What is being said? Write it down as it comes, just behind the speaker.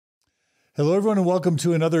Hello, everyone, and welcome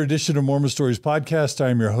to another edition of Mormon Stories podcast.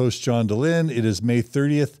 I am your host, John Delin. It is May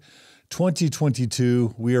 30th,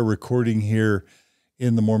 2022. We are recording here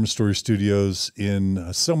in the Mormon Stories studios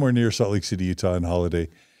in somewhere near Salt Lake City, Utah, on holiday.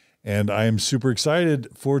 And I am super excited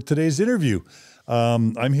for today's interview.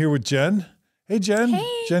 I'm here with Jen. Hey, Jen.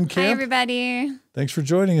 Hey. Jen Camp. Hi, everybody. Thanks for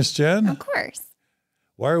joining us, Jen. Of course.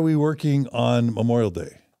 Why are we working on Memorial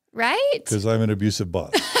Day? Right? Because I'm an abusive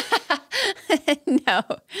boss. No.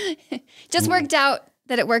 Just worked out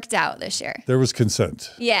that it worked out this year. There was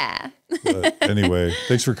consent. Yeah. But anyway,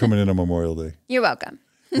 thanks for coming in on Memorial Day. You're welcome.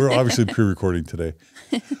 We're obviously pre-recording today.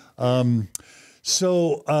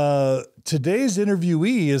 So today's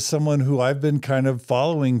interviewee is someone who I've been kind of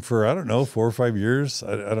following for, 4 or 5 years.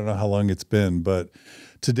 I don't know how long it's been, but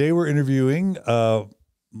today we're interviewing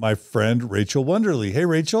my friend, Rachel Wunderli. Hey,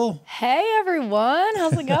 Rachel. Hey, everyone.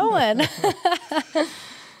 How's it going?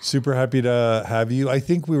 Super happy to have you. I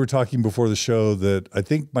think we were talking before the show that I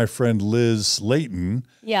think my friend Liz Layton,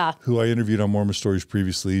 who I interviewed on Mormon Stories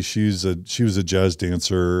previously, she was a jazz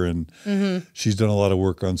dancer and she's done a lot of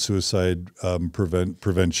work on suicide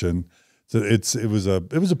prevention. So it was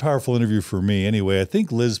a powerful interview for me. Anyway, I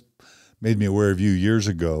think Liz made me aware of you years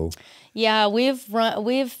ago. Yeah,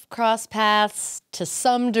 we've crossed paths to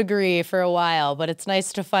some degree for a while, but it's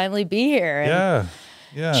nice to finally be here and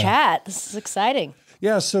chat. This is exciting.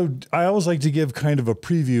 Yeah, so I always like to give kind of a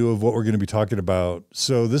preview of what we're going to be talking about.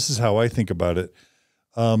 So this is how I think about it.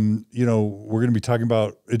 We're going to be talking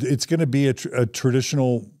about, it's going to be a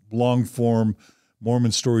traditional long-form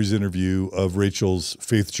Mormon Stories interview of Rachel's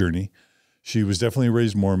faith journey. She was definitely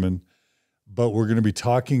raised Mormon, but we're going to be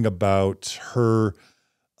talking about her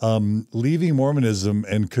leaving Mormonism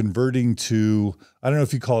and converting to, I don't know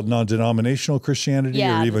if you call it non-denominational Christianity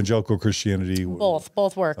or evangelical Christianity.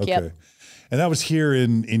 Both work, okay. Yep. And that was here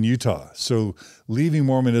in Utah. So leaving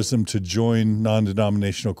Mormonism to join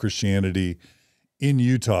non-denominational Christianity in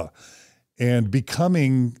Utah and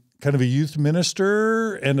becoming kind of a youth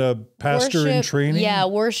minister and a pastor in training. Yeah,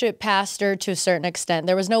 worship pastor to a certain extent.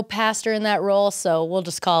 There was no pastor in that role, so we'll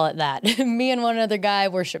just call it that. Me and one other guy,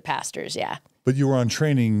 worship pastors, yeah. But you were on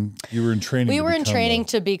training. You were in training. We were in training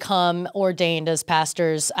to become ordained as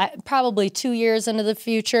pastors, probably 2 years into the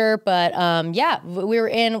future. But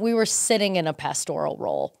we were sitting in a pastoral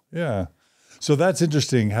role. Yeah, so that's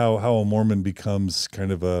interesting how a Mormon becomes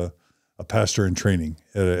kind of a pastor in training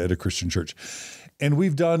at a Christian church. And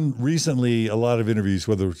we've done recently a lot of interviews,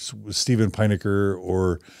 whether it's with Stephen Pinecker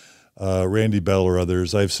or Randy Bell or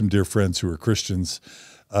others. I have some dear friends who are Christians.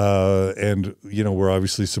 And we're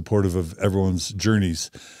obviously supportive of everyone's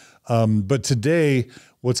journeys. But today,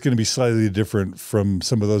 what's going to be slightly different from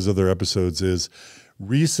some of those other episodes is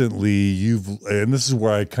recently and this is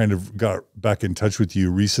where I kind of got back in touch with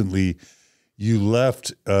you. Recently, you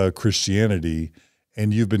left Christianity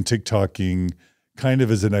and you've been TikToking kind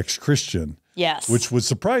of as an ex-Christian. Yes. Which was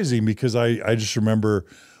surprising because I just remember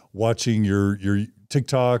watching your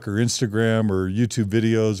TikTok or Instagram or YouTube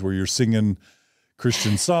videos where you're singing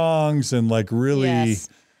Christian songs and like really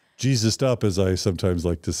Jesused up, as I sometimes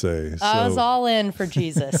like to say. I was all in for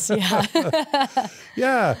Jesus. Yeah.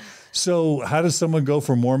 Yeah. So how does someone go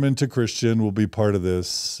from Mormon to Christian? Will be part of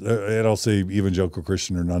this. And I'll say evangelical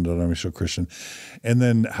Christian or non-denominational Christian. And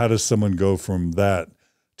then how does someone go from that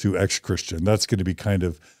to ex-Christian? That's going to be kind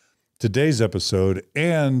of today's episode.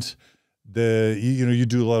 And you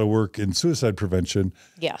do a lot of work in suicide prevention.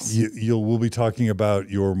 Yes. We'll be talking about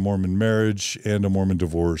your Mormon marriage and a Mormon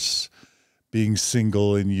divorce, being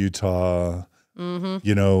single in Utah,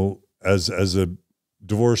 as a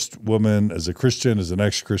divorced woman, as a Christian, as an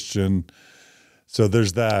ex-Christian. So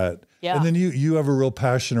there's that. Yeah. And then you have a real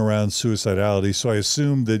passion around suicidality. So I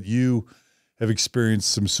assume that you have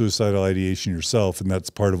experienced some suicidal ideation yourself, and that's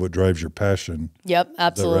part of what drives your passion. Yep,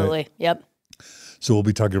 absolutely. Right? Yep. So we'll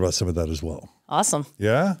be talking about some of that as well. Awesome.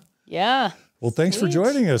 Yeah? Yeah. Well, thanks for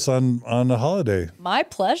joining us on the holiday. My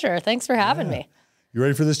pleasure. Thanks for having me. You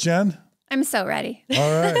ready for this, Jen? I'm so ready.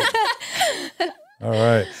 All right.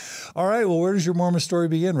 All right. Well, where does your Mormon story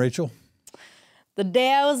begin, Rachel? The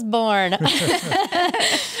day I was born.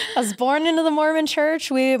 I was born into the Mormon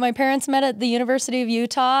church. My parents met at the University of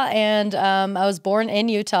Utah, and I was born in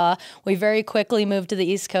Utah. We very quickly moved to the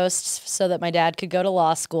East Coast so that my dad could go to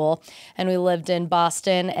law school, and we lived in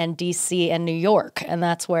Boston and D.C. and New York, and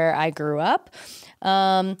that's where I grew up.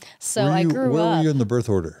 I grew up. Where were you in the birth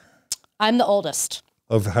order? I'm the oldest.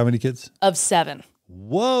 Of how many kids? Of 7.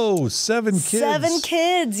 Whoa, 7 kids. 7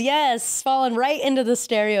 kids, yes. Falling right into the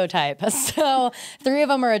stereotype. So 3 of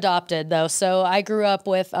them are adopted, though. So I grew up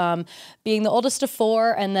with being the oldest of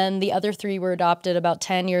 4, and then the other 3 were adopted about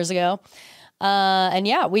 10 years ago. And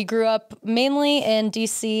yeah, we grew up mainly in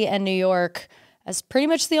DC and New York as pretty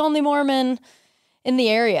much the only Mormon in the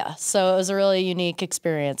area. So it was a really unique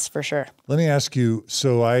experience for sure. Let me ask you,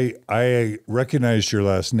 so I recognized your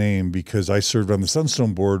last name because I served on the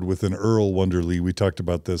Sunstone board with an Earl Wunderli. We talked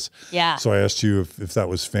about this. Yeah. So I asked you if that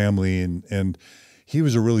was family, and he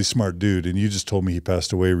was a really smart dude, and you just told me he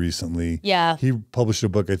passed away recently. Yeah. He published a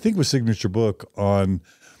book, I think it was Signature Book on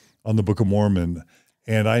the Book of Mormon,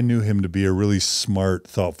 and I knew him to be a really smart,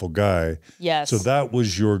 thoughtful guy. Yes. So that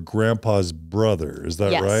was your grandpa's brother, is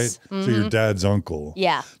that Yes. right? Mm-hmm. So your dad's uncle.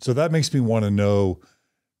 Yeah. So that makes me want to know,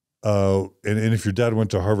 and if your dad went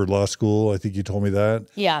to Harvard Law School, I think you told me that.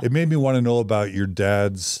 Yeah. It made me want to know about your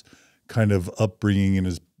dad's kind of upbringing and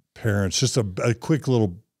his parents, just a quick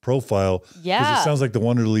little profile. Yeah. Because it sounds like the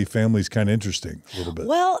Wunderli family is kind of interesting a little bit.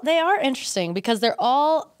 Well, they are interesting because they're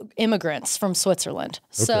all immigrants from Switzerland.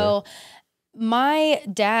 So my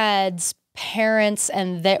dad's parents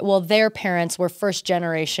and their parents were first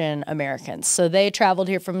generation Americans. So they traveled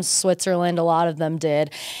here from Switzerland. A lot of them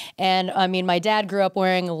did. And I mean, my dad grew up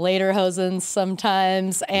wearing lederhosen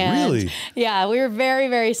sometimes. And Really? yeah, we were very,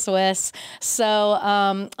 very Swiss. So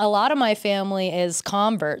a lot of my family is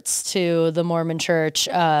converts to the Mormon church,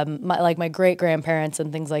 like my great grandparents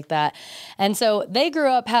and things like that. And so they grew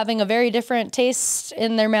up having a very different taste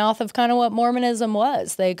in their mouth of kind of what Mormonism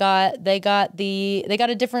was. They got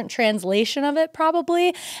a different translation of it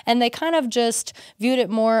probably, and they kind of just viewed it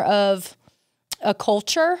more of a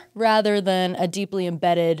culture rather than a deeply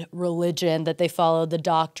embedded religion that they followed the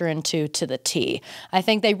doctrine to the T. I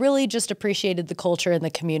think they really just appreciated the culture and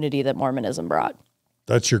the community that Mormonism brought.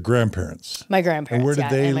 That's your grandparents. My grandparents, And where did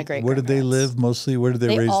and my great-grandparents. where did they live mostly? Where did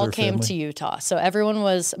they raise all their came family? to Utah. So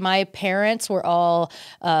my parents were all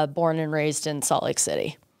born and raised in Salt Lake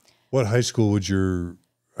City. What high school would your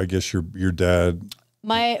dad?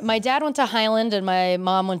 My dad went to Highland and my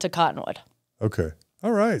mom went to Cottonwood. Okay.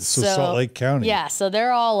 All right. So Salt Lake County. Yeah. So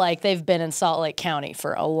they're all they've been in Salt Lake County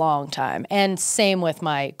for a long time. And same with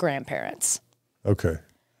my grandparents. Okay.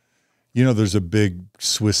 You know, there's a big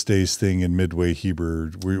Swiss days thing in Midway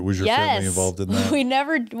Heber. Was your family involved in that? We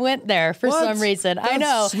never went there for some reason. I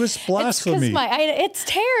know. Swiss blasphemy. It's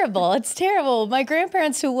terrible. It's terrible. My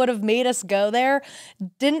grandparents, who would have made us go there,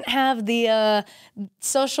 didn't have the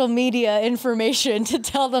social media information to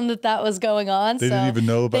tell them that was going on. They didn't even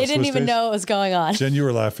know about They Swiss didn't even days? know it was going on. Jen, you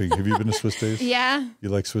were laughing. Have you been to Swiss days? Yeah. You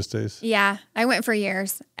like Swiss days? Yeah. I went for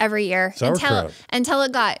years, every year. Sauerkraut. Until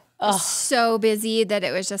it got so busy that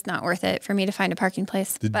it was just not worth it for me to find a parking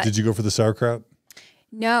place. Did you go for the sauerkraut?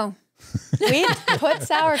 No. We put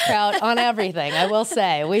sauerkraut on everything, I will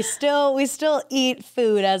say. We still eat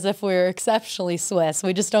food as if we were exceptionally Swiss.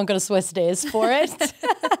 We just don't go to Swiss days for it.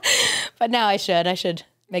 But now I should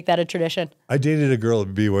make that a tradition. I dated a girl at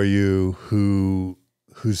BYU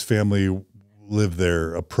whose family lived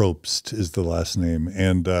there. A Probst is the last name.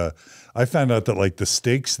 And I found out that the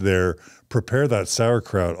steaks there prepare that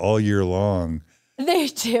sauerkraut all year long. They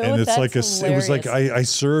do. And it's That's it was like hilarious. I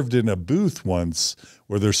served in a booth once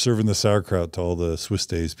where they're serving the sauerkraut to all the Swiss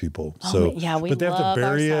days people. So yeah, we but they have love to our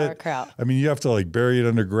bury it. sauerkraut. I mean, you have to bury it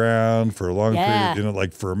underground for a long Yeah. period, and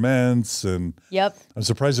it ferments. And Yep. I'm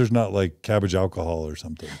surprised there's not cabbage alcohol or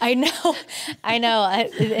something. I know.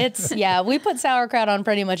 It's we put sauerkraut on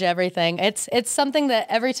pretty much everything. It's something that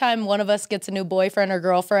every time one of us gets a new boyfriend or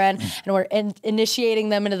girlfriend and we're initiating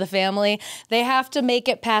them into the family, they have to make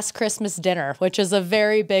it past Christmas dinner, which is a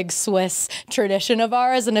very big Swiss tradition of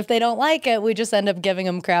ours. And if they don't like it, we just end up giving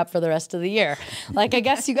them crap for the rest of the year. I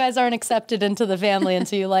guess you guys aren't accepted into the family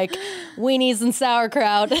until you like weenies and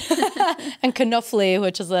sauerkraut and knöfli,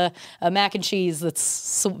 which is a mac and cheese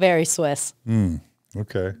that's very Swiss.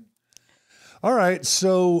 Okay. All right.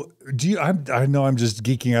 So I know I'm just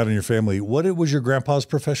geeking out on your family. What was your grandpa's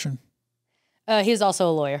profession? He's also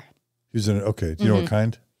a lawyer. He was do you know what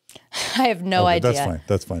kind? I have no idea.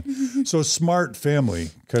 That's fine. So smart family,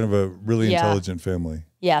 kind of a really intelligent famthey.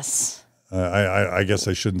 Yes. I guess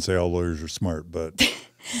I shouldn't say all lawyers are smart, but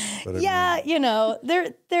they're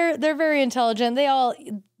very intelligent.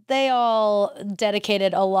 They all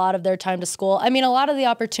dedicated a lot of their time to school. I mean, a lot of the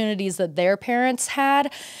opportunities that their parents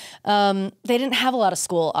had, they didn't have a lot of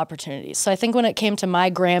school opportunities. So I think when it came to my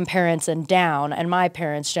grandparents and down and my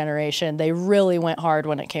parents' generation, they really went hard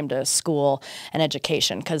when it came to school and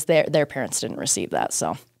education because their parents didn't receive that.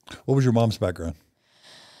 So, what was your mom's background?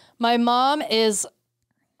 My mom is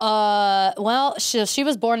she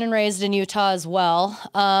was born and raised in Utah as well.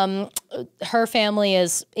 Her family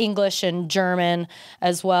is English and German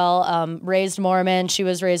as well. Raised Mormon. She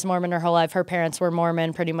was raised Mormon her whole life. Her parents were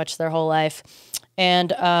Mormon pretty much their whole life.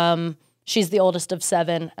 And She's the oldest of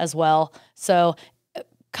 7 as well. So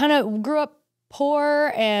kind of grew up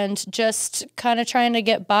poor and just kind of trying to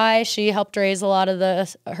get by. She helped raise a lot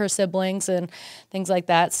of her siblings and things like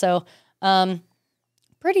that. So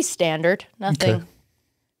pretty standard, nothing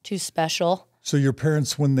too special. So your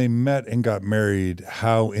parents, when they met and got married,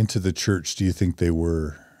 how into the church do you think they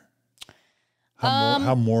were?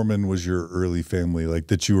 How Mormon was your early family, like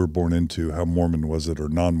that you were born into? How Mormon was it, or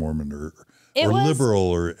non-Mormon, or liberal,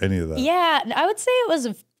 or any of that? Yeah, I would say it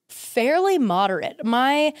was fairly moderate.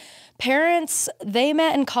 My parents, they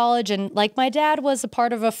met in college, and like my dad was a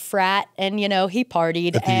part of a frat, and he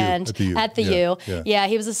partied at the U. Yeah,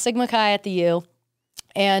 he was a Sigma Chi at the U.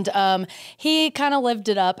 And he kind of lived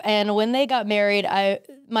it up. And when they got married,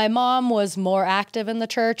 my mom was more active in the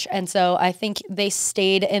church. And so I think they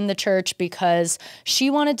stayed in the church because she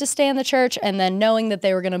wanted to stay in the church. And then knowing that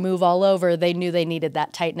they were going to move all over, they knew they needed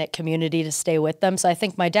that tight-knit community to stay with them. So I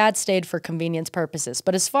think my dad stayed for convenience purposes.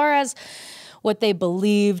 But as far as what they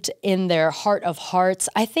believed in their heart of hearts,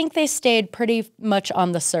 I think they stayed pretty much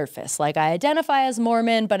on the surface. Like, I identify as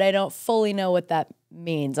Mormon, but I don't fully know what that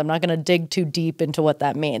means. I'm not going to dig too deep into what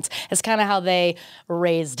that means. It's kind of how they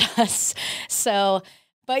raised us. So,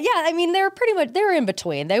 but yeah, I mean, they were in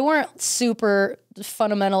between. They weren't super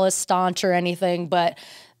fundamentalist staunch or anything, but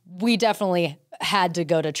we definitely had to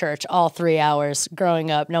go to church all 3 hours growing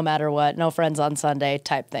up, no matter what, no friends on Sunday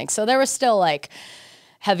type thing. So there was still like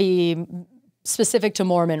heavy, specific to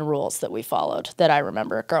Mormon rules that we followed that I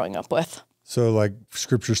remember growing up with. So like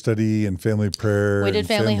scripture study and family prayer. We did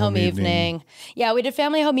family home evening. Yeah, we did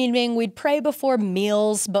family home evening. We'd pray before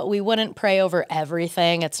meals, but we wouldn't pray over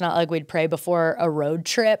everything. It's not like we'd pray before a road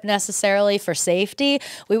trip necessarily for safety.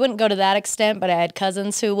 We wouldn't go to that extent, but I had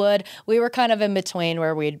cousins who would. We were kind of in between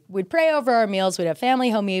where we'd pray over our meals. We'd have family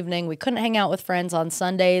home evening. We couldn't hang out with friends on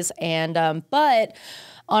Sundays. And but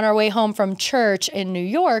on our way home from church in New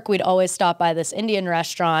York, we'd always stop by this Indian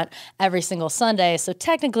restaurant every single Sunday. So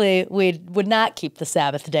technically, we would not keep the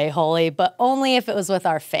Sabbath day holy, but only if it was with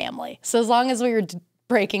our family. So as long as we were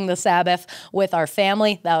breaking the Sabbath with our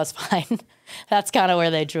family, that was fine. That's kind of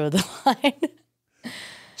where they drew the line.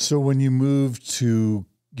 So when you moved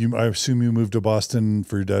I assume you moved to Boston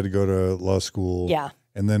for your dad to go to law school. Yeah.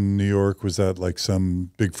 And then New York, was that like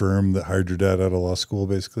some big firm that hired your dad out of law school,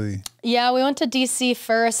 basically? Yeah, we went to D.C.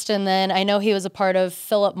 first, and then I know he was a part of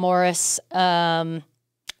Philip Morris when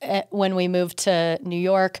we moved to New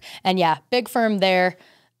York. And yeah, big firm there.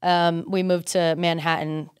 We moved to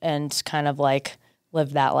Manhattan and kind of like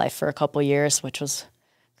lived that life for a couple years, which was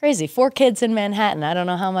crazy. 4 kids in Manhattan. I don't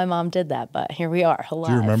know how my mom did that, but here we are, alive.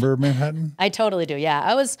 Do you remember Manhattan? I totally do, yeah.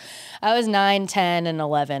 I was 9, 10, and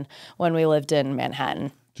 11 when we lived in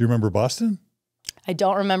Manhattan. Do you remember Boston? I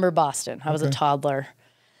don't remember Boston. I was a toddler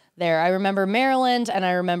there. I remember Maryland, and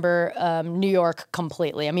I remember New York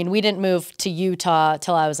completely. I mean, we didn't move to Utah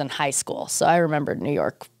till I was in high school, so I remembered New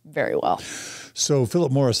York very well. So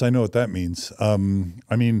Philip Morris, I know what that means. I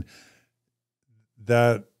mean,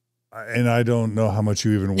 that... And I don't know how much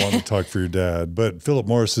you even want to talk for your dad, but Philip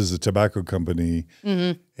Morris is a tobacco company.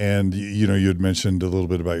 Mm-hmm. And, you had mentioned a little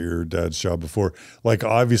bit about your dad's job before. Like,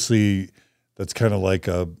 obviously, that's kind of like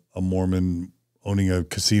a Mormon owning a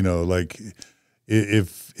casino. Like,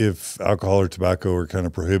 if alcohol or tobacco are kind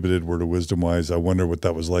of prohibited, word of wisdom wise, I wonder what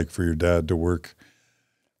that was like for your dad to work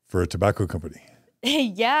for a tobacco company.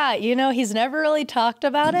 Yeah, he's never really talked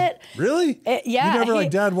about it. Really? Yeah. You never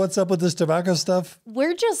like, Dad, what's up with this tobacco stuff?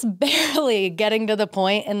 We're just barely getting to the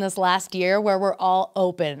point in this last year where we're all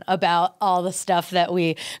open about all the stuff that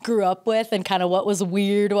we grew up with and kind of what was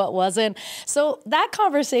weird, what wasn't. So that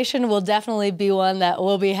conversation will definitely be one that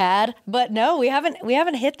will be had. But no, we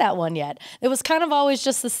haven't hit that one yet. It was kind of always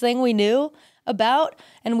just this thing we knew about,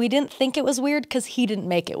 and we didn't think it was weird because he didn't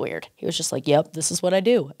make it weird. He was just like, yep, this is what I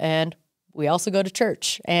do. And we also go to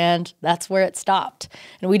church, and that's where it stopped.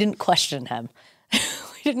 And we didn't question him.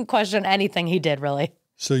 We didn't question anything he did, really.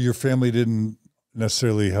 So your family didn't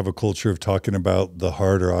necessarily have a culture of talking about the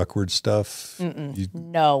hard or awkward stuff?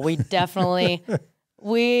 No, we definitely,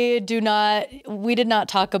 we did not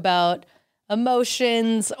talk about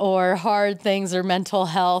emotions or hard things or mental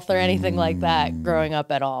health or anything like that growing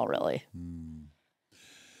up at all, really.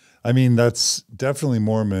 I mean, that's definitely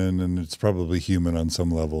Mormon, and it's probably human on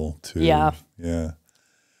some level too. Yeah. Yeah.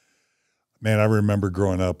 Man, I remember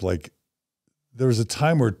growing up, like, there was a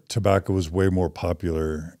time where tobacco was way more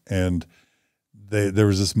popular, and there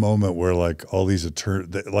was this moment where like all these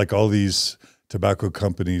tobacco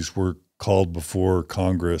companies were called before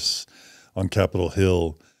Congress on Capitol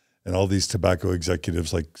Hill, and all these tobacco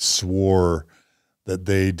executives like swore that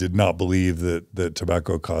they did not believe that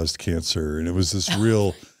tobacco caused cancer. And it was this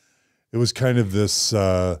real... it was kind of this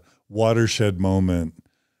watershed moment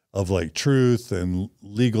of like truth and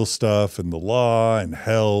legal stuff and the law and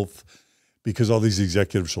health, because all these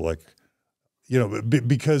executives are like, you know,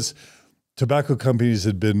 because tobacco companies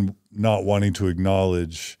had been not wanting to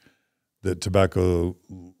acknowledge that tobacco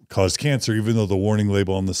caused cancer, even though the warning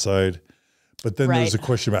label on the side. But then there's a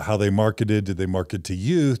question about how they marketed. Did they market to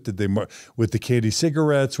youth? Did they with the candy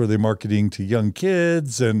cigarettes? Were they marketing to young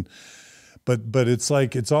kids? And but it's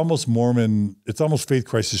like, it's almost Mormon, it's almost faith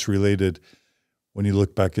crisis related when you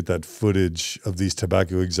look back at that footage of these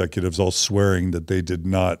tobacco executives all swearing that they did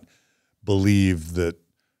not believe that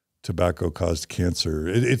tobacco caused cancer.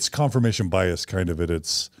 It's confirmation bias kind of at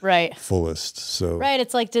its fullest. So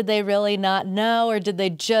it's like, did they really not know, or did they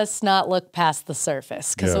just not look past the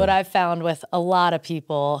surface? Because what I've found with a lot of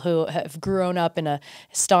people who have grown up in a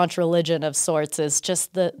staunch religion of sorts is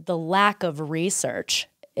just the lack of research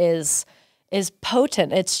is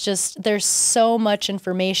potent. It's just, there's so much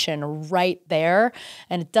information right there,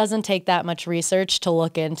 and it doesn't take that much research to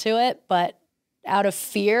look into it, but out of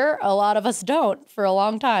fear, a lot of us don't for a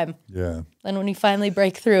long time. Yeah. And when you finally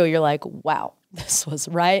break through, you're like, wow, this was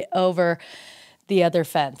right over the other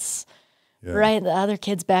fence, right in the other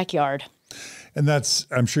kid's backyard. And that's,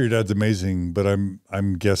 I'm sure your dad's amazing, but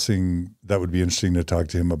I'm guessing that would be interesting to talk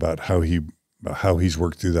to him about how he's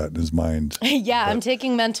worked through that in his mind. Yeah, I'm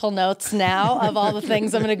taking mental notes now of all the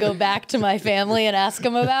things I'm going to go back to my family and ask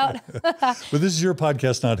him about. But this is your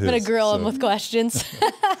podcast, not his. I'm going to grill him with questions.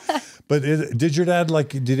 But did your dad,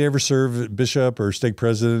 did he ever serve bishop or stake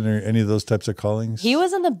president or any of those types of callings? He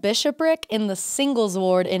was in the bishopric in the singles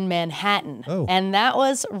ward in Manhattan. Oh. And that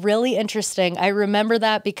was really interesting. I remember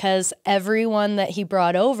that because everyone that he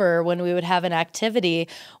brought over when we would have an activity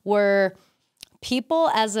were people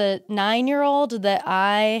as a 9-year-old that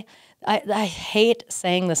I hate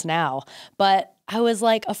saying this now, but I was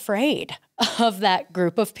like afraid of that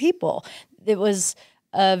group of people. It was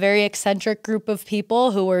a very eccentric group of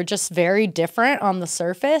people who were just very different on the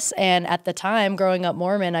surface. And at the time, growing up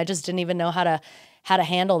Mormon, I just didn't even know how to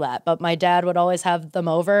handle that. But my dad would always have them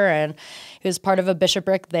over, and he was part of a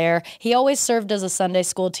bishopric there. He always served as a Sunday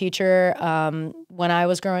school teacher. When I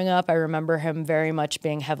was growing up, I remember him very much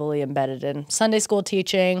being heavily embedded in Sunday school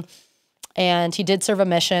teaching. And he did serve a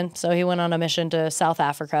mission. So he went on a mission to South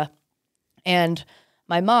Africa. And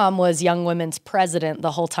my mom was Young Women's president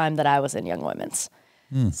the whole time that I was in Young Women's.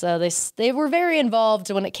 So they were very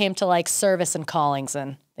involved when it came to like service and callings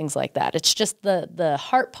and things like that. It's just the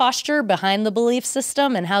heart posture behind the belief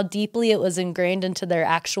system and how deeply it was ingrained into their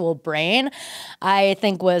actual brain, I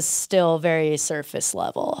think was still very surface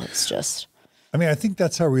level. It's just... I mean, I think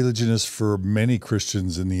that's how religion is for many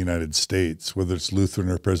Christians in the United States, whether it's Lutheran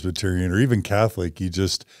or Presbyterian or even Catholic. You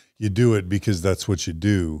do it because that's what you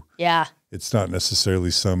do. Yeah. It's not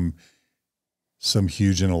necessarily some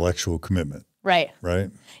huge intellectual commitment. Right.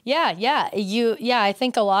 Right. Yeah. I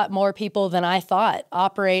think a lot more people than I thought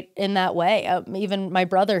operate in that way. Even my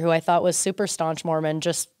brother, who I thought was super staunch Mormon,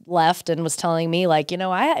 just left and was telling me like,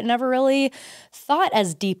 I had never really thought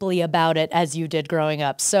as deeply about it as you did growing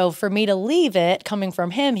up. So for me to leave it, coming from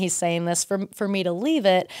him, he's saying this, for me to leave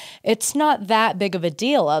it, it's not that big of a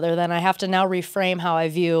deal, other than I have to now reframe how I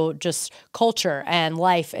view just culture and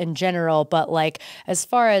life in general. But like, as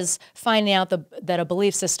far as finding out that a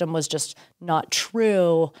belief system was just not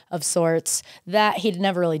true of sorts, that he'd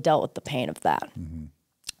never really dealt with the pain of that. Mm-hmm.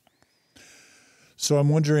 So I'm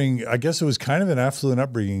wondering, I guess it was kind of an affluent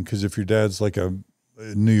upbringing, because if your dad's like a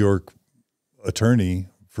New York attorney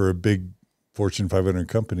for a big Fortune 500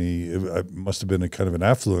 company, it must have been a kind of an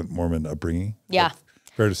affluent Mormon upbringing. Yeah.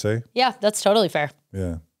 Fair to say? Yeah, that's totally fair.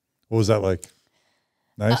 Yeah. What was that like?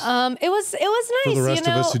 Nice? It was nice. For the rest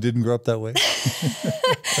of us who didn't grow up that way?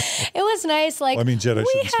 It was nice. Like, well, I mean, Jed, I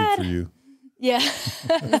shouldn't speak for you. Yeah.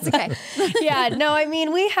 That's okay. Yeah, no, I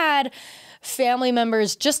mean, we had family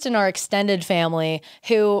members just in our extended family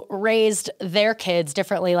who raised their kids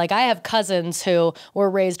differently. Like, I have cousins who were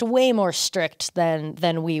raised way more strict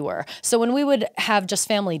than we were. So when we would have just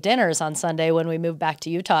family dinners on Sunday when we moved back to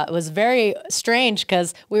Utah, it was very strange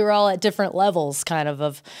because we were all at different levels kind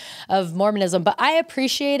of Mormonism. But I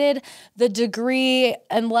appreciated the degree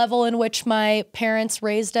and level in which my parents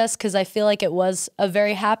raised us, because I feel like it was a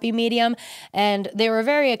very happy medium, and they were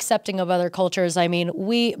very accepting of other cultures. I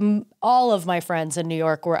mean, all of my friends in New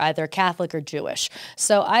York were either Catholic or Jewish.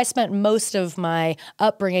 So I spent most of my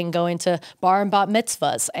upbringing going to bar and bat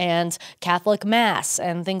mitzvahs and Catholic mass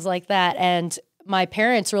and things like that. And my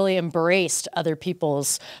parents really embraced other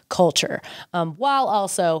people's culture, while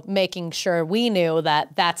also making sure we knew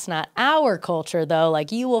that that's not our culture, though.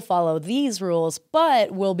 Like, you will follow these rules,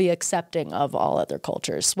 but we'll be accepting of all other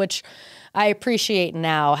cultures, which I appreciate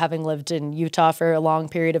now, having lived in Utah for a long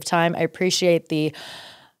period of time. I appreciate the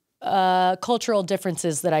cultural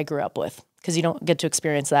differences that I grew up with, because you don't get to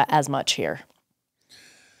experience that as much here.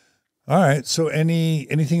 All right. So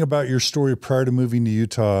anything about your story prior to moving to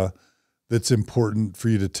Utah that's important for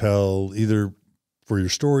you to tell, either for your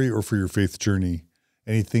story or for your faith journey?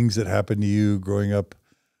 Any things that happened to you growing up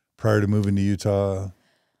prior to moving to Utah?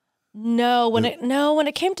 No, when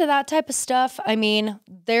it came to that type of stuff, I mean,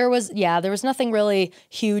 there was nothing really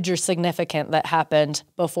huge or significant that happened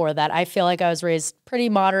before that. I feel like I was raised pretty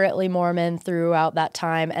moderately Mormon throughout that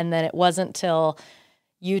time. And then it wasn't till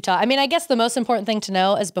Utah. I mean, I guess the most important thing to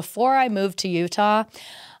know is before I moved to Utah,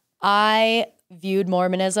 I viewed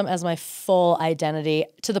Mormonism as my full identity,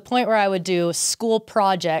 to the point where I would do school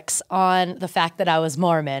projects on the fact that I was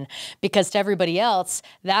Mormon, because to everybody else,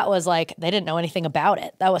 that was like, they didn't know anything about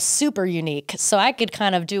it. That was super unique. So I could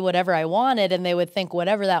kind of do whatever I wanted, and they would think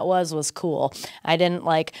whatever that was cool. I didn't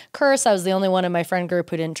like curse. I was the only one in my friend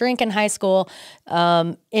group who didn't drink in high school,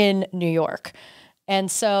 in New York. And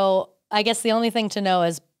so I guess the only thing to know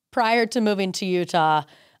is prior to moving to Utah,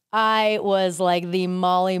 I was like the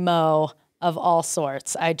Molly Moe of all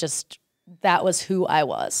sorts. That was who I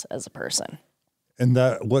was as a person. And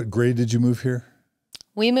what grade did you move here?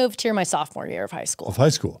 We moved here my sophomore year of high school. Of high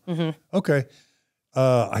school. Mm-hmm. Okay.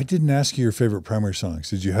 I didn't ask you your favorite primary songs.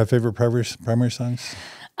 Did you have favorite primary songs?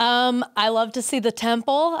 I love to see the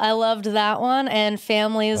temple. I loved that one. And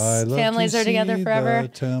families are together forever.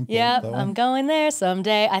 Yep. I'm going there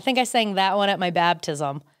someday. I think I sang that one at my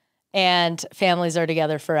baptism, and families are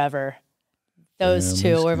together forever. Those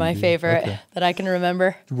two were my favorite that I can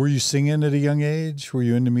remember. Were you singing at a young age? Were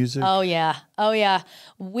you into music? Oh yeah.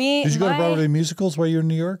 Did you go to Broadway musicals while you were in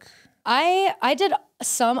New York? I did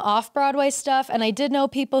some off-Broadway stuff, and I did know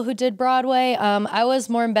people who did Broadway. I was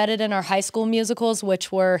more embedded in our high school musicals,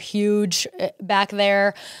 which were huge back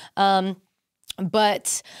there.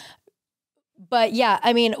 But yeah,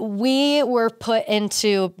 I mean, we were put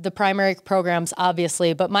into the primary programs,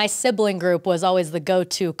 obviously, but my sibling group was always the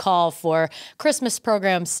go-to call for Christmas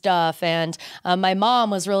program stuff. And my mom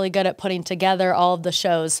was really good at putting together all of the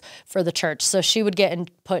shows for the church. So she would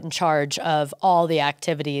get put in charge of all the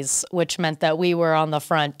activities, which meant that we were on the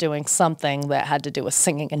front doing something that had to do with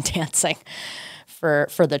singing and dancing for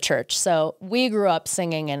the church. So we grew up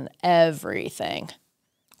singing in everything.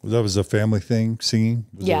 That was a family thing, singing?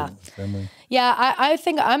 Family? Yeah, I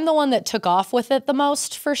think I'm the one that took off with it the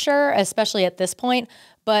most, for sure, especially at this point.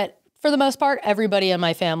 But for the most part, everybody in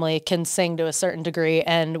my family can sing to a certain degree,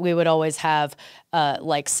 and we would always have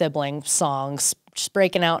like sibling songs just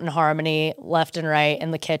breaking out in harmony left and right in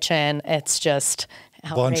the kitchen. It's just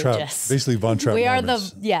outrageous. Von Trapp, basically Von Trapp. We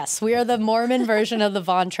are the Mormon version of the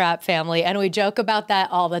Von Trapp family, and we joke about that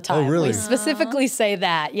all the time. Oh, really? We specifically say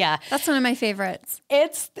that. Yeah, that's one of my favorites.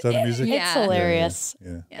 Is that music? It's hilarious.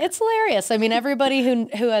 Yeah. It's hilarious. I mean, everybody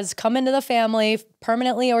who has come into the family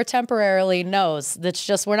permanently or temporarily knows that's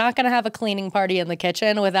just, we're not going to have a cleaning party in the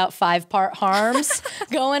kitchen without 5-part harms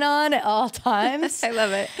going on at all times. I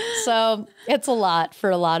love it. So it's a lot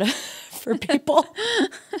for people.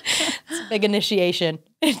 It's a big initiation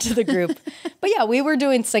into the group. But yeah, we were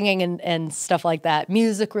doing singing and stuff like that,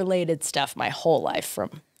 music-related stuff my whole life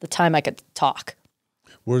from the time I could talk.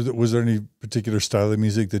 Was there any particular style of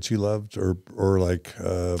music that you loved, or like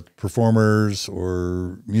performers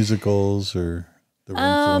or musicals, or that were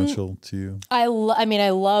influential to you? I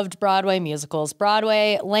loved Broadway musicals.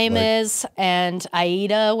 Broadway, Les Mis and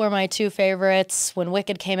Aida were my two favorites. When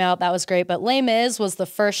Wicked came out, that was great. But Les Mis was the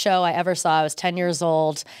first show I ever saw. I was 10 years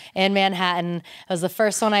old in Manhattan. It was the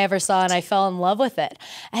first one I ever saw, and I fell in love with it.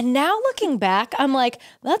 And now looking back, I'm like,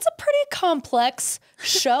 that's a pretty complex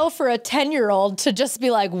show for a 10-year-old to just be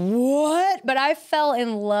like, what? But I fell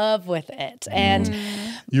in love with it. And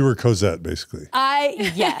you were Cosette, basically.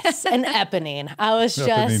 Yes, and Eponine. I was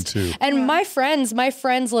Eponine too. And my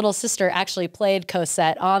friend's little sister actually played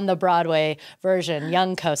Cosette on the Broadway version,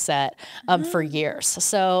 young Cosette, for years.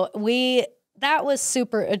 So that was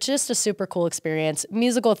just a super cool experience.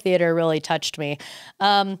 Musical theater really touched me,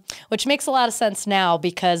 which makes a lot of sense now,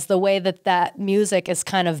 because the way that music is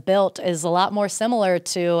kind of built is a lot more similar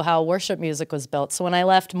to how worship music was built. So when I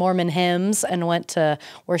left Mormon hymns and went to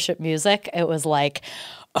worship music, it was like,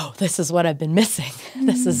 oh, this is what I've been missing.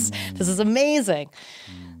 This is amazing.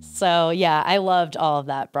 So yeah, I loved all of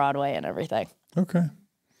that Broadway and everything. Okay.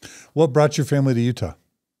 What brought your family to Utah?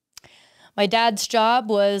 my dad's job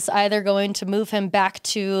was either going to move him back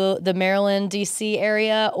to the Maryland, D.C.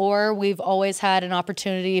 area, or we've always had an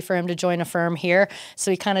opportunity for him to join a firm here.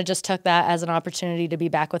 So he kind of just took that as an opportunity to be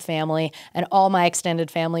back with family. And all my extended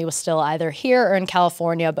family was still either here or in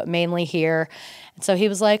California, but mainly here. And so he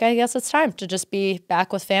was like, I guess it's time to just be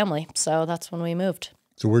back with family. So that's when we moved.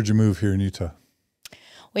 So where'd you move here in Utah?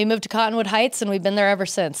 We moved to Cottonwood Heights, and we've been there ever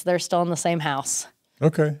since. They're still in the same house.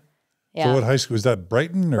 Okay. Yeah. So what high school? Was that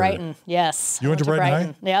Brighton? Or? Brighton, yes. You went to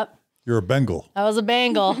Brighton High? Yep. You're a Bengal. I was a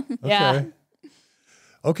Bengal. Yeah.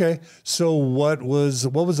 Okay. So what was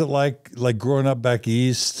it like growing up back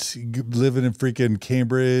east, living in freaking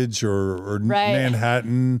Cambridge or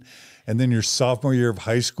Manhattan, and then your sophomore year of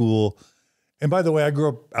high school? And by the way, I grew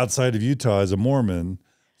up outside of Utah as a Mormon,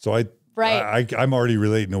 so I'm already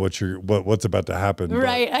relating to what's about to happen.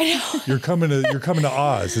 Right, I know. You're coming to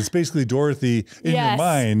Oz. It's basically Dorothy in your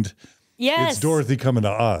mind. Yes. It's Dorothy coming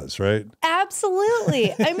to Oz, right?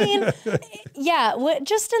 Absolutely. I mean, yeah,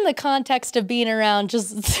 just in the context of being around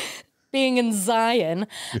just being in Zion,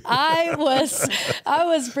 I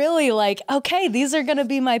was really like, okay, these are going to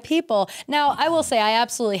be my people. Now, I will say I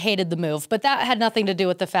absolutely hated the move, but that had nothing to do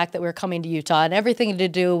with the fact that we were coming to Utah and everything to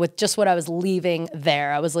do with just what I was leaving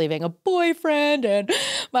there. I was leaving a boyfriend and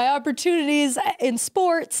my opportunities in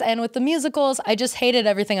sports and with the musicals. I just hated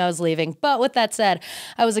everything I was leaving. But with that said,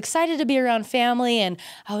 I was excited to be around family, and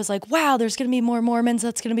I was like, wow, there's going to be more Mormons.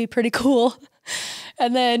 That's going to be pretty cool.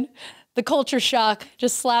 And then the culture shock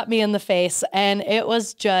just slapped me in the face. And I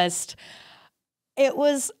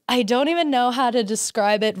don't even know how to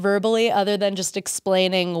describe it verbally other than just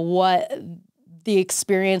explaining what the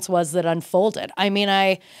experience was that unfolded. I mean,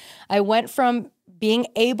 I went from being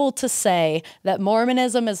able to say that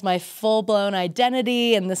Mormonism is my full-blown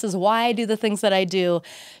identity and this is why I do the things that I do,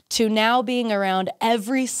 to now being around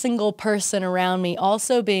every single person around me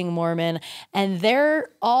also being Mormon, and they're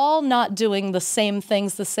all not doing the same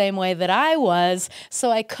things the same way that I was,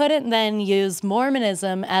 so I couldn't then use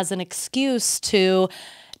Mormonism as an excuse to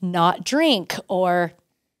not drink or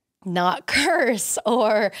not curse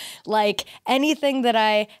or like anything that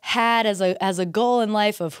I had as a goal in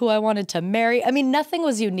life of who I wanted to marry. I mean, nothing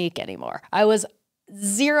was unique anymore. I was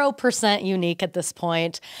 0% unique at this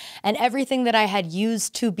point, and everything that I had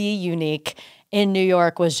used to be unique in New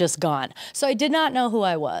York was just gone. So I did not know who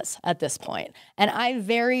I was at this point. And I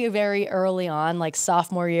very, very early on, like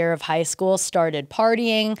sophomore year of high school, started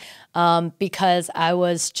partying because I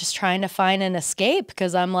was just trying to find an escape,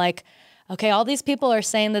 because I'm like, okay, all these people are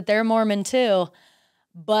saying that they're Mormon too,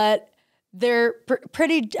 but they're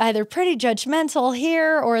either pretty judgmental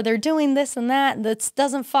here, or they're doing this and that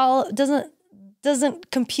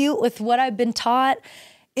doesn't compute with what I've been taught.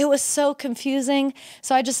 It was so confusing.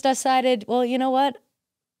 So I just decided, well, you know what?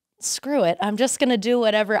 Screw it. I'm just going to do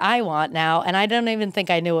whatever I want now. And I don't even think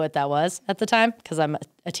I knew what that was at the time, because I'm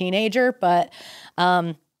a teenager, but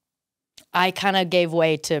I kind of gave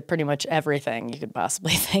way to pretty much everything you could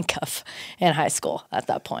possibly think of in high school at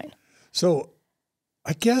that point. So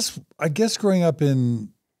I guess growing up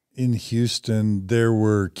in Houston, there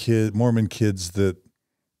were Mormon kids that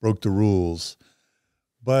broke the rules,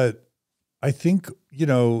 but I think,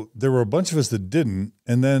 there were a bunch of us that didn't.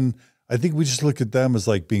 And then I think we just look at them as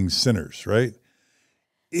like being sinners, right?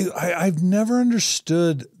 I've never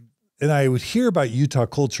understood, and I would hear about Utah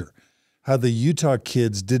culture, how the Utah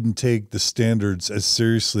kids didn't take the standards as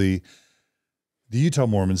seriously. The Utah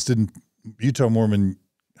Mormon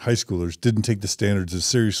high schoolers didn't take the standards as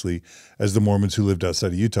seriously as the Mormons who lived outside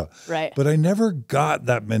of Utah. Right. But I never got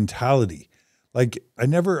that mentality. Like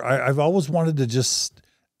I've always wanted to just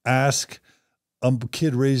ask a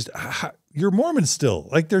kid raised, you're Mormon still,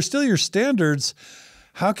 like they're still your standards.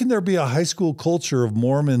 How can there be a high school culture of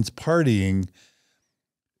Mormons partying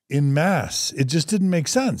in mass? It just didn't make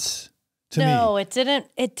sense. No, it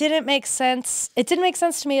didn't make sense. It didn't make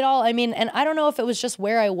sense to me at all. I mean, and I don't know if it was just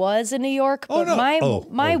where I was in New York, but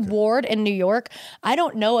my ward in New York, I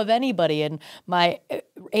don't know of anybody in my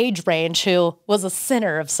age range who was a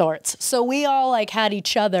sinner of sorts. So we all like had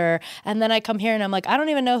each other. And then I come here and I'm like, I don't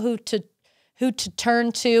even know who to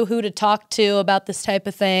turn to, who to talk to about this type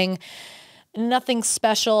of thing. Nothing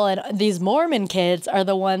special. And these Mormon kids are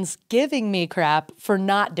the ones giving me crap for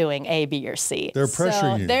not doing A, B, or C. They're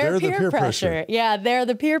pressuring you. They're the peer pressure. Yeah, they're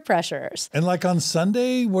the peer pressures. And like on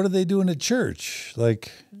Sunday, what are they doing at church?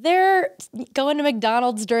 Like they're going to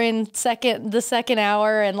McDonald's during the second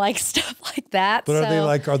hour and like stuff like that.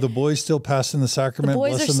 But are the boys still passing the sacrament, the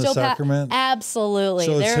boys blessing are still the sacrament? Absolutely.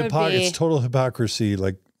 So it's total hypocrisy.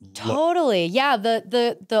 Like Totally. Yeah.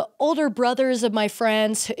 The older brothers of my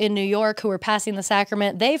friends in New York who were passing the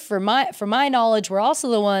sacrament, they, from my knowledge, were also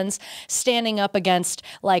the ones standing up against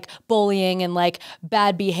like bullying and like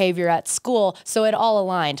bad behavior at school. So it all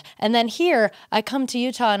aligned. And then here I come to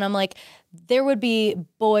Utah and I'm like, there would be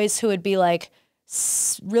boys who would be like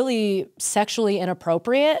really sexually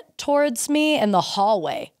inappropriate towards me in the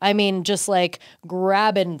hallway. I mean, just like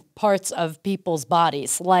grabbing parts of people's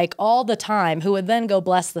bodies, like all the time, who would then go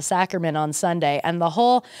bless the sacrament on Sunday. And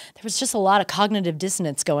there was just a lot of cognitive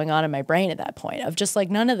dissonance going on in my brain at that point of just like,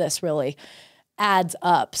 none of this really adds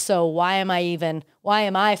up. So why am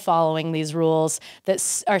I following these rules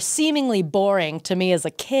that are seemingly boring to me as a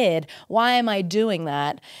kid? Why am I doing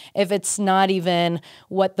that if it's not even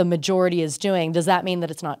what the majority is doing? Does that mean that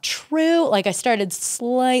it's not true? Like I started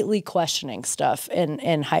slightly questioning stuff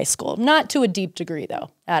in high school, not to a deep degree though,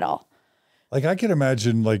 at all. Like I can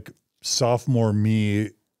imagine like sophomore me,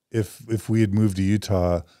 if we had moved to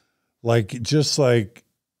Utah, like just like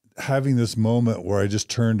having this moment where I just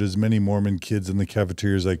turned as many Mormon kids in the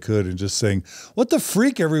cafeteria as I could and just saying, what the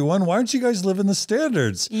freak, everyone? Why aren't you guys living the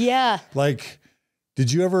standards? Yeah. Like,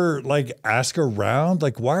 did you ever like ask around?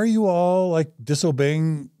 Like, why are you all like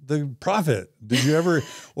disobeying the prophet? Did you ever,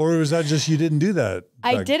 or was that just, you didn't do that?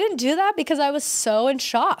 I didn't do that because I was so in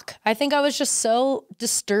shock. I think I was just so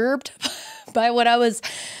disturbed by what I was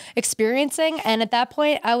experiencing. And at that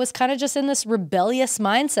point, I was kind of just in this rebellious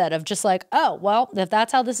mindset of just like, oh, well, if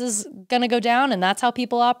that's how this is going to go down and that's how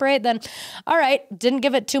people operate, then all right, didn't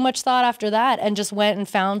give it too much thought after that and just went and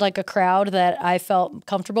found like a crowd that I felt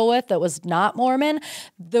comfortable with that was not Mormon.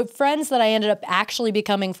 The friends that I ended up actually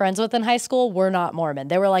becoming friends with in high school were not Mormon.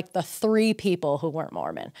 They were like the 3 people who weren't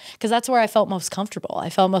Mormon because that's where I felt most comfortable. I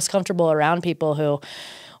felt most comfortable around people who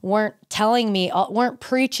weren't telling me, weren't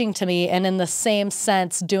preaching to me, and in the same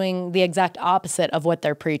sense doing the exact opposite of what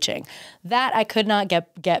they're preaching. That I could not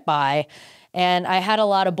get by. And I had a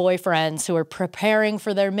lot of boyfriends who were preparing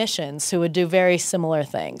for their missions, who would do very similar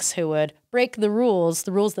things, who would break the rules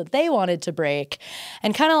that they wanted to break,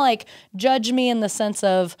 and kind of like judge me in the sense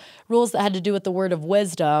of rules that had to do with the word of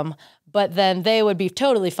wisdom, but then they would be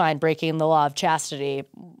totally fine breaking the law of chastity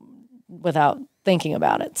without thinking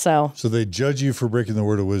about it. So they judge you for breaking the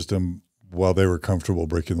word of wisdom while they were comfortable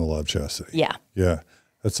breaking the law of chastity. Yeah. Yeah.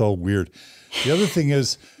 That's all weird. The other thing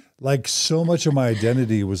is like so much of my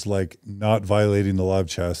identity was like not violating the law of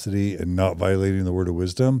chastity and not violating the word of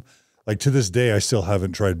wisdom. Like to this day, I still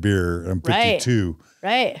haven't tried beer. I'm 52.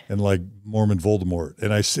 Right. And like Mormon Voldemort.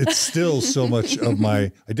 And it's still so much of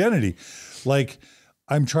my identity. Like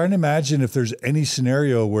I'm trying to imagine if there's any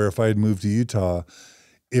scenario where if I had moved to Utah,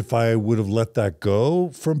 if I would have let that go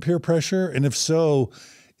from peer pressure. And if so,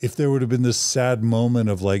 if there would have been this sad moment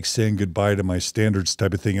of like saying goodbye to my standards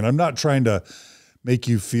type of thing. And I'm not trying to make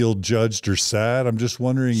you feel judged or sad. I'm just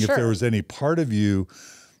wondering if there was any part of you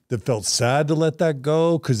that felt sad to let that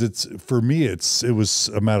go. Cause for me, it was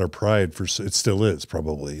a matter of pride it still is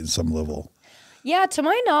probably in some level. Yeah. To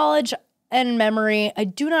my knowledge and memory, I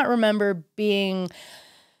do not remember being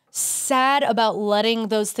sad about letting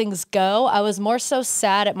those things go. I was more so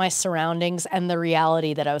sad at my surroundings and the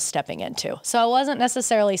reality that I was stepping into. So I wasn't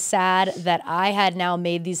necessarily sad that I had now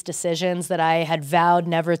made these decisions that I had vowed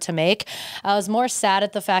never to make. I was more sad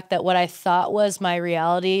at the fact that what I thought was my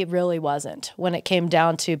reality really wasn't when it came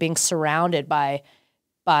down to being surrounded by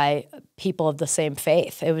people of the same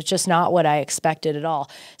faith. It was just not what I expected at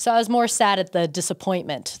all. So I was more sad at the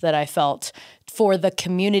disappointment that I felt for the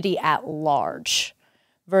community at large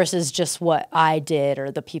versus just what I did or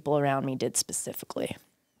the people around me did specifically.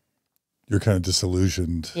 You're kind of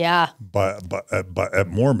disillusioned. Yeah. At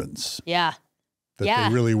Mormons. Yeah. That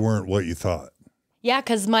they really weren't what you thought. Yeah,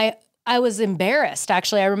 because I was embarrassed.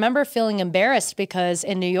 Actually, I remember feeling embarrassed because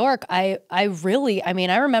in New York, I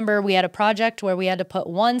remember we had a project where we had to put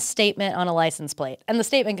one statement on a license plate. And the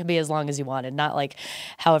statement could be as long as you wanted, not like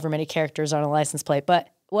however many characters on a license plate. But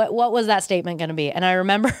what was that statement going to be? And I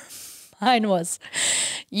remember mine was,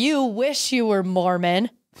 "You wish you were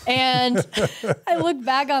Mormon." And I look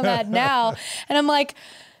back on that now and I'm like,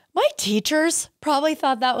 my teachers probably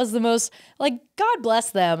thought that was the most, like, God bless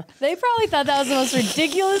them. They probably thought that was the most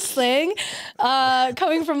ridiculous thing,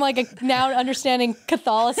 coming from like a now understanding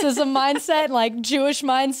Catholicism mindset, like Jewish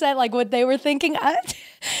mindset, like what they were thinking.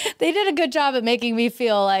 They did a good job at making me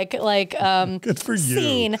feel like good for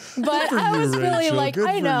seen. You. But I was really Rachel. like, Good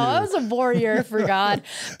I know, I was a warrior for God.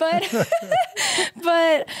 But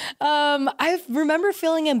I remember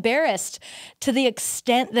feeling embarrassed to the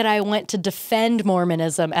extent that I went to defend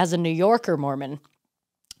Mormonism as a New Yorker Mormon.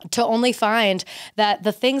 to only find that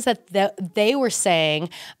the things that they were saying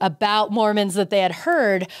about Mormons that they had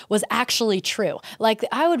heard was actually true. Like,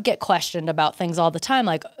 I would get questioned about things all the time.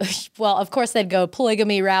 Like, well, of course they'd go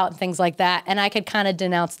polygamy route and things like that. And I could kind of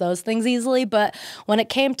denounce those things easily. But when it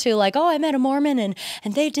came to like, oh, I met a Mormon and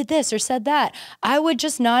they did this or said that, I would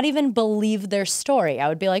just not even believe their story. I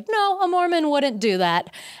would be like, no, a Mormon wouldn't do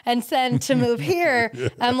that. And then to move here,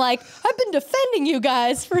 I'm like, I've been defending you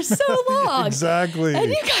guys for so long. Exactly. And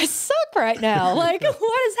you guys suck right now. Like,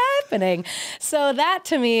 what is happening? So that,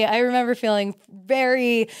 to me, I remember feeling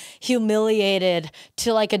very humiliated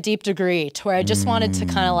to like a deep degree, to where I just wanted to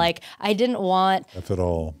kind of like, I didn't want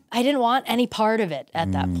any part of it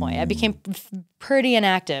at that point. I became pretty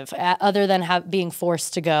inactive, other than being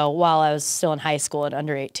forced to go while I was still in high school and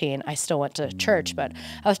under 18. I still went to church, but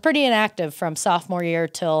I was pretty inactive from sophomore year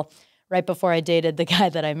till right before I dated the guy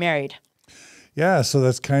that I married. Yeah, so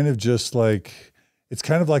that's kind of just like, it's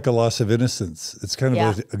kind of like a loss of innocence. It's kind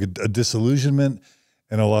of a disillusionment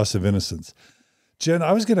and a loss of innocence. Jen,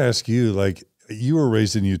 I was going to ask you, like, you were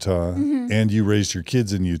raised in Utah and you raised your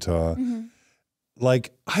kids in Utah.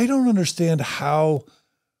 Like, I don't understand how,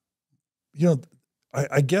 you know,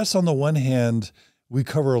 I guess on the one hand, we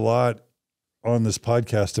cover a lot on this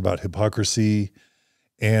podcast about hypocrisy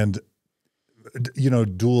and, you know,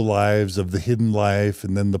 dual lives of the hidden life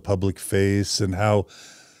and then the public face, and how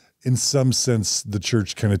in some sense the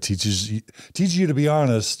church kind of teaches you to be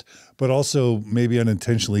honest, but also maybe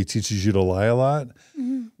unintentionally teaches you to lie a lot.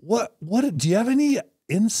 What do you have any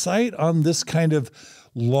insight on this kind of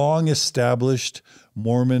long established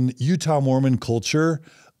Utah Mormon culture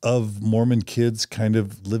of Mormon kids kind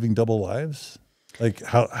of living double lives? Like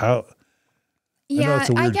how Yeah, I know it's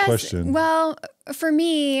a weird guess, question. Well, for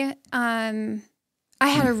me, I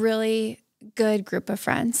had a really good group of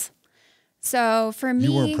friends. So for me,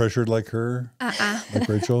 You weren't pressured like her? Like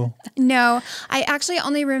Rachel? No, I actually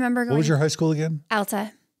only remember going. What was your high school again?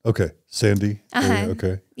 Alta. Okay. Sandy.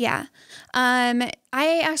 Okay. Yeah. I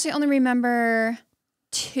actually only remember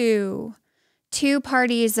two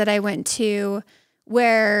parties that I went to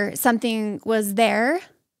where something was there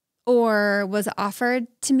or was offered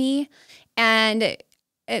to me, and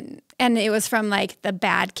it was from like the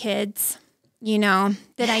bad kids, you know,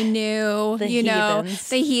 that I knew, the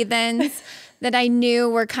heathens that I knew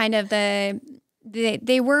were kind of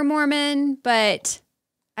they were Mormon, but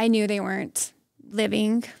I knew they weren't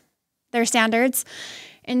living their standards.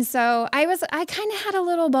 And so I kind of had a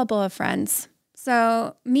little bubble of friends.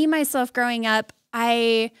 So me, myself growing up,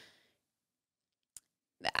 I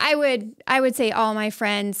would say all my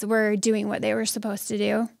friends were doing what they were supposed to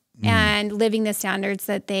do and living the standards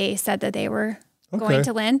that they said that they were going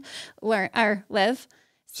to live.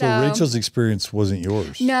 So Rachel's experience wasn't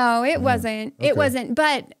yours. No, it wasn't. Okay. It wasn't.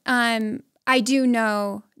 But I do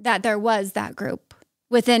know that there was that group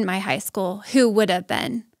within my high school who would have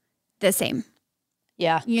been the same.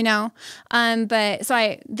 Yeah. You know? But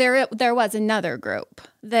so there was another group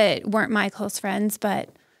that weren't my close friends, but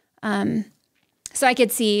so I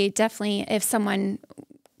could see definitely if someone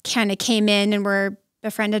kind of came in and were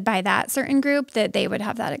befriended by that certain group, that they would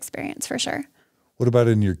have that experience for sure. What about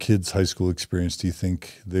in your kids' high school experience? Do you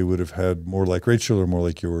think they would have had more like Rachel or more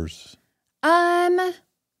like yours?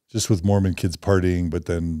 Just with Mormon kids partying, but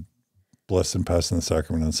then blessed and passing the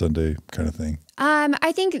sacrament on Sunday kind of thing.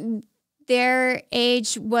 I think their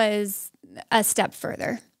age was a step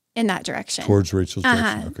further in that direction. Towards Rachel's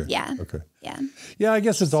direction? Okay. Yeah. Okay. Yeah. Yeah, I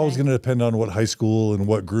guess it's always going to depend on what high school and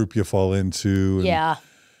what group you fall into. And, yeah.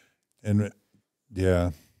 And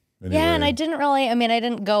yeah. Anyway. Yeah, and I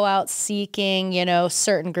didn't go out seeking,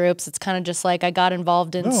 certain groups. It's kind of just like I got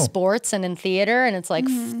involved in sports and in theater, and it's like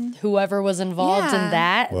whoever was involved in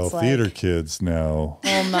that. Well, theater kids now.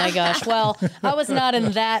 Oh my gosh. Well, I was not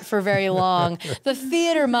in that for very long. The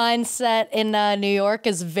theater mindset in New York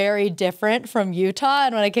is very different from Utah.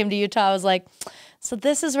 And when I came to Utah, I was like, so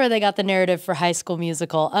this is where they got the narrative for High School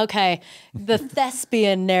Musical. Okay, the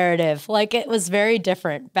thespian narrative. Like, it was very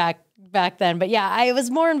different back then. But yeah, I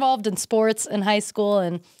was more involved in sports in high school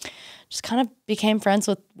and just kind of became friends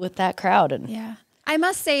with that crowd. And yeah, I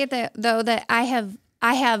must say that though, that I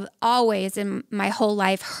have always in my whole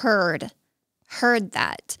life heard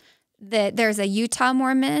that there's a Utah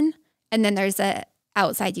Mormon and then there's a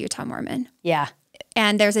outside Utah Mormon. Yeah.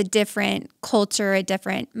 And there's a different culture, a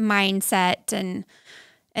different mindset and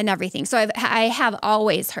everything. So I have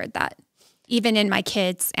always heard that, even in my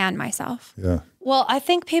kids and myself. Yeah. Well, I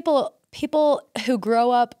think people who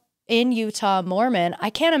grow up in Utah Mormon, I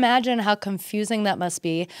can't imagine how confusing that must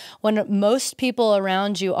be when most people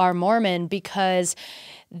around you are Mormon, because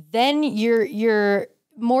then you're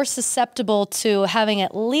more susceptible to having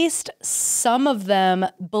at least some of them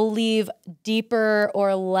believe deeper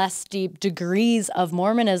or less deep degrees of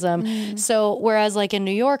Mormonism. So whereas like in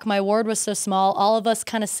New York, my ward was so small, all of us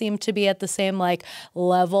kind of seemed to be at the same like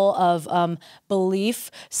level of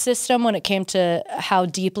belief system when it came to how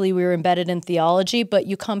deeply we were embedded in theology. But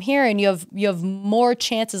you come here and you have more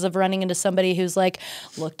chances of running into somebody who's like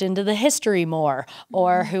looked into the history more,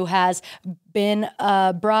 or who has been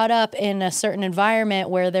brought up in a certain environment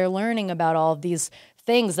where they're learning about all of these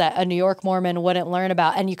things that a New York Mormon wouldn't learn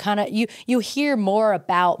about. And you kind of, you hear more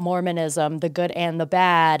about Mormonism, the good and the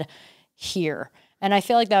bad, here. And I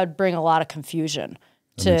feel like that would bring a lot of confusion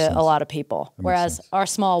to a lot of people. Whereas our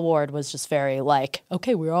small ward was just very like,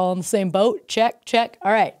 okay, we're all in the same boat. Check, check.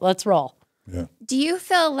 All right, let's roll. Yeah. Do you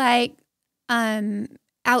feel like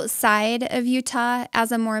outside of Utah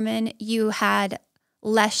as a Mormon, you had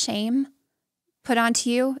less shame put onto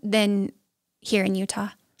you than here in Utah?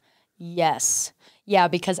 Yes. Yeah,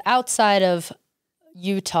 because outside of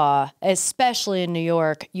Utah, especially in New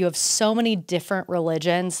York, you have so many different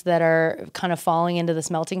religions that are kind of falling into this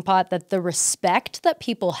melting pot that the respect that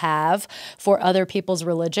people have for other people's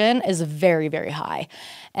religion is very, very high.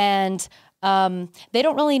 And they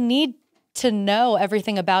don't really need to know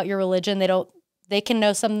everything about your religion. They can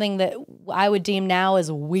know something that I would deem now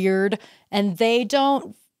as weird, and they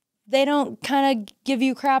don't kind of give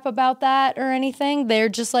you crap about that or anything. They're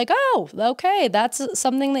just like, oh, okay, that's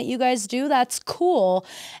something that you guys do. That's cool.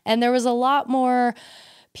 And there was a lot more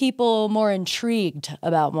people more intrigued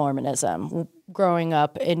about Mormonism growing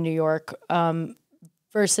up in New York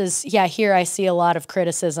versus, yeah, here I see a lot of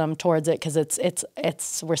criticism towards it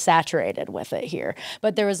because we're saturated with it here.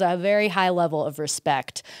 But there was a very high level of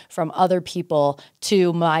respect from other people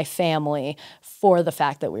to my family for the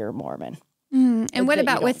fact that we were Mormon. And what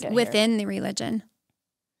about within the religion?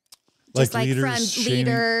 Just like leaders, from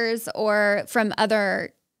leaders or from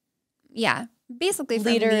other, basically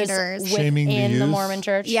from leaders shaming within the the Mormon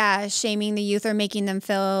church. Yeah, shaming the youth or making them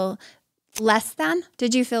feel less than.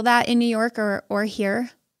 Did you feel that in New York or here?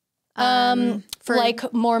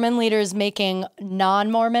 Like Mormon leaders making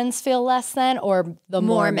non-Mormons feel less than, or the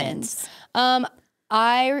Mormons?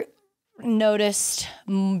 I noticed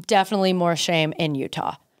definitely more shame in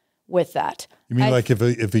Utah with that. You mean like if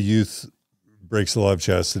a youth breaks the law of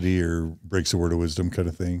chastity or breaks the word of wisdom kind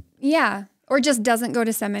of thing? Yeah. Or just doesn't go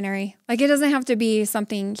to seminary. Like it doesn't have to be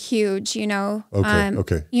something huge, you know?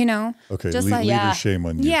 Okay. You know? Okay. Just leader shame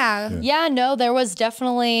on you. Yeah. No, there was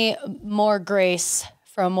definitely more grace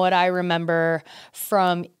from what I remember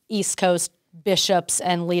from East Coast bishops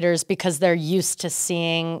and leaders because they're used to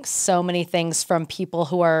seeing so many things from people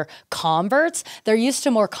who are converts. They're used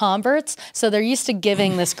to more converts. So they're used to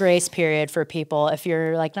giving this grace period for people. If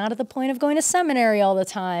you're like not at the point of going to seminary all the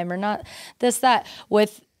time or not this, that.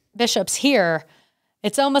 With bishops here,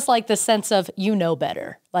 it's almost like the sense of, you know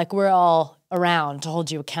better. Like we're all around to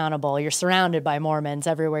hold you accountable. You're surrounded by Mormons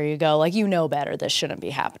everywhere you go. Like, you know better. This shouldn't be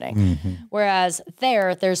happening. Whereas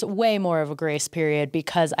there's way more of a grace period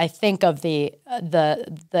because I think of the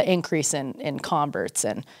increase in converts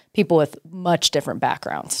and people with much different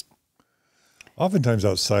backgrounds. Oftentimes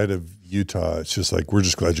outside of Utah, it's just like, we're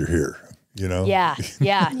just glad you're here, you know? Yeah,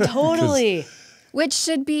 totally. Which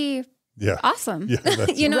should be awesome. Yeah,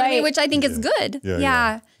 you know what I mean? Which I think is good.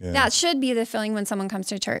 Yeah. That should be the feeling when someone comes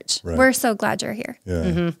to church. Right. We're so glad you're here.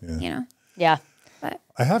 You know? Yeah. But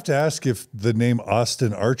I have to ask if the name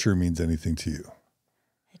Austin Archer means anything to you.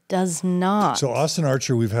 It does not. So Austin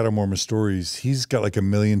Archer, we've had on MormonStories. He's got like 1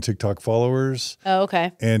 million TikTok followers. Oh,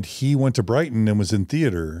 okay. And he went to Brighton and was in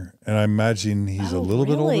theater. And I imagine he's a little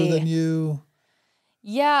bit older than you.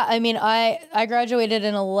 Yeah, I mean, I graduated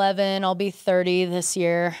in 11. I'll be 30 this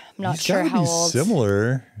year. I'm not sure how old.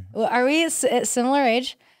 Similar. Are we at similar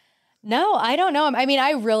age? No, I don't know. I mean,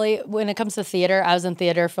 I really, when it comes to theater, I was in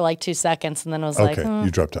theater for like 2 seconds and then was like, you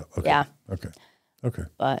dropped out. Okay. Yeah. Okay.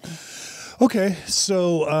 But okay.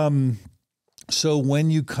 So, so when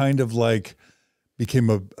you kind of like became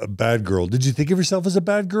a bad girl, did you think of yourself as a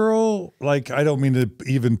bad girl? Like, I don't mean to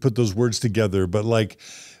even put those words together, but like,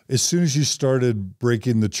 as soon as you started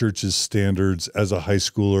breaking the church's standards as a high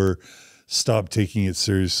schooler, stopped taking it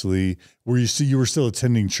seriously, you were still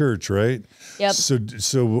attending church, right? Yep.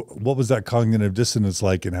 So what was that cognitive dissonance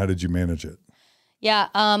like, and how did you manage it? Yeah,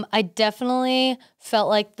 I definitely felt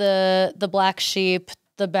like the black sheep,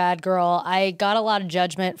 the bad girl. I got a lot of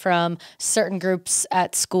judgment from certain groups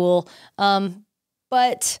at school,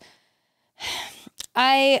 but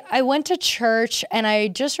I went to church and I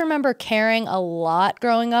just remember caring a lot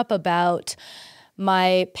growing up about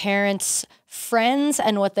my parents' friends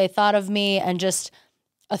and what they thought of me and just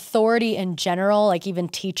authority in general, like even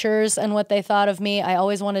teachers and what they thought of me. I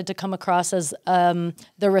always wanted to come across as the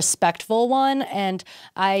respectful one. And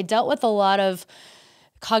I dealt with a lot of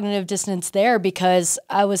cognitive dissonance there because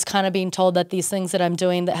I was kind of being told that these things that I'm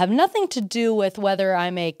doing that have nothing to do with whether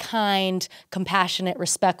I'm a kind, compassionate,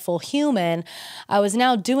 respectful human, I was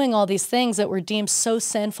now doing all these things that were deemed so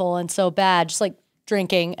sinful and so bad, just like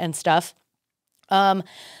drinking and stuff,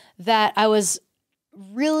 that I was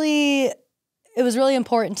really... It was really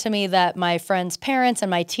important to me that my friends' parents and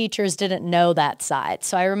my teachers didn't know that side.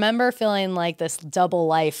 So I remember feeling like this double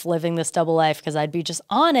life, living this double life, because I'd be just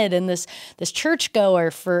on it and this churchgoer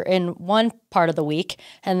for in one part of the week,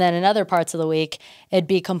 and then in other parts of the week, it'd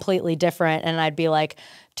be completely different, and I'd be like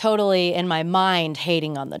totally in my mind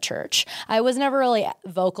hating on the church. I was never really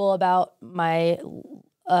vocal about my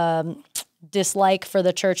dislike for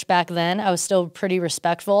the church back then. I was still pretty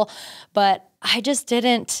respectful, but I just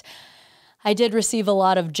didn't. I did receive a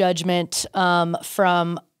lot of judgment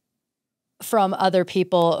from other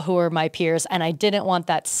people who were my peers, and I didn't want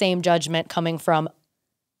that same judgment coming from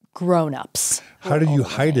grown-ups. How did you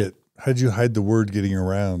hide it? How did you hide the word getting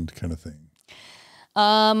around kind of thing?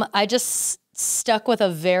 I just stuck with a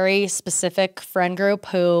very specific friend group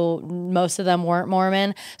who most of them weren't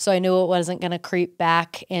Mormon. So I knew it wasn't going to creep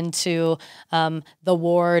back into the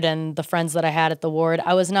ward and the friends that I had at the ward.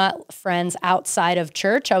 I was not friends outside of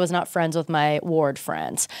church. I was not friends with my ward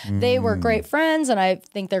friends. They were great friends, and I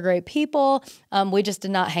think they're great people. We just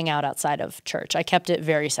did not hang out outside of church. I kept it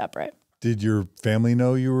very separate. Did your family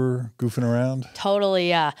know you were goofing around? Totally,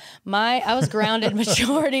 yeah. I was grounded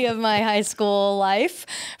majority of my high school life,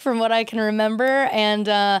 from what I can remember, and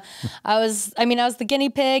I was the guinea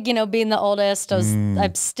pig, you know, being the oldest.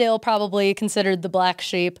 I'm still probably considered the black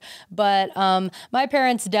sheep, but my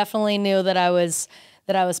parents definitely knew that I was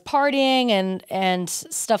partying and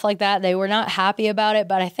stuff like that. They were not happy about it,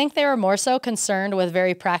 but I think they were more so concerned with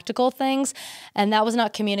very practical things, and that was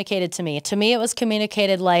not communicated to me. To me, it was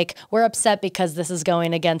communicated like, we're upset because this is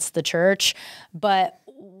going against the church, but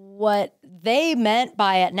what they meant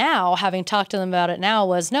by it now, having talked to them about it now,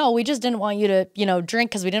 was, no, we just didn't want you to, you know, drink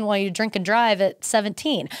because we didn't want you to drink and drive at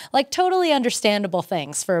 17. Like, totally understandable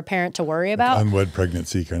things for a parent to worry about. Like unwed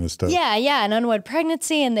pregnancy kind of stuff. Yeah, an unwed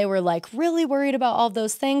pregnancy, and they were like really worried about all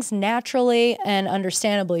those things, naturally and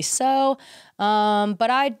understandably so. But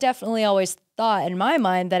I definitely always thought in my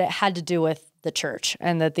mind that it had to do with the church,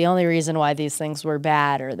 and that the only reason why these things were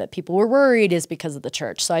bad or that people were worried is because of the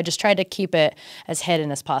church. So I just tried to keep it as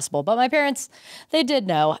hidden as possible. But my parents, they did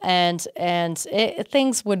know, and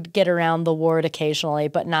things would get around the ward occasionally,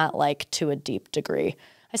 but not like to a deep degree.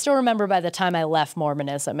 I still remember by the time I left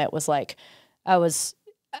Mormonism, it was like I was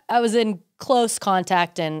in close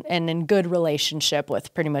contact and in good relationship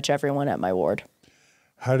with pretty much everyone at my ward.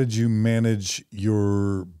 How did you manage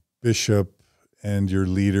your bishop and your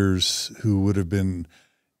leaders who would have been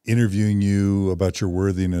interviewing you about your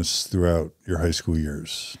worthiness throughout your high school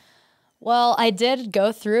years? Well, I did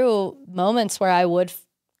go through moments where I would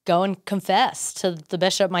go and confess to the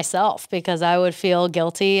bishop myself because I would feel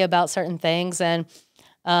guilty about certain things. And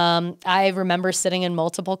I remember sitting in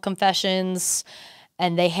multiple confessions,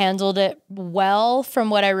 and they handled it well from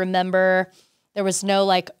what I remember. There was no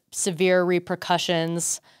like severe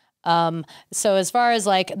repercussions. So as far as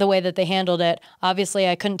like the way that they handled it, obviously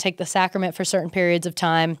I couldn't take the sacrament for certain periods of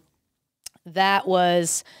time. That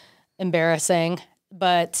was embarrassing,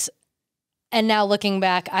 and now looking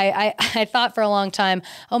back, I thought for a long time,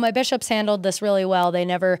 oh, my bishops handled this really well.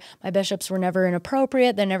 My bishops were never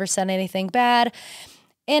inappropriate. They never said anything bad.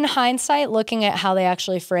 In hindsight, looking at how they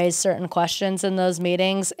actually phrased certain questions in those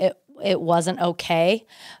meetings, it wasn't okay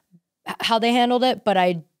how they handled it, but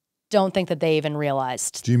I don't think that they even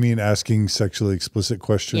realized. Do you mean asking sexually explicit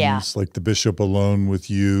questions? Yeah. Like the bishop alone with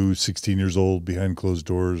you, 16 years old, behind closed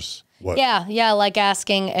doors? What? Yeah, like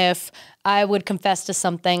asking if I would confess to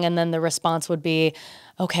something and then the response would be,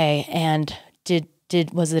 okay, and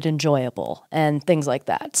was it enjoyable? And things like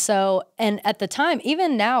that. So, and at the time,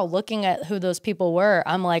 even now, looking at who those people were,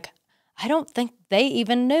 I'm like, I don't think they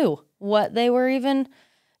even knew what they were even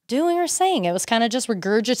doing or saying. It was kind of just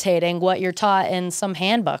regurgitating what you're taught in some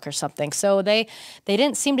handbook or something. So they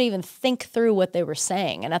didn't seem to even think through what they were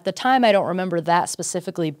saying. And at the time, I don't remember that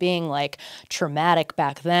specifically being like traumatic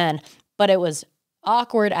back then, but it was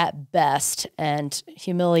awkward at best and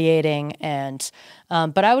humiliating. And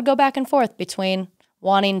but I would go back and forth between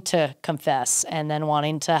wanting to confess and then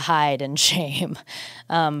wanting to hide in shame.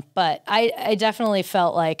 But I definitely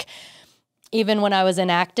felt like, even when I was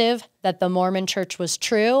inactive, that the Mormon church was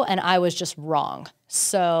true and I was just wrong.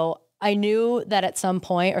 So I knew that at some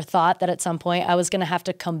point, or thought that at some point, I was going to have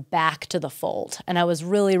to come back to the fold. And I was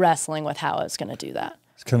really wrestling with how I was going to do that.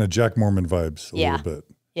 It's kind of Jack Mormon vibes a little bit.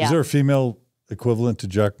 Yeah. Is there a female equivalent to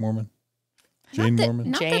Jack Mormon? Jane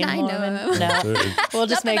Mormon? Jane that Mormon? I know. No. We'll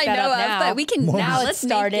just make that up now. But we can now it's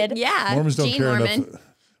started. Mormons don't care enough.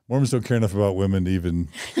 Mormons don't care enough about women to even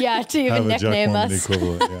have a Jack Mormon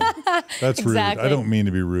equivalent. Yeah. That's rude. I don't mean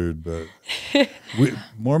to be rude, but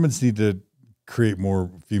Mormons need to create more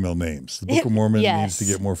female names. The Book of Mormon needs to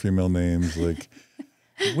get more female names. Like,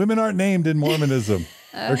 women aren't named in Mormonism.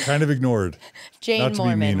 They're kind of ignored. Jane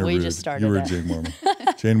Mormon. We just started. You were Jane Mormon.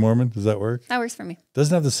 Jane Mormon. Does that work? That works for me.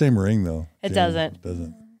 Doesn't have the same ring though. It doesn't.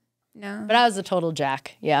 No. But I was a total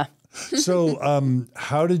Jack. Yeah. So,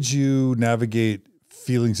 how did you navigate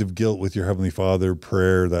feelings of guilt with your Heavenly Father,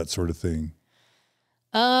 prayer, that sort of thing?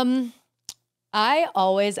 I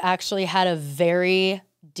always actually had a very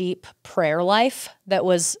deep prayer life that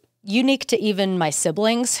was unique to even my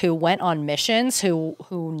siblings who went on missions, who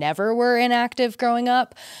never were inactive growing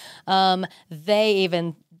up. They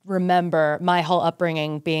even remember my whole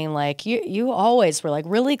upbringing being like, you always were like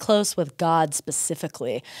really close with God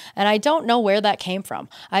specifically. And I don't know where that came from.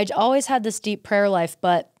 I always had this deep prayer life,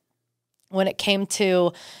 but when it came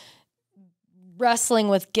to wrestling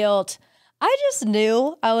with guilt, I just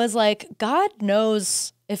knew. I was like, God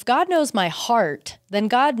knows. If God knows my heart, then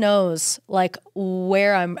God knows like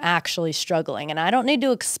where I'm actually struggling. And I don't need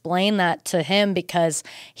to explain that to him because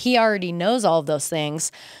he already knows all of those things.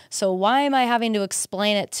 So why am I having to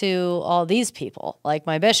explain it to all these people, like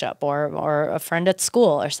my bishop or a friend at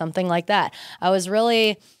school or something like that? I was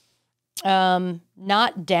really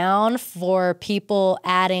not down for people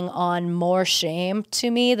adding on more shame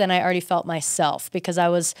to me than I already felt myself, because I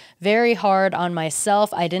was very hard on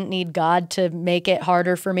myself. I didn't need God to make it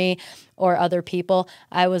harder for me or other people.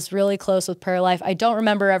 I was really close with prayer life. I don't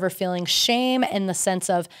remember ever feeling shame in the sense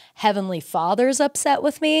of Heavenly Father's upset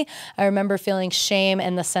with me. I remember feeling shame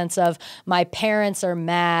in the sense of my parents are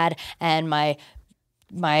mad and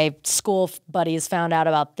my school buddies found out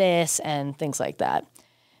about this and things like that.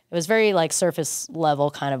 It was very like surface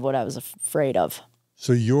level kind of what I was afraid of.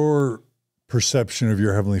 So your perception of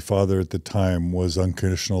your Heavenly Father at the time was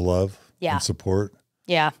unconditional love and support?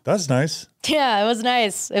 Yeah. That's nice. Yeah, it was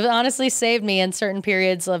nice. It honestly saved me in certain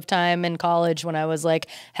periods of time in college when I was like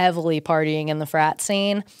heavily partying in the frat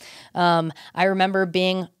scene. I remember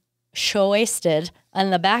being wasted in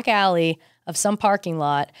the back alley of some parking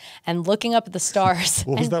lot and looking up at the stars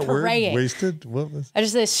what was and that praying. Word? Wasted? What was? I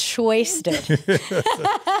just said wasted.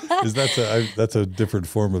 That's a different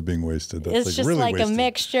form of being wasted. That's it's like just really like wasted. A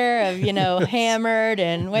mixture of, hammered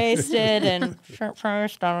and wasted and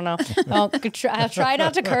first. I don't know. I'll try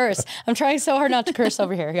not to curse. I'm trying so hard not to curse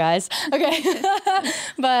over here, guys. Okay.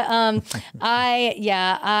 But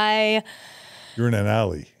You're in an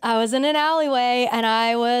alley. I was in an alleyway and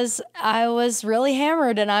I was really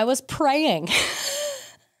hammered and I was praying.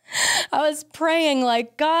 I was praying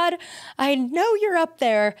like, God, I know you're up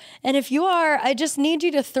there. And if you are, I just need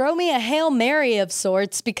you to throw me a Hail Mary of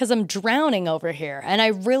sorts because I'm drowning over here. And I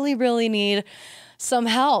really, really need some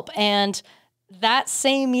help. And that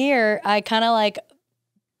same year, I kind of like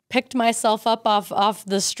picked myself up off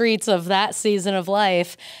the streets of that season of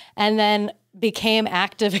life and then became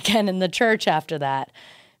active again in the church after that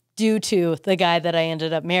due to the guy that I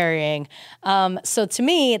ended up marrying. So to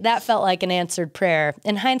me, that felt like an answered prayer.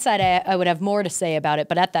 In hindsight, I would have more to say about it.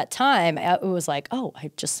 But at that time, it was like, oh,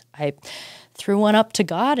 I threw one up to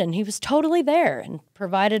God and he was totally there and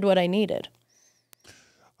provided what I needed.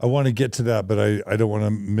 I want to get to that, but I don't want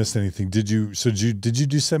to miss anything. Did you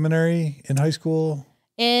do seminary in high school?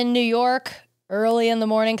 In New York, early in the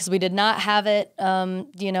morning, because we did not have it,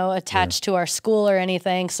 attached to our school or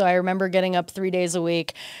anything. So I remember getting up 3 days a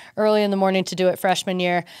week early in the morning to do it freshman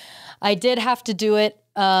year. I did have to do it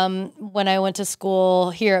when I went to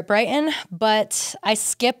school here at Brighton, but I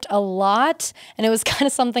skipped a lot. And it was kind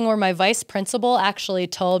of something where my vice principal actually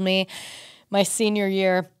told me my senior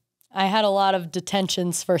year, I had a lot of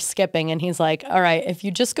detentions for skipping. And he's like, all right, if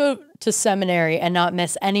you just go to seminary and not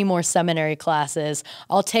miss any more seminary classes,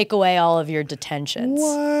 I'll take away all of your detentions.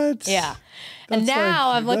 What? Yeah. And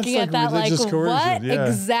now I'm looking at that like, what? Yeah.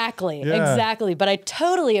 Exactly. Yeah. Exactly. But I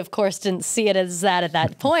totally, of course, didn't see it as that at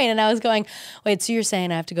that point. And I was going, wait, so you're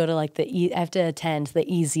saying I have to go to like I have to attend the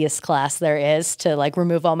easiest class there is to like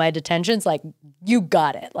remove all my detentions? Like, you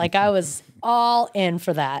got it. Like I was all in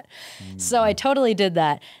for that. So I totally did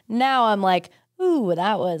that. Now I'm like, ooh,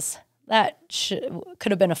 that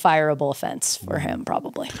could have been a fireable offense for him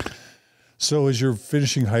probably. So as you're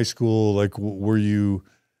finishing high school, like were you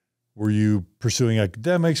pursuing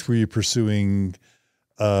academics? Were you pursuing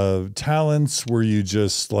talents? Were you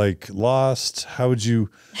just like lost? How would you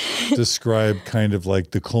describe kind of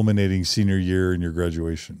like the culminating senior year in your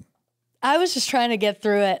graduation? I was just trying to get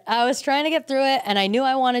through it. And I knew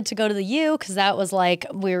I wanted to go to the U because that was like,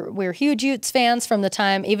 we're huge Utes fans from the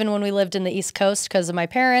time, even when we lived in the East Coast because of my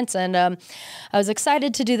parents. And I was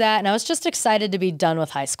excited to do that. And I was just excited to be done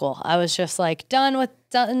with high school. I was just like done with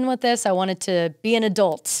this. I wanted to be an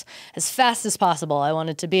adult as fast as possible. I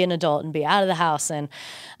wanted to be an adult and be out of the house. And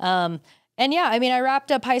yeah, I mean, I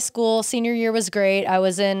wrapped up high school. Senior year was great. I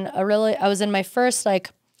was in my first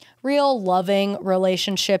like real loving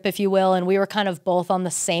relationship, if you will. And we were kind of both on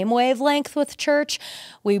the same wavelength with church.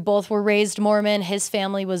 We both were raised Mormon. His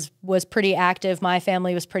family was pretty active. My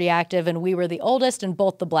family was pretty active. And we were the oldest and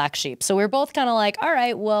both the black sheep. So we were both kind of like, all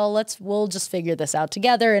right, well, we'll just figure this out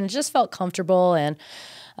together. And it just felt comfortable. And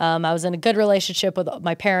I was in a good relationship with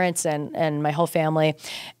my parents and my whole family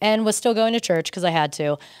and was still going to church because I had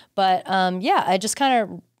to. But yeah, I just kind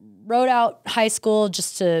of wrote out high school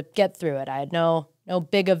just to get through it. I had no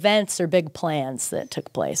big events or big plans that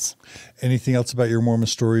took place. Anything else about your Mormon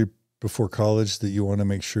story before college that you want to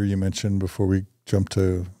make sure you mention before we jump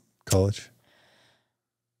to college?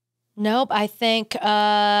 Nope. I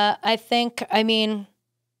mean,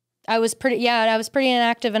 I was pretty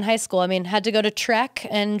inactive in high school. I mean, had to go to Trek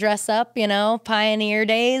and dress up, pioneer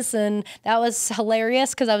days. And that was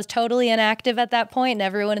hilarious because I was totally inactive at that point and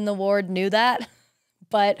everyone in the ward knew that.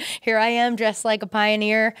 But here I am dressed like a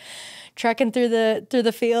pioneer, trekking through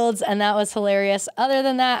the fields, and that was hilarious. Other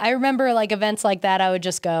than that, I remember like events like that, I would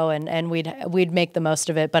just go and we'd make the most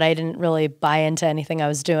of it, but I didn't really buy into anything I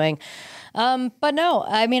was doing. But no,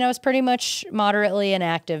 I mean, I was pretty much moderately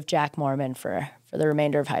inactive Jack Mormon for the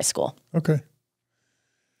remainder of high school.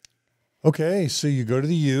 Okay, so you go to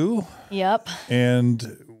the U. Yep. And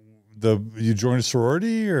you joined a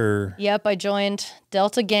sorority or? Yep, I joined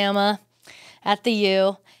Delta Gamma at the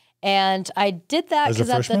U. And I did that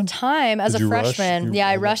because at the time, as a freshman,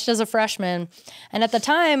 I rushed as a freshman. And at the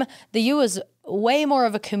time, the U was way more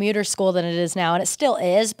of a commuter school than it is now. And it still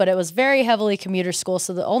is, but it was very heavily commuter school.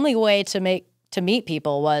 So the only way to meet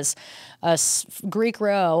people was a Greek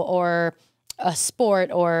row or a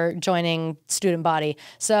sport or joining student body.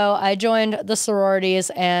 So I joined the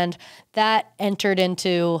sororities and that entered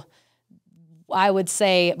into, I would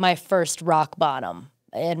say, my first rock bottom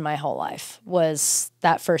in my whole life was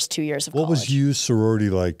that first 2 years of college. What was U sorority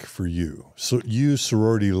like for you? So U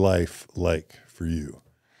sorority life like for you?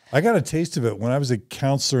 I got a taste of it when I was a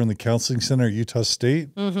counselor in the counseling center at Utah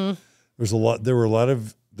State. Mm-hmm. There was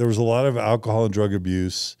a lot of alcohol and drug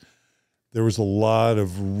abuse. There was a lot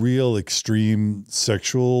of real extreme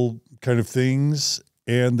sexual kind of things,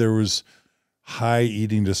 and there was high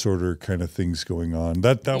eating disorder kind of things going on.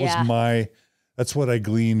 That's what I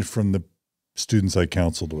gleaned from the students I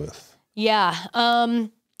counseled with. Yeah.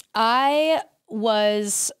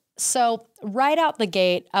 So right out the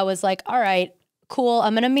gate, I was like, all right, cool.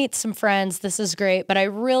 I'm going to meet some friends. This is great. But I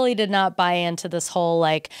really did not buy into this whole,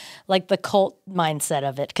 like the cult mindset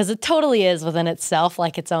of it. Because it totally is within itself,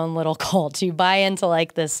 like its own little cult. You buy into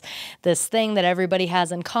like this thing that everybody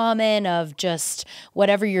has in common of just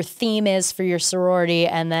whatever your theme is for your sorority.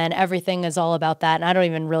 And then everything is all about that. And I don't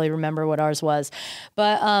even really remember what ours was.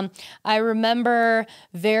 But I remember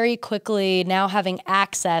very quickly now having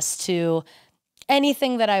access to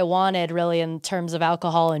anything that I wanted really in terms of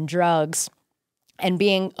alcohol and drugs. And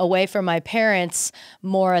being away from my parents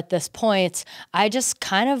more at this point, I just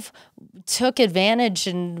kind of took advantage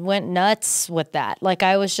and went nuts with that. Like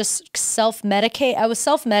I was just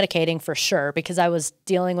self-medicating for sure because I was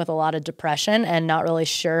dealing with a lot of depression and not really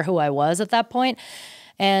sure who I was at that point.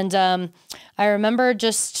 And I remember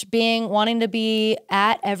just wanting to be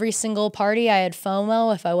at every single party. I had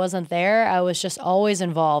FOMO. If I wasn't there, I was just always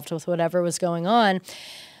involved with whatever was going on.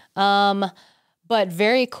 But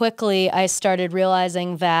very quickly, I started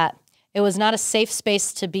realizing that it was not a safe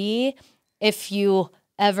space to be if you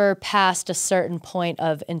ever passed a certain point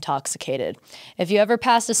of intoxicated. If you ever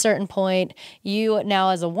passed a certain point, you now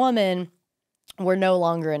as a woman were no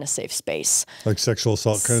longer in a safe space. Like sexual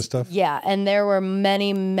assault kind of stuff? Yeah, and there were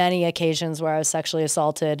many, many occasions where I was sexually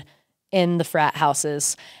assaulted in the frat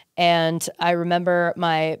houses. And I remember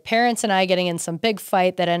my parents and I getting in some big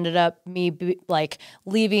fight that ended up me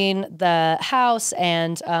leaving the house,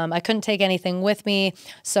 and I couldn't take anything with me.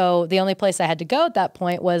 So the only place I had to go at that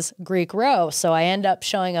point was Greek Row. So I ended up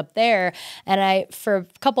showing up there, and for a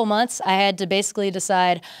couple months, I had to basically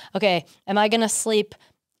decide, okay, am I going to sleep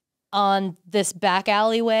on this back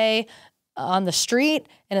alleyway on the street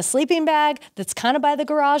in a sleeping bag that's kind of by the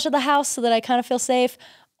garage of the house so that I kind of feel safe?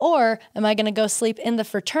 Or am I going to go sleep in the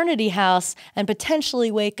fraternity house and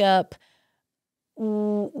potentially wake up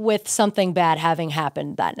with something bad having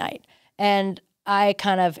happened that night? And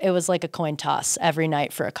it was like a coin toss every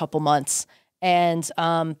night for a couple months. And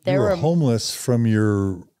you were homeless from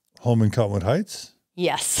your home in Cottonwood Heights?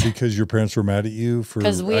 Yes. Because your parents were mad at you for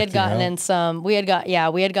because we had gotten in some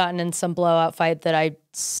blowout fight that I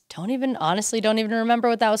don't even remember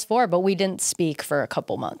what that was for, but we didn't speak for a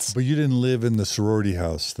couple months. But you didn't live in the sorority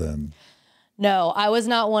house then? No, I was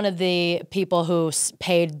not one of the people who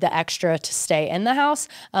paid the extra to stay in the house.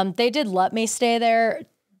 They did let me stay there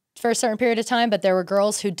for a certain period of time, but there were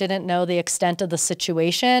girls who didn't know the extent of the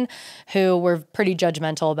situation who were pretty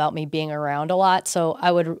judgmental about me being around a lot. So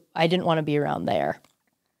I didn't want to be around there.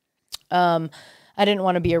 I didn't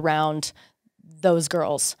want to be around those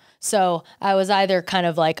girls. So I was either kind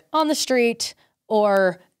of like on the street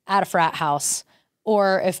or at a frat house,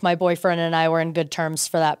 or if my boyfriend and I were in good terms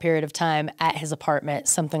for that period of time, at his apartment,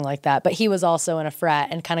 something like that. But he was also in a frat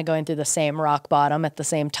and kind of going through the same rock bottom at the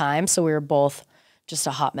same time. So we were both just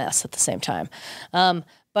a hot mess at the same time.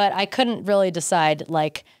 But I couldn't really decide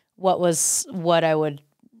like what I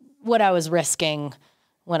was risking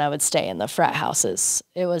when I would stay in the frat houses.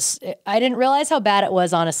 I didn't realize how bad it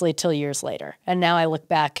was, honestly, till years later. And now I look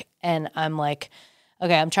back and I'm like,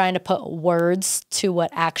 okay, I'm trying to put words to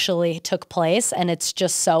what actually took place. And it's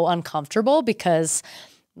just so uncomfortable because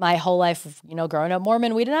my whole life, growing up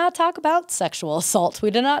Mormon, we did not talk about sexual assault.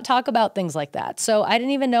 We did not talk about things like that. So I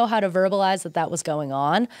didn't even know how to verbalize that was going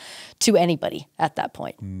on to anybody at that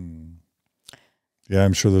point. Mm. Yeah,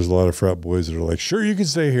 I'm sure there's a lot of frat boys that are like, sure, you can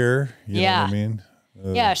stay here. You know what I mean?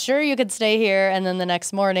 Yeah, sure, you could stay here. And then the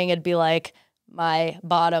next morning it'd be like, my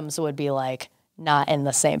bottoms would be like not in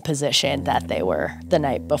the same position that they were the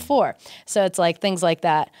night before. So it's like things like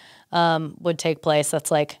that would take place. That's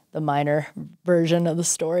like the minor version of the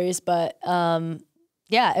stories. But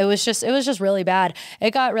yeah, it was just really bad. It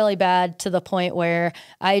got really bad to the point where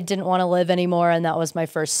I didn't want to live anymore. And that was my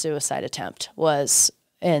first suicide attempt, was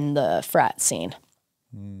in the frat scene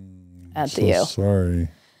at the U. Sorry.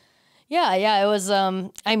 Yeah, it was,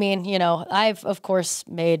 I've, of course,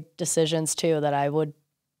 made decisions, too, that I would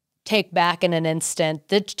take back in an instant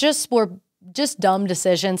that just were just dumb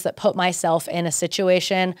decisions that put myself in a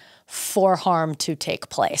situation for harm to take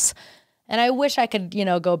place. And I wish I could,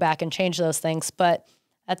 go back and change those things. But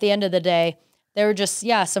at the end of the day, there were just,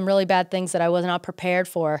 some really bad things that I was not prepared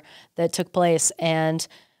for that took place. And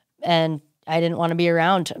I didn't want to be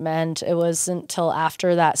around. And it wasn't until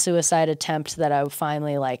after that suicide attempt that I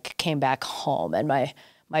finally came back home. And my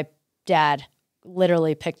dad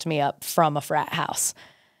literally picked me up from a frat house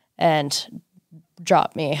and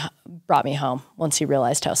brought me home once he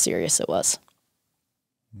realized how serious it was.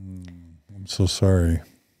 I'm so sorry.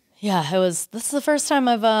 Yeah, this is the first time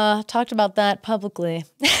I've talked about that publicly.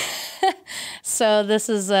 So this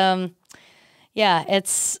is, it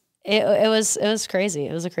was crazy.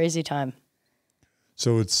 It was a crazy time.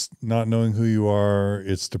 So it's not knowing who you are,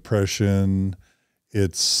 it's depression,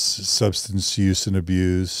 it's substance use and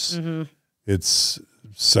abuse, it's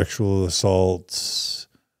sexual assaults,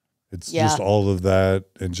 it's just all of that,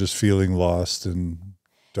 and just feeling lost and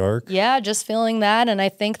dark. Yeah, just feeling that. And I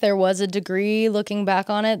think there was a degree, looking back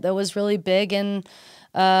on it, that was really big and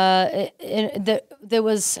that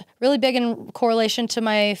was really big in correlation to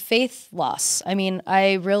my faith loss. I mean,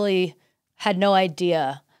 I really had no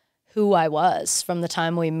idea who I was from the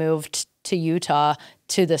time we moved to Utah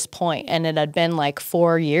to this point. And it had been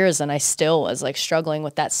 4 years and I still was struggling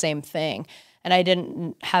with that same thing. And I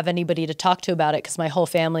didn't have anybody to talk to about it because my whole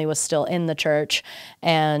family was still in the church.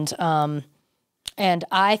 And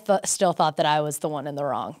I still thought that I was the one in the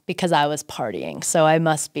wrong because I was partying. So I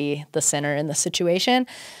must be the sinner in the situation.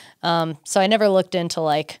 So I never looked into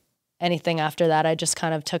anything after that. I just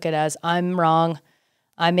kind of took it as, I'm wrong.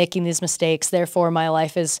 I'm making these mistakes. Therefore, my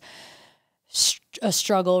life is a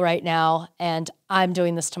struggle right now, and I'm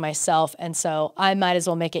doing this to myself. And so I might as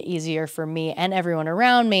well make it easier for me and everyone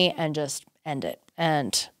around me and just end it.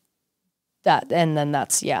 And then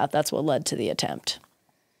that's what led to the attempt.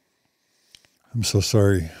 I'm so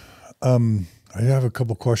sorry. I have a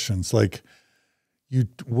couple questions.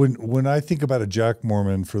 When I think about a Jack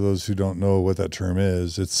Mormon, for those who don't know what that term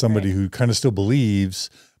is, it's somebody who kind of still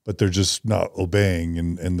believes, but they're just not obeying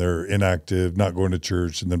and they're inactive, not going to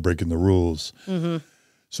church, and then breaking the rules. Mm-hmm.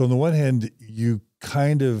 So on the one hand, you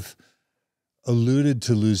kind of alluded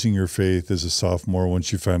to losing your faith as a sophomore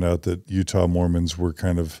once you found out that Utah Mormons were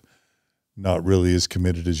kind of not really as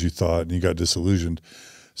committed as you thought, and you got disillusioned.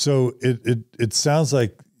 So it sounds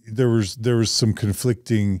like there was some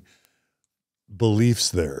conflicting beliefs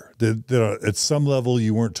there. That at some level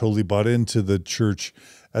you weren't totally bought into the church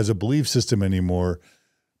as a belief system anymore,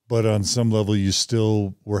 but on some level you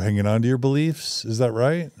still were hanging on to your beliefs. Is that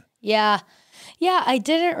right? Yeah. Yeah, I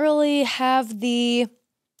didn't really have the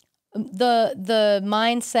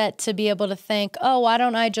mindset to be able to think, oh, why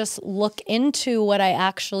don't I just look into what I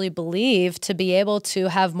actually believe to be able to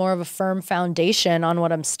have more of a firm foundation on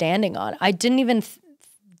what I'm standing on. I didn't even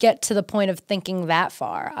get to the point of thinking that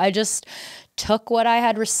far. I just took what I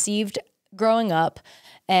had received growing up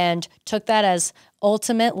and took that as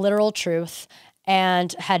ultimate literal truth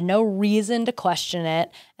and had no reason to question it,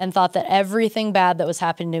 and thought that everything bad that was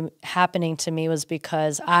happening to me was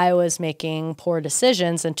because I was making poor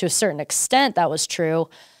decisions. And to a certain extent, that was true.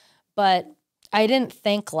 But I didn't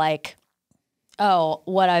think like, oh,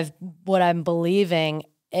 what I'm believing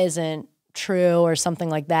isn't true or something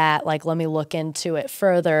like that. Like, let me look into it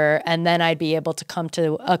further, and then I'd be able to come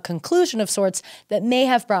to a conclusion of sorts that may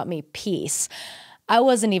have brought me peace. I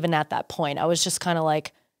wasn't even at that point. I was just kind of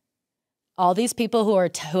like, all these people who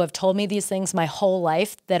have told me these things my whole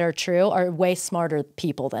life that are true are way smarter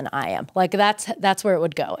people than I am. Like that's where it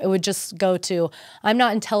would go. It would just go to, I'm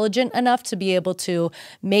not intelligent enough to be able to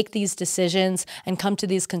make these decisions and come to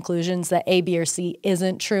these conclusions that A, B, or C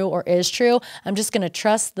isn't true or is true. I'm just going to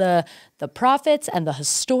trust the prophets and the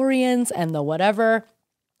historians and the whatever,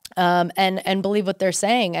 and believe what they're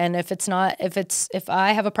saying. And if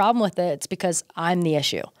I have a problem with it, it's because I'm the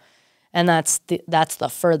issue. And that's the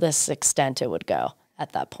furthest extent it would go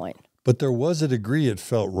at that point. But there was a degree it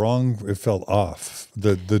felt wrong. It felt off.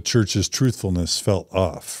 The church's truthfulness felt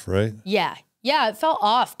off, right? Yeah. Yeah, it felt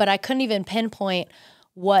off, but I couldn't even pinpoint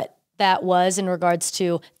what that was in regards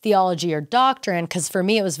to theology or doctrine, because for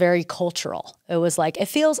me it was very cultural. It was like, it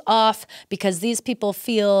feels off because these people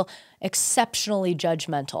feel exceptionally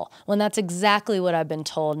judgmental, when that's exactly what I've been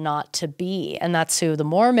told not to be. And that's who the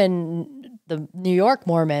New York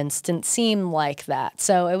Mormons didn't seem like that.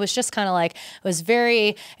 So it was just kind of like,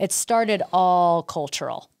 it started all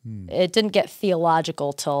cultural. It didn't get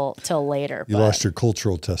theological till later. You lost your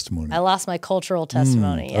cultural testimony. I lost my cultural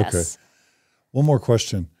testimony, yes. Okay. One more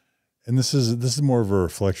question. And this is more of a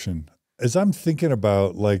reflection. As I'm thinking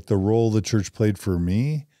about like the role the church played for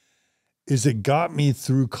me, is it got me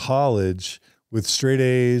through college with straight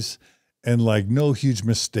A's and like no huge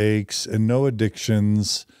mistakes and no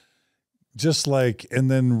addictions, just like, and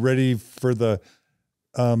then ready for the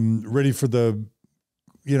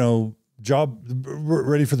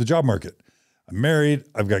job market. I'm married.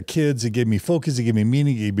 I've got kids. It gave me focus. It gave me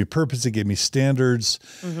meaning. It gave me purpose. It gave me standards.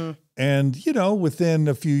 Mm-hmm. And, within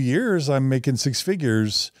a few years, I'm making six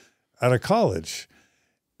figures out of college.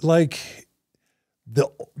 Like the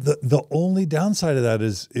only downside of that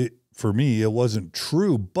is for me, it wasn't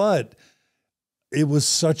true, but it was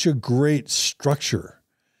such a great structure.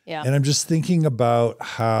 Yeah. And I'm just thinking about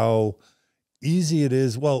how easy it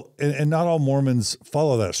is. Well, and not all Mormons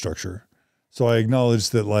follow that structure. So I acknowledge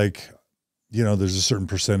that, there's a certain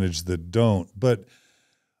percentage that don't. But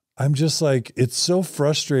I'm just like, it's so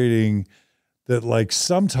frustrating that,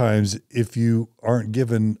 sometimes if you aren't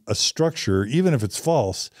given a structure, even if it's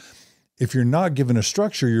false, if you're not given a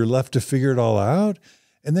structure, you're left to figure it all out.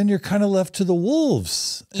 And then you're kind of left to the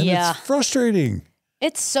wolves. And it's frustrating.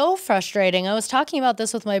 It's so frustrating. I was talking about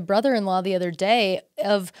this with my brother-in-law the other day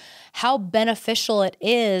of how beneficial it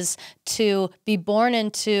is to be born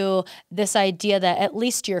into this idea that at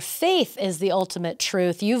least your faith is the ultimate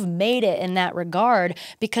truth. You've made it in that regard,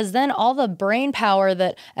 because then all the brain power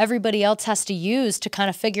that everybody else has to use to kind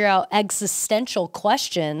of figure out existential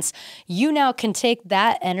questions, you now can take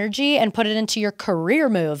that energy and put it into your career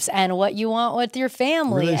moves and what you want with your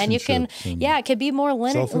family. And you can, it could be more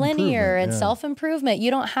linear and self-improvement. You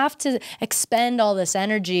don't have to expend all this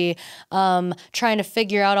energy trying to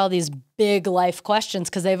figure out all these big life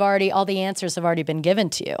questions, because all the answers have already been given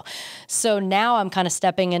to you. So now I'm kind of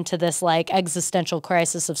stepping into this existential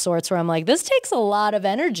crisis of sorts, where I'm like, this takes a lot of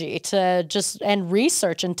energy and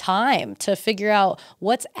research and time to figure out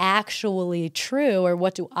what's actually true, or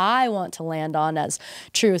what do I want to land on as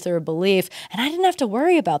truth or belief. And I didn't have to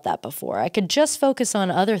worry about that before. I could just focus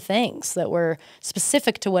on other things that were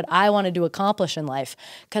specific to what I wanted to accomplish in life,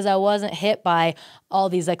 because I wasn't hit by all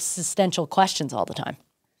these existential questions all the time.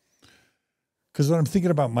 Because when I'm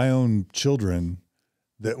thinking about my own children,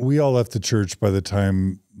 that we all left the church by the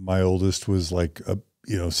time my oldest was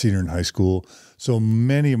senior in high school. So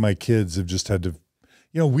many of my kids have just had to,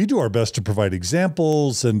 we do our best to provide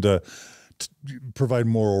examples and to provide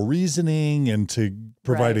moral reasoning and to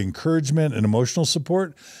provide encouragement and emotional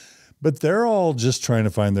support. But they're all just trying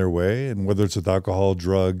to find their way. And whether it's with alcohol,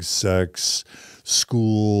 drugs, sex,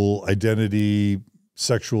 school, identity,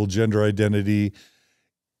 sexual gender identity.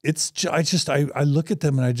 I look at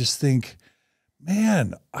them and I just think,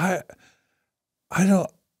 man, I don't,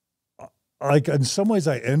 like, in some ways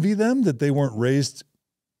I envy them that they weren't raised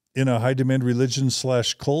in a high demand religion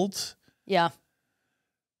 / cult. Yeah.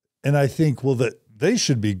 And I think, well, that they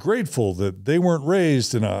should be grateful that they weren't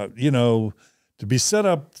raised in a, to be set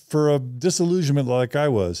up for a disillusionment like I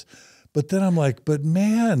was. But then I'm like, but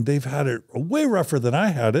man, they've had it way rougher than I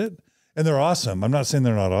had it. And they're awesome. I'm not saying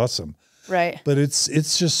they're not awesome. Right. But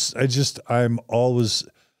I'm always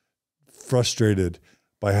frustrated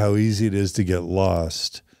by how easy it is to get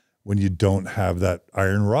lost when you don't have that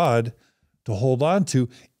iron rod to hold on to,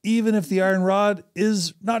 even if the iron rod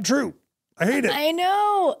is not true. I hate it. I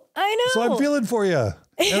know. So I'm feeling for you.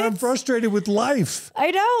 And I'm frustrated with life.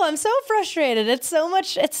 I know. I'm so frustrated. It's so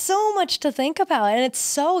much to think about, and it's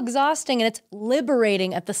so exhausting, and it's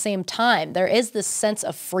liberating at the same time. There is this sense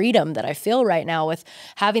of freedom that I feel right now with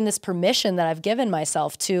having this permission that I've given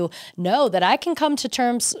myself to know that I can come to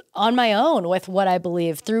terms on my own with what I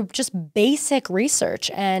believe through just basic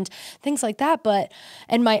research and things like that,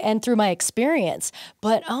 and through my experience.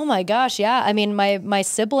 But oh my gosh, yeah. I mean, my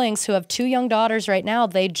siblings who have 2 young daughters right now,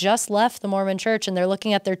 they just left the Mormon church, and they're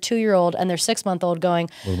looking at their 2-year-old and their 6-month-old going,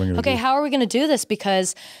 okay, how are we going to do this?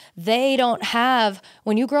 Because they don't have,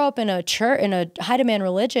 when you grow up in a church, in a high demand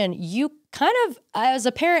religion, you kind of, as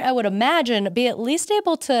a parent, I would imagine, be at least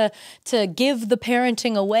able to give the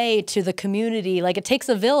parenting away to the community. Like, it takes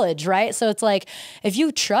a village, right? So it's like, if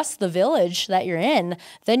you trust the village that you're in,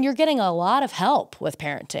 then you're getting a lot of help with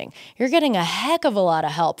parenting. You're getting a heck of a lot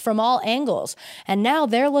of help from all angles. And now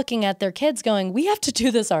they're looking at their kids going, we have to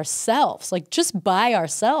do this ourselves, like just by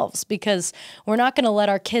ourselves, because we're not going to let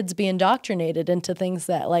our kids be indoctrinated into things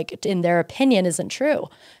that, like, in their opinion, isn't true.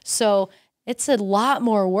 So it's a lot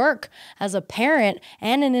more work as a parent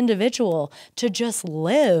and an individual to just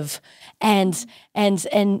live and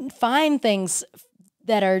find things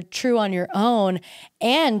that are true on your own,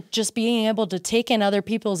 and just being able to take in other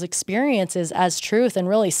people's experiences as truth and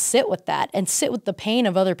really sit with that and sit with the pain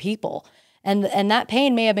of other people. And that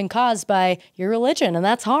pain may have been caused by your religion, and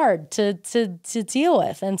that's hard to deal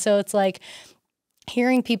with. And so it's like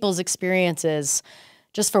hearing people's experiences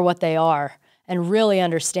just for what they are, and really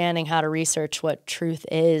understanding how to research what truth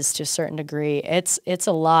is to a certain degree. It's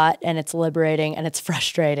a lot, and it's liberating, and it's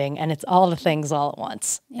frustrating, and it's all the things all at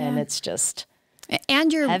once. Yeah. And it's just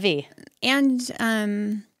heavy. And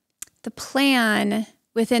the plan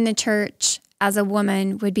within the church as a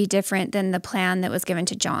woman would be different than the plan that was given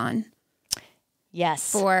to John.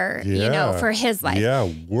 Yes. For his life.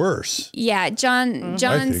 Yeah, worse. Yeah,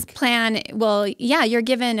 John's plan, well, yeah, you're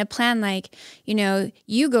given a plan like,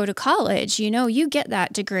 you go to college, you get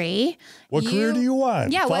that degree. What career do you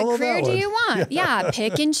want? Yeah, Follow what career do you want? Yeah,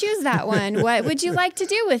 pick and choose that one. What would you like to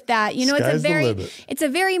do with that? It's a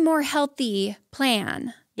very more healthy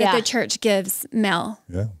plan that the church gives Mel.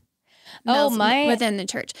 Yeah. Within the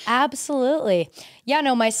church. Absolutely. Yeah,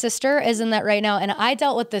 no, my sister is in that right now. And I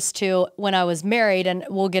dealt with this too when I was married, and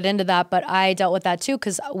we'll get into that, but I dealt with that too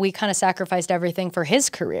because we kind of sacrificed everything for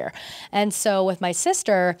his career. And so with my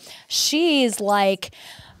sister, she's like,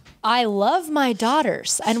 I love my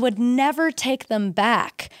daughters and would never take them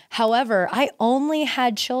back. However, I only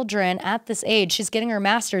had children at this age. She's getting her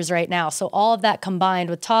master's right now. So all of that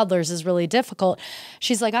combined with toddlers is really difficult.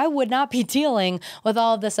 She's like, I would not be dealing with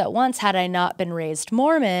all of this at once had I not been raised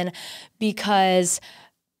Mormon, because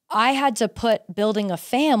I had to put building a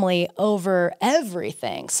family over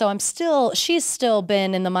everything. So she's still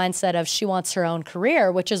been in the mindset of she wants her own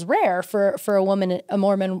career, which is rare for a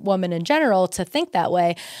Mormon woman in general to think that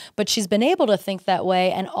way. But she's been able to think that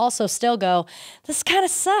way and also still go, this kind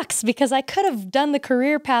of sucks because I could have done the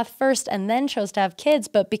career path first and then chose to have kids.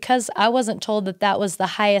 But because I wasn't told that that was the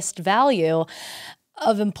highest value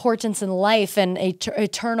of importance in life and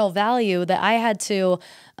eternal value, that I had to,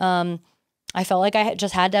 I felt like I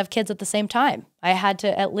just had to have kids at the same time. I had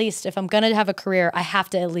to, at least, if I'm going to have a career, I have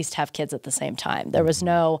to at least have kids at the same time. There was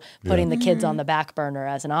no putting the kids on the back burner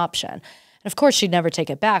as an option. And of course, she'd never take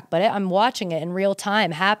it back, but I'm watching it in real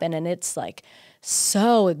time happen, and it's like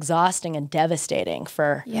so exhausting and devastating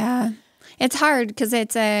for... Yeah. It's hard because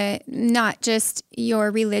it's not just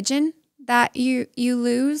your religion that you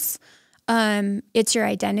lose. It's your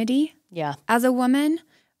identity as a woman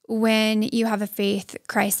when you have a faith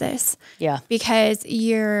crisis. Yeah. Because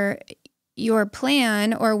your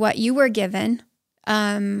plan or what you were given,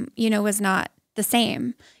 was not the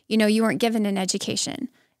same. You weren't given an education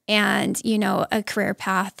and, a career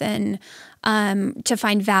path and to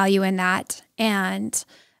find value in that. And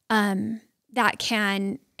that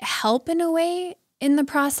can help in a way in the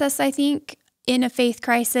process, I think, in a faith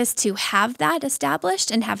crisis to have that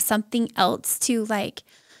established and have something else to like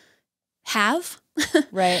have.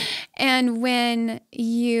 Right. And when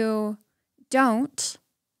you don't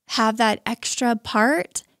have that extra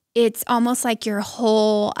part, it's almost like your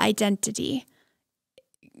whole identity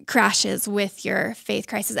crashes with your faith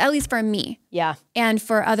crisis, at least for me. Yeah. And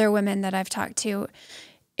for other women that I've talked to,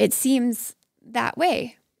 it seems that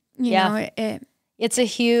way. You know, it's a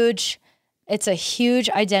huge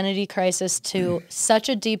identity crisis to such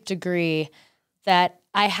a deep degree that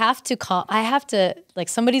I have to like,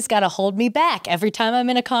 somebody's got to hold me back every time I'm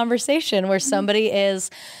in a conversation where somebody is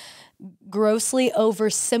grossly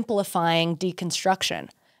oversimplifying deconstruction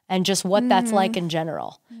and just what that's like in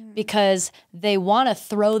general, because they want to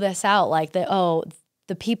throw this out like the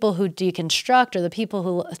people who deconstruct or the people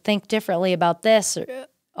who think differently about this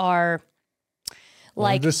are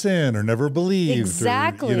like to sin or never believed.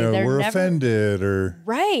 Exactly. Or, we're offended or.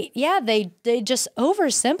 Right. Yeah. They just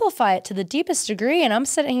oversimplify it to the deepest degree. And I'm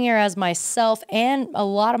sitting here as myself and a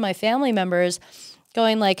lot of my family members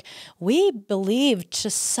going like, we believe to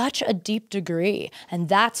such a deep degree. And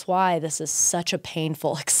that's why this is such a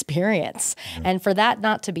painful experience. Yeah. And for that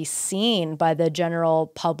not to be seen by the general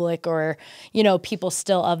public or, people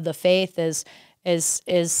still of the faith is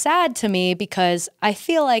sad to me, because I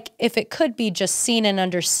feel like if it could be just seen and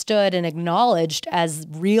understood and acknowledged as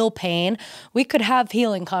real pain, we could have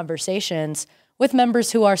healing conversations with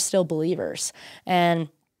members who are still believers.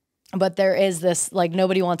 But there is this, like,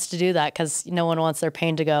 nobody wants to do that because no one wants their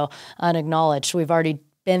pain to go unacknowledged. We've already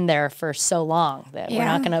been there for so long that we're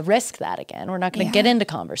not going to risk that again. We're not going to get into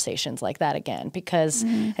conversations like that again because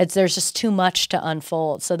there's just too much to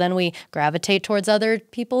unfold. So then we gravitate towards other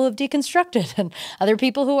people who have deconstructed and other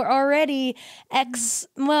people who are already X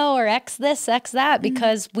this, X that,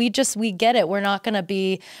 because we get it. We're not going to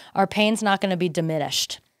be, our pain's not going to be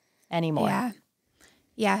diminished anymore. Yeah.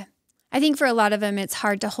 Yeah. I think for a lot of them, it's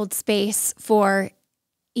hard to hold space for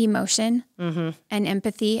emotion and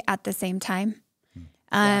empathy at the same time.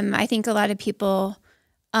 I think a lot of people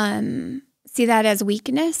see that as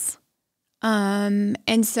weakness. And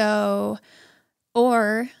so,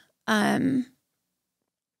 or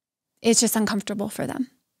it's just uncomfortable for them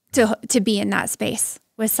to be in that space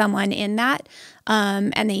with someone in that.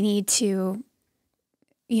 And they need to,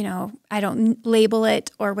 I don't label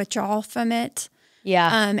it or withdraw from it.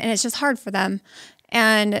 Yeah. And it's just hard for them.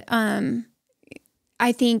 And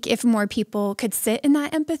I think if more people could sit in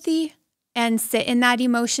that empathy and sit in that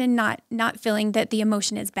emotion, not feeling that the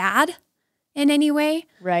emotion is bad in any way,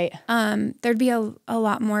 right? There'd be a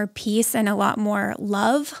lot more peace and a lot more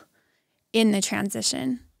love in the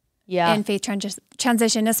transition. Yeah. In faith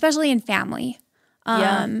transition, especially in family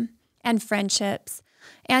and friendships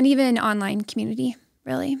and even online community,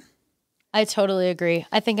 really. I totally agree.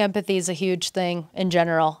 I think empathy is a huge thing in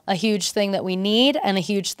general, a huge thing that we need and a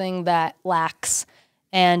huge thing that lacks.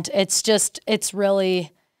 And it's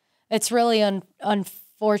really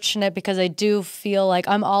unfortunate because I do feel like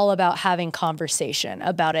I'm all about having conversation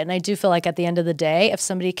about it. And I do feel like at the end of the day, if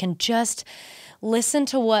somebody can just listen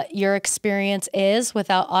to what your experience is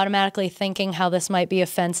without automatically thinking how this might be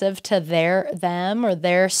offensive to them or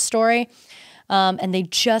their story, and they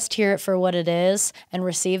just hear it for what it is and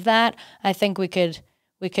receive that, I think we could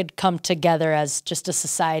come together as just a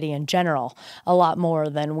society in general a lot more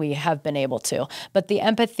than we have been able to. But the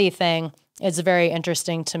empathy thing is very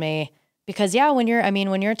interesting to me because, when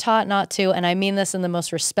you're taught not to, and I mean this in the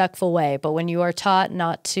most respectful way, but when you are taught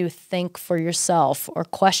not to think for yourself or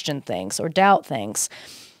question things or doubt things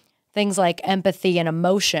like empathy and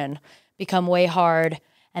emotion become way hard.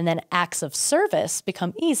 And then acts of service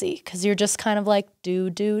become easy because you're just kind of like, do.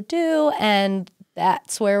 And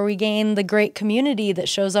that's where we gain the great community that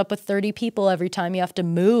shows up with 30 people every time you have to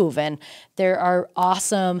move. And there are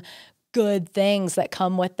awesome, good things that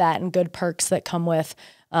come with that and good perks that come with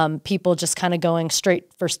people just kind of going straight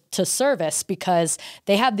to service because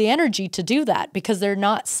they have the energy to do that because they're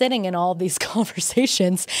not sitting in all these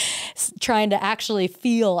conversations trying to actually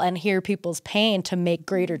feel and hear people's pain to make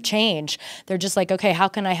greater change. They're just like, okay, how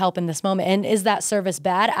can I help in this moment? And is that service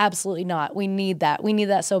bad? Absolutely not. We need that. We need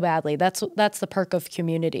that so badly. That's the perk of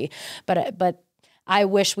community. But I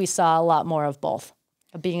wish we saw a lot more of both,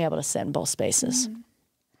 of being able to sit in both spaces. Mm-hmm.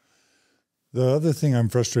 The other thing I'm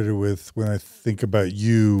frustrated with when I think about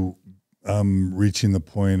you reaching the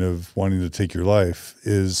point of wanting to take your life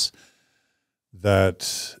is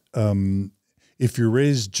that if you're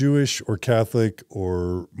raised Jewish or Catholic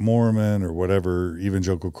or Mormon or whatever,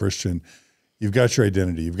 evangelical Christian, You've got your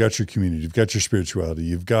identity, you've got your community, you've got your spirituality,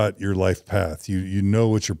 you've got your life path. You know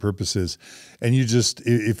what your purpose is, and you just,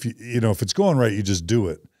 if it's going right, you just do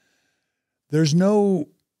it. There's no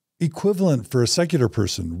equivalent for a secular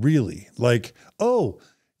person, really. Like, oh,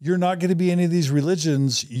 you're not going to be any of these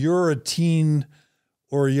religions. You're a teen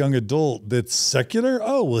or a young adult that's secular.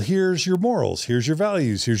 Oh, well, here's your morals, here's your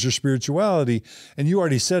values, here's your spirituality. And you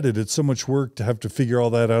already said it. It's so much work to have to figure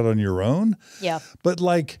all that out on your own. Yeah. But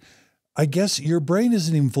like, I guess your brain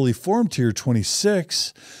isn't even fully formed till you're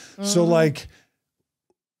 26. So like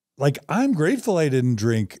I'm grateful I didn't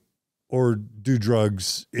drink or do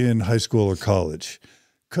drugs in high school or college,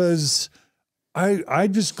 because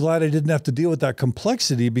I'm just glad I didn't have to deal with that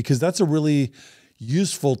complexity, because that's a really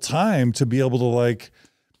useful time to be able to like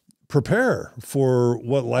prepare for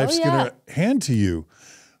what life's going to hand to you.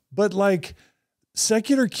 But like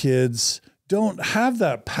secular kids don't have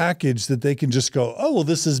that package that they can just go, oh, well,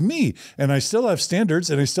 this is me. And I still have standards,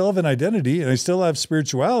 and I still have an identity, and I still have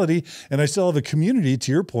spirituality, and I still have a community,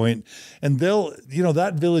 to your point. And they'll,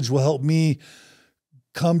 that village will help me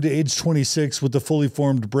come to age 26 with a fully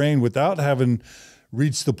formed brain without having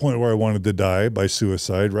reached the point where I wanted to die by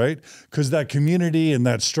suicide, right? Because that community and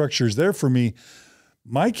that structure is there for me.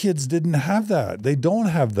 My kids didn't have that. They don't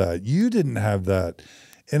have that. You didn't have that.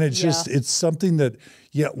 And it's just, it's something that,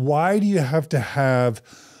 why do you have to have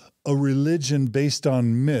a religion based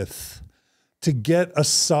on myth to get a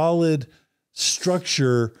solid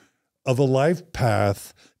structure of a life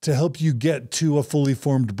path to help you get to a fully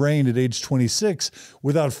formed brain at age 26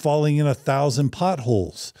 without falling in 1,000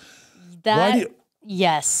 potholes?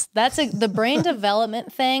 Yes, the brain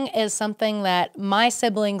development thing is something that my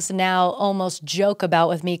siblings now almost joke about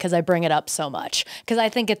with me because I bring it up so much, because I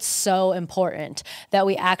think it's so important that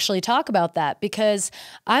we actually talk about that, because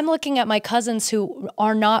I'm looking at my cousins who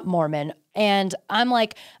are not Mormon, and I'm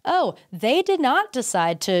like, oh, they did not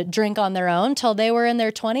decide to drink on their own till they were in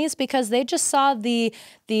their 20s, because they just saw the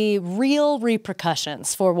real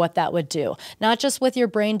repercussions for what that would do, not just with your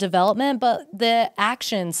brain development, but the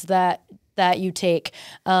actions that you take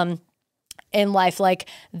in life. Like,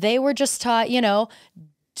 they were just taught,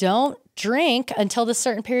 don't drink until this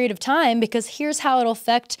certain period of time, because here's how it'll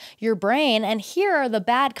affect your brain, and here are the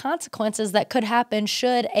bad consequences that could happen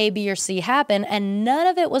should A, B, or C happen. And none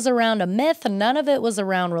of it was around a myth, and none of it was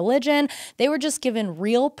around religion. They were just given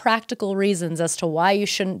real practical reasons as to why you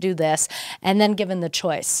shouldn't do this, and then given the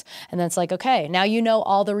choice. And then it's like, okay, now you know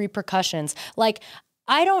all the repercussions. Like,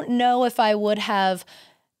 I don't know if I would have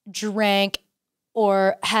drank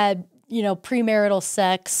or had premarital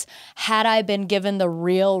sex had I been given the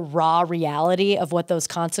real raw reality of what those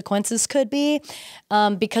consequences could be.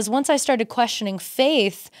 Because once I started questioning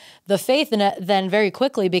faith, the faith then very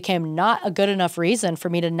quickly became not a good enough reason for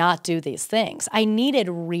me to not do these things. I needed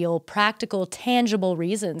real, practical, tangible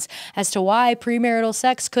reasons as to why premarital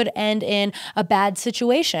sex could end in a bad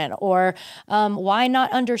situation, or why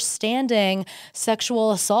not understanding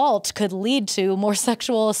sexual assault could lead to more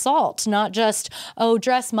sexual assault, not just, oh,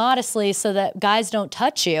 dress modestly so that guys don't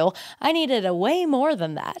touch you. I needed a way more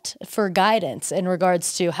than that for guidance in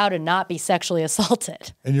regards to how to not be sexually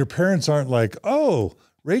assaulted. And your parents aren't like, oh,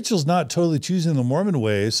 Rachel's not totally choosing the Mormon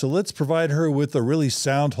way, so let's provide her with a really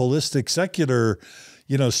sound, holistic, secular,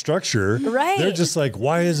 structure. Right. They're just like,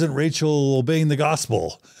 why isn't Rachel obeying the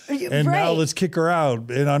gospel? And now let's kick her out.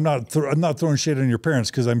 And I'm not throwing shade on your parents,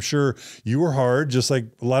 because I'm sure you were hard, just like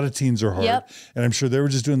a lot of teens are hard. Yep. And I'm sure they were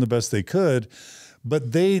just doing the best they could.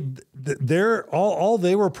 But they're all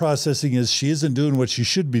they were processing is she isn't doing what she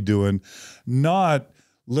should be doing, not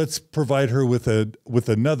let's provide her with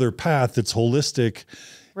another path that's holistic,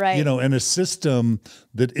 right? And a system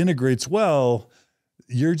that integrates well.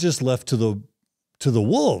 You're just left to the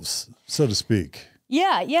wolves, so to speak.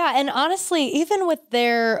 Yeah, yeah. And honestly, even with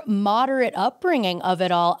their moderate upbringing of it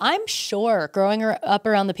all, I'm sure growing up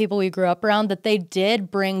around the people we grew up around, that they did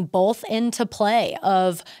bring both into play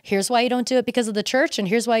of, here's why you don't do it because of the church, and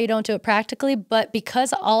here's why you don't do it practically. But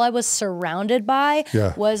because all I was surrounded by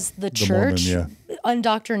was the church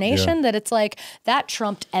indoctrination, that it's like that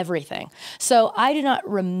trumped everything. So I do not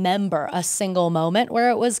remember a single moment where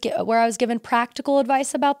I was given practical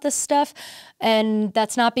advice about this stuff. And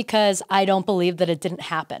that's not because I don't believe that it didn't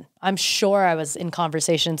happen. I'm sure I was in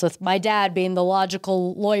conversations with my dad, being the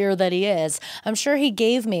logical lawyer that he is. I'm sure he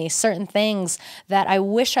gave me certain things that I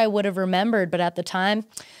wish I would have remembered, but at the time,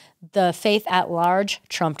 the faith at large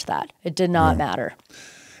trumped that. It did not matter.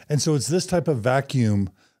 And so it's this type of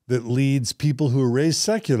vacuum that leads people who are raised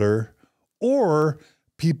secular, or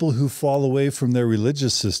people who fall away from their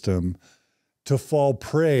religious system, to fall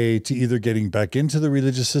prey to either getting back into the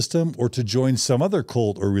religious system or to join some other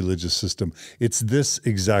cult or religious system. It's this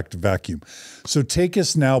exact vacuum. So take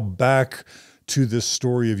us now back to this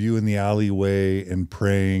story of you in the alleyway and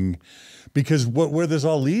praying, because where this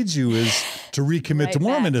all leads you is to recommit Right to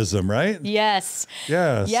Mormonism, right? Yes.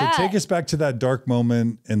 Yeah. Yeah. So take us back to that dark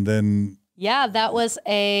moment, and then. Yeah, that was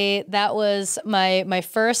my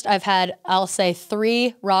first. I've had, I'll say,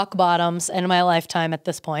 3 rock bottoms in my lifetime at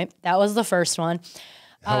this point. That was the first one.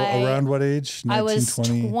 Around what age? 19, I was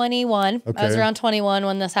 21. Okay. I was around 21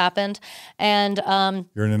 when this happened. And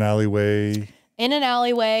you're in an alleyway. In an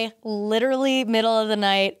alleyway, literally middle of the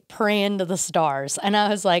night, praying to the stars. And I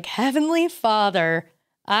was like, Heavenly Father,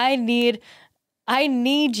 I need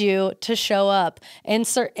you to show up in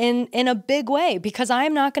a big way, because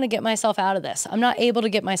I'm not going to get myself out of this. I'm not able to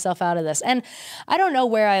get myself out of this. And I don't know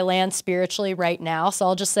where I land spiritually right now. So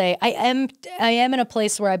I'll just say I am in a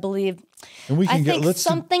place where I believe, and we can I think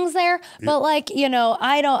something's there, but like,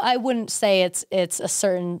 I wouldn't say it's a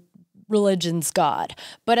certain religion's God.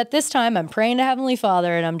 But at this time, I'm praying to Heavenly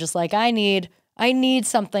Father, and I'm just like, I need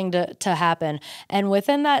something to happen. And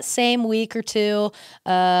within that same week or two,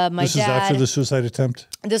 my dad... This is after the suicide attempt?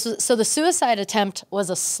 So the suicide attempt was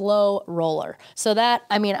a slow roller. So that,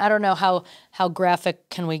 I mean, I don't know how graphic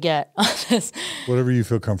can we get on this. Whatever you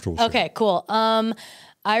feel comfortable with. Okay, cool.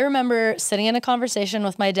 I remember sitting in a conversation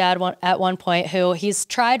with my dad at one point, who he's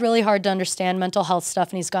tried really hard to understand mental health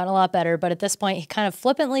stuff, and he's gotten a lot better. But at this point, he kind of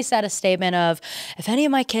flippantly said a statement of, if any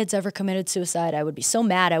of my kids ever committed suicide, I would be so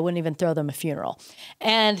mad I wouldn't even throw them a funeral.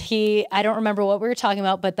 And I don't remember what we were talking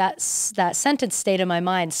about, but that sentence stayed in my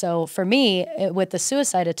mind. So for me, with the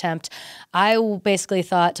suicide attempt, I basically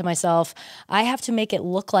thought to myself, I have to make it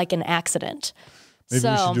look like an accident. Maybe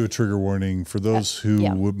we should do a trigger warning for those who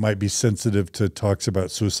might be sensitive to talks about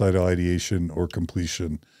suicidal ideation or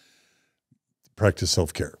completion. Practice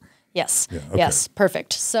self-care. Yes. Yeah, okay. Yes.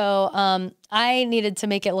 Perfect. So I needed to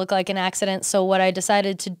make it look like an accident. So what I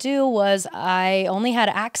decided to do was I only had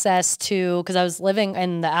access to, because I was living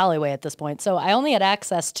in the alleyway at this point, so I only had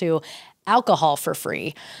access to alcohol for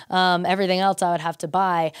free. Everything else I would have to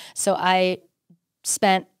buy. So I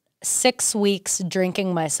spent 6 weeks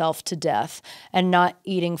drinking myself to death and not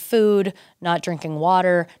eating food, not drinking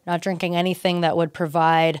water, not drinking anything that would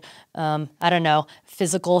provide,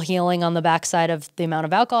 physical healing on the backside of the amount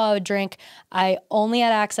of alcohol I would drink. I only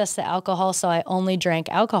had access to alcohol, so I only drank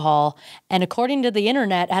alcohol. And according to the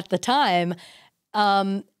internet at the time,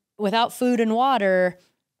 without food and water,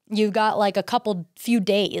 you got like few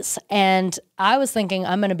days. And I was thinking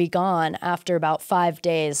I'm going to be gone after about 5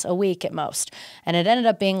 days, a week at most. And it ended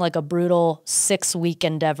up being like a brutal 6-week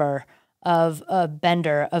endeavor of a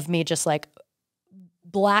bender of me just like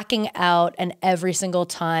blacking out, and every single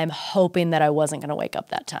time hoping that I wasn't going to wake up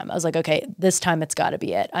that time. I was like, okay, this time it's got to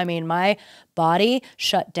be it. I mean, my body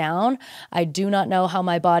shut down. I do not know how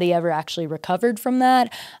my body ever actually recovered from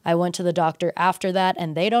that. I went to the doctor after that,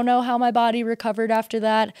 and they don't know how my body recovered after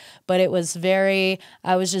that. But it was I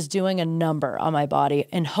was just doing a number on my body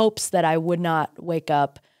in hopes that I would not wake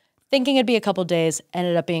up, thinking it'd be a couple days,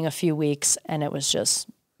 ended up being a few weeks, and it was just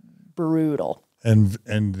brutal. And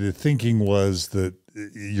the thinking was that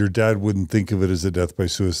your dad wouldn't think of it as a death by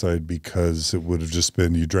suicide because it would have just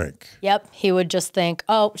been you drank. Yep. He would just think,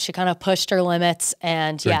 oh, she kind of pushed her limits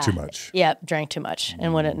and drank too much. Yep, drank too much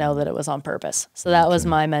and wouldn't know that it was on purpose. So that was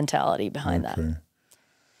my mentality behind that.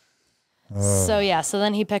 So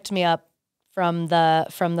then he picked me up from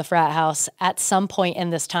the frat house at some point in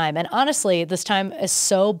this time. And honestly, this time is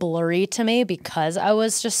so blurry to me because I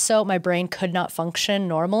was just my brain could not function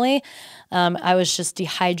normally. I was just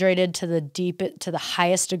dehydrated to the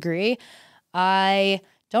highest degree. I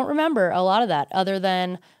don't remember a lot of that other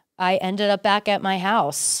than I ended up back at my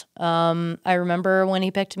house. I remember when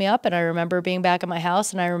he picked me up, and I remember being back at my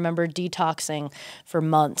house, and I remember detoxing for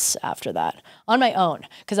months after that on my own.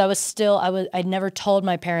 Cause I'd never told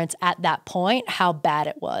my parents at that point how bad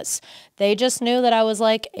it was. They just knew that I was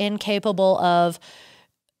like incapable of,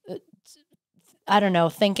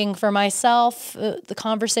 thinking for myself. The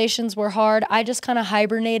conversations were hard. I just kind of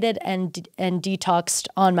hibernated and detoxed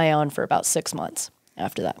on my own for about 6 months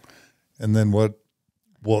after that. And then what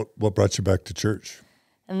brought you back to church?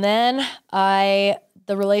 And then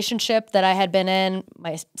the relationship that I had been in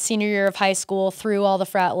my senior year of high school through all the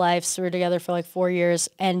frat life, so we were together for like 4 years,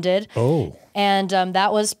 ended. Oh. And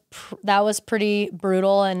that was pretty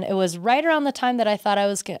brutal. And it was right around the time that I thought I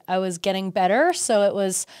was getting better. So it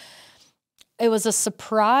was a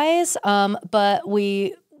surprise. But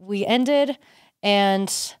we ended,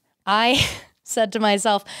 and I said to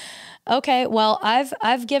myself, okay, well,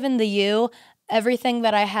 I've given the you everything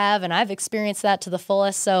that I have, and I've experienced that to the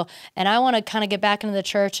fullest. So, and I want to kind of get back into the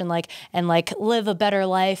church and live a better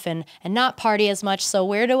life and not party as much. So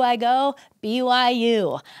where do I go?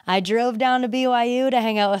 BYU. I drove down to BYU to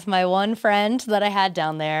hang out with my one friend that I had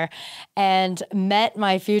down there and met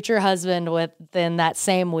my future husband within that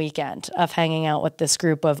same weekend of hanging out with this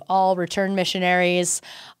group of all returned missionaries,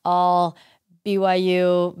 all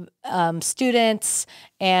BYU students,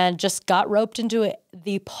 and just got roped into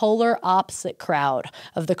the polar opposite crowd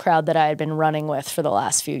of the crowd that I had been running with for the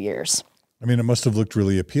last few years. I mean, it must have looked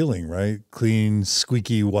really appealing, right? Clean,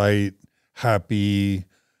 squeaky white, happy,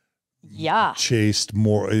 chaste,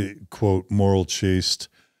 quote, moral chaste.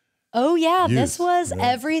 Oh yeah, youth, this was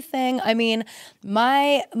everything. I mean,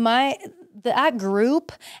 that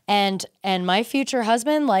group and my future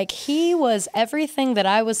husband, like, he was everything that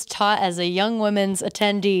I was taught as a young women's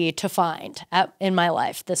attendee to find in my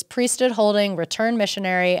life. This priesthood holding returned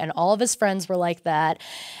missionary, and all of his friends were like that.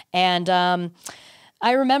 And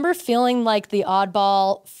I remember feeling like the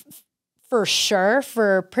oddball for sure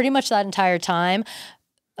for pretty much that entire time.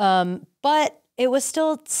 But it was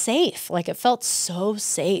still safe. Like, it felt so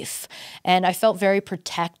safe, and I felt very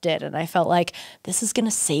protected, and I felt like this is going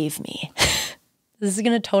to save me. This is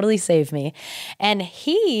going to totally save me. And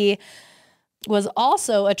he was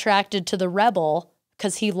also attracted to the rebel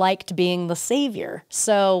because he liked being the savior.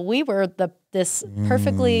 So we were this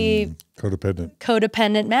perfectly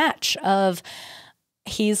codependent match of,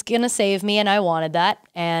 he's going to save me and I wanted that,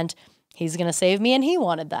 and he's going to save me and he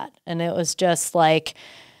wanted that. And it was just like,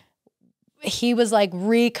 he was like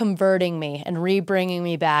reconverting me and rebringing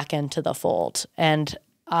me back into the fold. And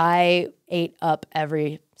I ate up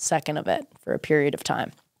every second of it for a period of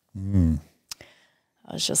time. I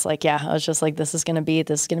was just like, this is going to be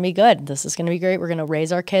good. This is going to be great. We're going to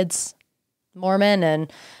raise our kids Mormon.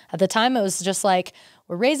 And at the time it was just like,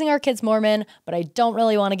 we're raising our kids Mormon, but I don't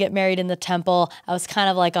really want to get married in the temple. I was kind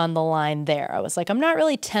of like on the line there. I was like, I'm not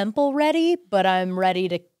really temple ready, but I'm ready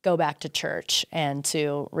to go back to church and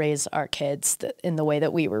to raise our kids in the way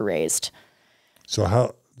that we were raised. So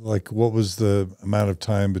what was the amount of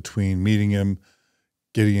time between meeting him,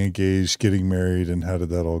 getting engaged, getting married, and how did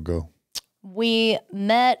that all go? We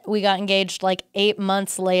got engaged like 8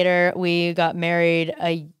 months later. We got married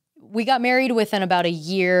within about a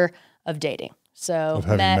year of dating. So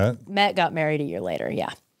Matt got married a year later. Yeah.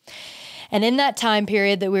 And in that time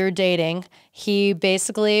period that we were dating, he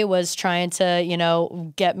basically was trying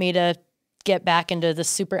to, get me to get back into the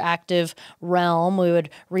super active realm. We would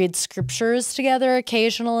read scriptures together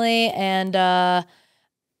occasionally and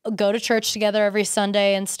go to church together every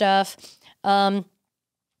Sunday and stuff.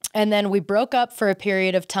 And then we broke up for a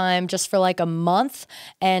period of time, just for like a month.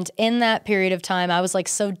 And in that period of time, I was like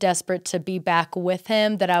so desperate to be back with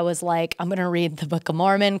him that I was like, I'm going to read the Book of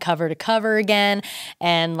Mormon cover to cover again,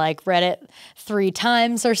 and like read it 3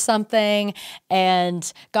 times or something,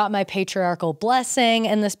 and got my patriarchal blessing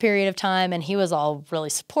in this period of time. And he was all really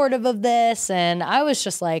supportive of this. And I was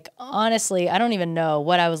just like, honestly, I don't even know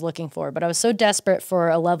what I was looking for, but I was so desperate for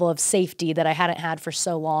a level of safety that I hadn't had for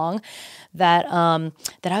so long that I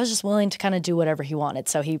was just willing to kind of do whatever he wanted.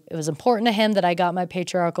 So it was important to him that I got my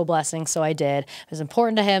patriarchal blessing, so I did. It was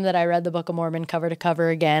important to him that I read the Book of Mormon cover to cover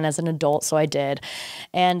again as an adult, so I did.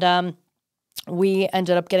 And we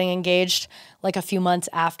ended up getting engaged like a few months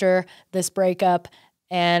after this breakup,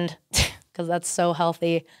 and because that's so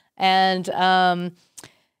healthy. And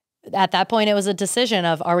at that point, it was a decision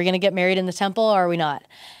of, are we going to get married in the temple or are we not?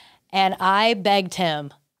 And I begged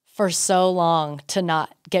him for so long to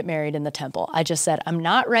not get married in the temple. I just said, I'm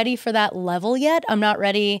not ready for that level yet. I'm not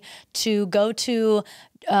ready to go to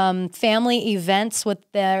family events with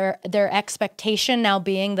their expectation now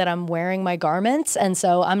being that I'm wearing my garments. And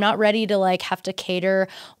so I'm not ready to like have to cater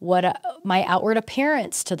my outward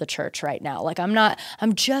appearance to the church right now. Like I'm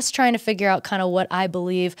just trying to figure out kind of what I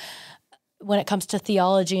believe when it comes to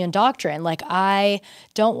theology and doctrine. Like, I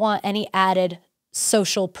don't want any added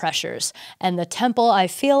social pressures. And the temple, I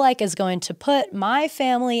feel like, is going to put my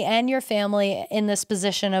family and your family in this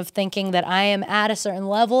position of thinking that I am at a certain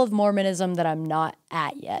level of Mormonism that I'm not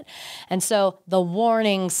at yet. And so the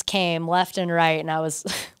warnings came left and right, and I was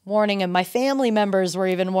warning him. My family members were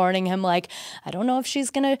even warning him, like, I don't know if she's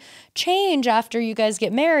going to change after you guys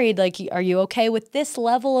get married. Like, are you okay with this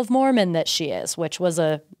level of Mormon that she is? Which was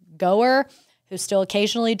a goer who still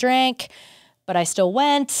occasionally drank, but I still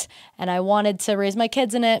went, and I wanted to raise my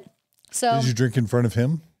kids in it. So, did you drink in front of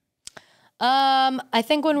him? I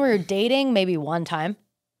think when we were dating, maybe one time.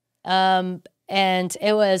 And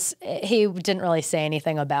he didn't really say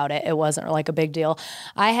anything about it. It wasn't like a big deal.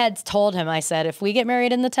 I had told him, I said, if we get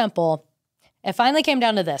married in the temple It finally came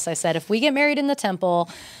down to this. I said, if we get married in the temple,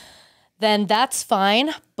 then that's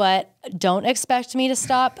fine, but don't expect me to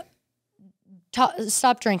stop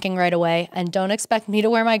drinking right away, and don't expect me to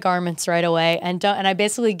wear my garments right away. And I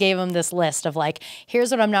basically gave him this list of like,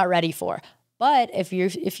 here's what I'm not ready for. But if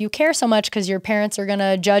you care so much because your parents are going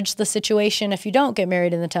to judge the situation if you don't get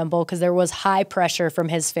married in the temple, because there was high pressure from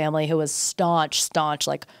his family, who was staunch,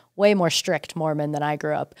 like way more strict Mormon than I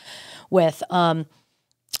grew up with,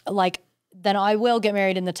 then I will get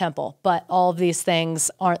married in the temple. But all of these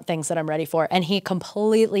things aren't things that I'm ready for. And he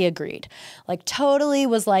completely agreed. Like totally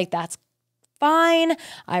was like, that's fine.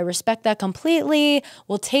 I respect that completely.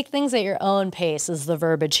 We'll take things at your own pace is the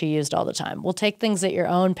verbiage he used all the time. We'll take things at your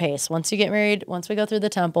own pace. Once you get married, once we go through the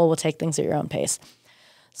temple, we'll take things at your own pace.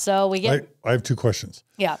 So we get... I have two questions.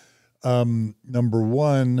 Yeah. Number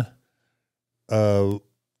one,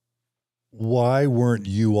 why weren't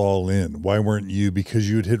you all in? Why weren't you, because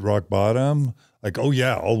you had hit rock bottom? Like, oh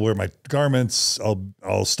yeah, I'll wear my garments.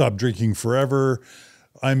 I'll stop drinking forever.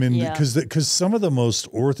 I'm in, because some of the most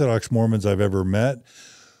Orthodox Mormons I've ever met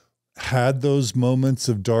had those moments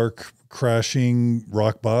of dark crashing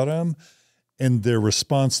rock bottom, and their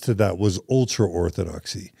response to that was ultra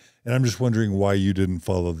orthodoxy. And I'm just wondering why you didn't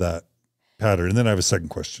follow that pattern. And then I have a second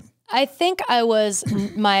question. I think I was,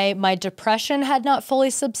 my depression had not fully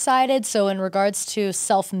subsided. So in regards to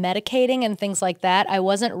self-medicating and things like that, I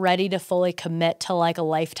wasn't ready to fully commit to like a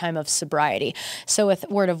lifetime of sobriety. So with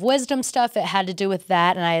word of wisdom stuff, it had to do with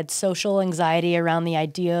that. And I had social anxiety around the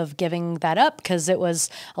idea of giving that up, because it was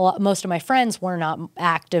most of my friends were not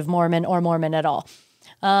active Mormon or Mormon at all.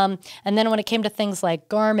 And then when it came to things like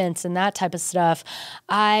garments and that type of stuff,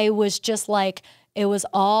 I was just like, it was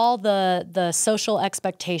all the social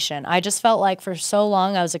expectation. I just felt like for so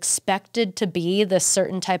long I was expected to be this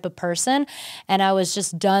certain type of person, and I was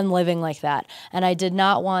just done living like that. And I did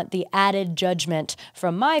not want the added judgment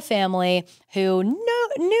from my family, who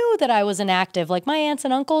knew that I was inactive. Like my aunts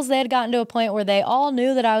and uncles, they had gotten to a point where they all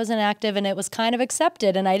knew that I was inactive, and it was kind of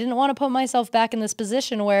accepted. And I didn't want to put myself back in this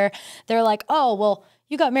position where they're like, oh, well,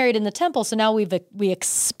 you got married in the temple, so now we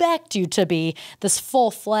expect you to be this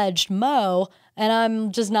full-fledged Mo, and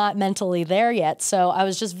I'm just not mentally there yet. So I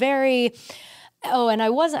was just very, and I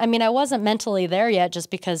wasn't mentally there yet just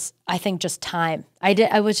because I think just time. I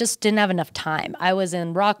didn't have enough time. I was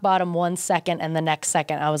in rock bottom 1 second, and the next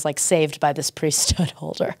second I was like saved by this priesthood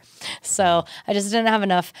holder. So I just didn't have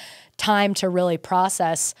enough time to really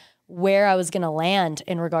process where I was going to land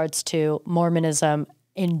in regards to Mormonism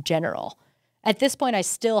in general. At this point, I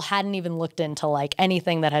still hadn't even looked into like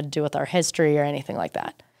anything that had to do with our history or anything like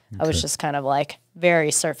that. Okay. I was just kind of like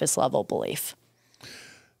very surface level belief.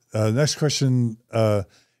 Next question.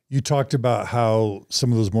 You talked about how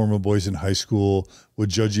some of those Mormon boys in high school would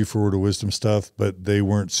judge you for word of wisdom stuff, but they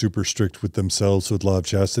weren't super strict with themselves with law of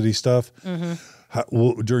chastity stuff. Mm-hmm.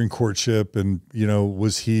 During courtship, and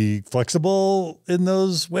was he flexible in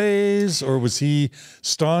those ways, or was he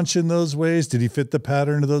staunch in those ways? Did he fit the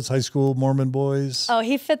pattern of those high school Mormon boys? Oh,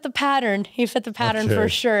 he fit the pattern. He fit the pattern for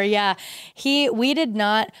sure. Yeah, we did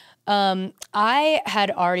not. I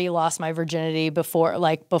had already lost my virginity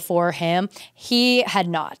before him. He had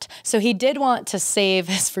not. So he did want to save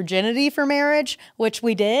his virginity for marriage, which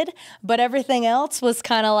we did, but everything else was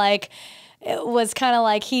kind of like. It was kind of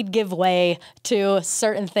like he'd give way to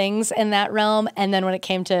certain things in that realm. And then when it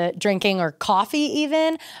came to drinking or coffee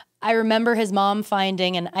even, I remember his mom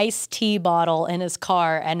finding an iced tea bottle in his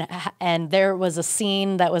car, and there was a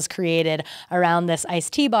scene that was created around this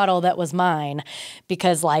iced tea bottle that was mine,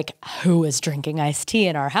 because like, who is drinking iced tea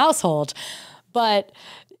in our household? But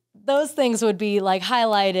those things would be like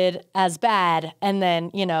highlighted as bad. And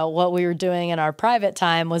then, what we were doing in our private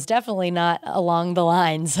time was definitely not along the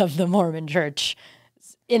lines of the Mormon church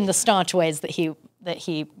in the staunch ways that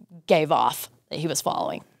he gave off, that he was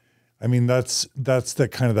following. I mean, that's that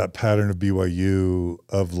kind of that pattern of BYU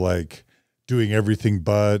of like doing everything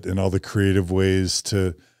but, and all the creative ways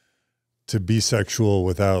to be sexual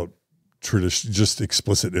without just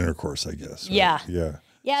explicit intercourse, I guess. Right? Yeah. Yeah.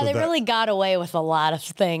 Yeah, so they really got away with a lot of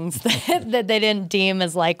things that they didn't deem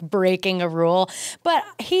as like breaking a rule. But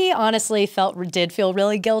he honestly did feel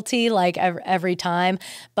really guilty like every time.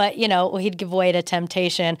 But, he'd give way to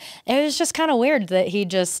temptation. It was just kind of weird that he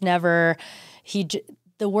just never,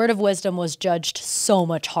 the word of wisdom was judged so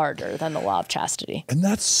much harder than the law of chastity. And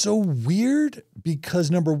that's so weird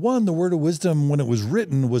because number one, the word of wisdom, when it was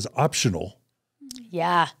written, was optional.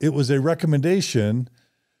 Yeah. It was a recommendation.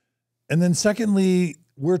 And then secondly,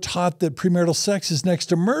 we're taught that premarital sex is next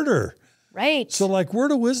to murder. Right. So like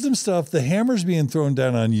word of wisdom stuff, the hammer's being thrown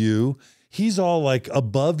down on you. He's all like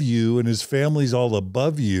above you, and his family's all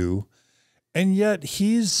above you. And yet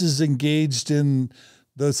he's as engaged in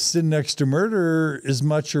the sin next to murder as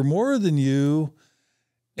much or more than you.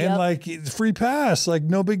 And like free pass, like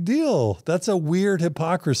no big deal. That's a weird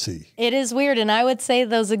hypocrisy. It is weird. And I would say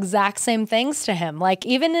those exact same things to him. Like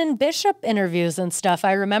even in bishop interviews and stuff,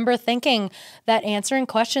 I remember thinking that answering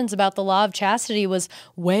questions about the law of chastity was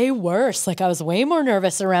way worse. Like I was way more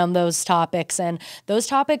nervous around those topics. And those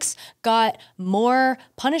topics got more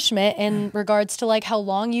punishment in regards to like how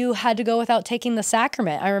long you had to go without taking the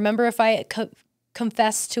sacrament. I remember if I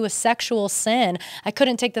confessed to a sexual sin, I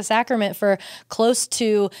couldn't take the sacrament for close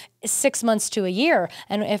to 6 months to a year.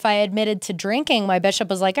 And if I admitted to drinking, my bishop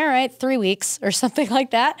was like, all right, 3 weeks or something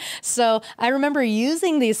like that. So I remember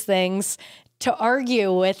using these things to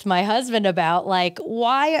argue with my husband about like,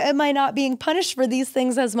 why am I not being punished for these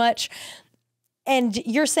things as much? And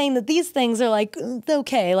you're saying that these things are like,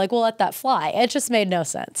 okay, like we'll let that fly. It just made no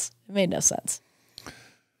sense. It made no sense.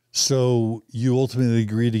 So you ultimately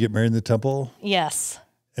agreed to get married in the temple? Yes.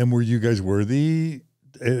 And were you guys worthy,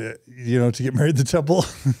 to get married in the temple?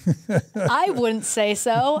 I wouldn't say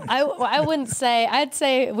so. I wouldn't say, I'd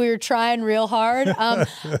say we were trying real hard.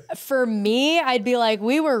 For me, I'd be like,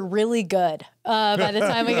 we were really good by the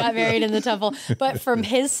time we got married in the temple. But for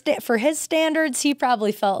his standards, he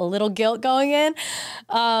probably felt a little guilt going in.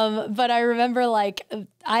 But I remember like,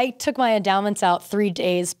 I took my endowments out 3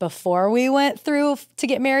 days before we went through to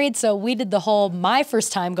get married. So we did my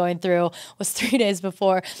first time going through was 3 days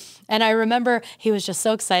before. And I remember he was just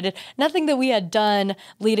so excited. Nothing that we had done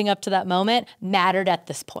leading up to that moment mattered at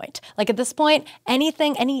this point. Like at this point, any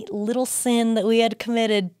little sin that we had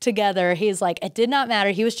committed together, he's like, it did not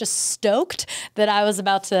matter. He was just stoked that I was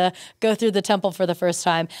about to go through the temple for the first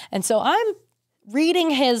time. And so I'm reading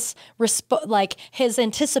his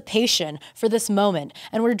anticipation for this moment.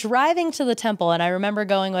 And we're driving to the temple. And I remember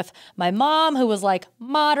going with my mom, who was like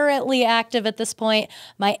moderately active at this point.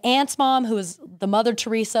 My aunt's mom, who was the Mother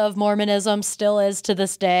Teresa of Mormonism, still is to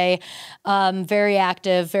this day, very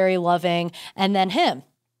active, very loving. And then him.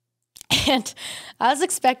 And I was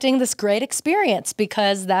expecting this great experience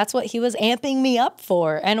because that's what he was amping me up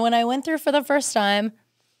for. And when I went through for the first time,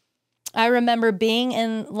 I remember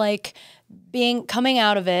coming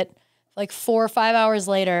out of it like 4 or 5 hours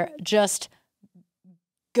later, just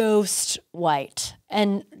ghost white,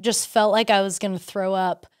 and just felt like I was going to throw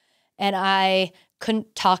up. And I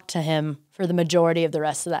couldn't talk to him for the majority of the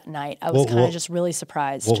rest of that night. I was kind of just really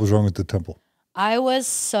surprised. What was wrong with the temple? I was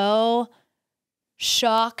so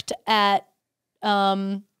shocked at,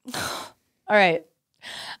 all right,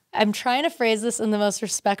 I'm trying to phrase this in the most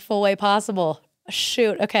respectful way possible.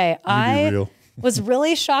 Shoot. Okay. I was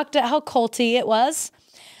really shocked at how culty it was.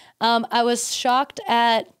 I was shocked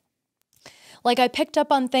at, like, I picked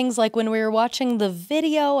up on things like when we were watching the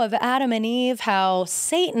video of Adam and Eve, how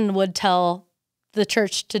Satan would tell the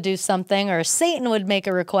church to do something, or Satan would make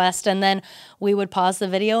a request, and then we would pause the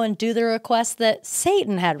video and do the request that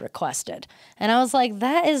Satan had requested. And I was like,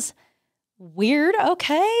 that is weird.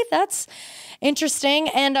 Okay, that's interesting.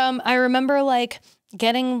 And I remember like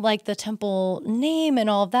getting like the temple name and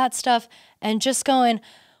all of that stuff and just going,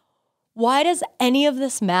 why does any of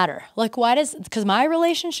this matter? Like, because my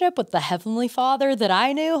relationship with the Heavenly Father that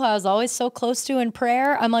I knew, who I was always so close to in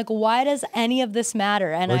prayer, I'm like, why does any of this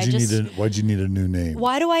matter? And why'd you need a new name?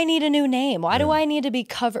 Why do I need a new name? Why do I need to be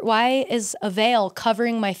covered? Why is a veil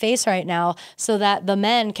covering my face right now so that the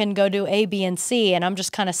men can go do A, B, and C? And I'm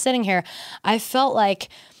just kind of sitting here. I felt like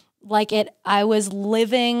I was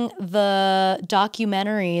living the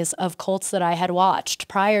documentaries of cults that I had watched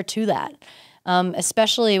prior to that.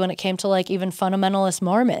 Especially when it came to like even fundamentalist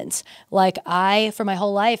Mormons. Like I, for my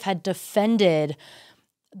whole life, had defended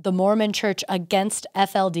the Mormon church against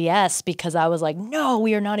FLDS because I was like, no,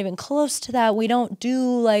 we are not even close to that. We don't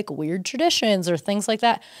do like weird traditions or things like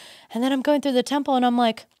that. And then I'm going through the temple and I'm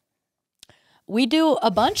like, we do a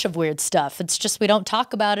bunch of weird stuff. It's just we don't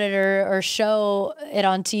talk about it or show it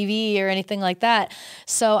on TV or anything like that.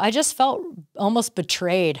 So I just felt almost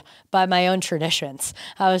betrayed by my own traditions.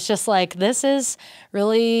 I was just like, this is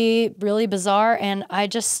really, really bizarre. And I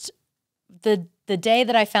just, the day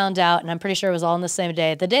that I found out, and I'm pretty sure it was all in the same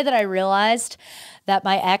day, the day that I realized that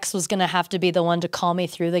my ex was going to have to be the one to call me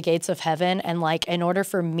through the gates of heaven. And like, in order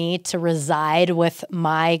for me to reside with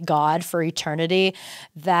my God for eternity,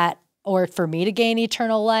 or for me to gain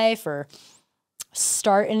eternal life or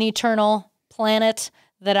start an eternal planet,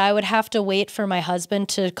 that I would have to wait for my husband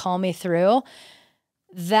to call me through.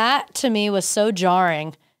 That to me was so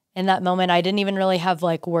jarring. in that moment. I didn't even really have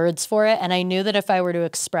like words for it. And I knew that if I were to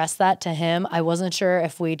express that to him, I wasn't sure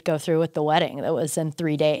if we'd go through with the wedding that was in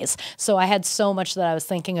 3 days. So I had so much that I was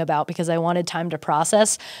thinking about because I wanted time to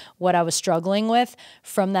process what I was struggling with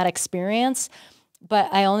from that experience.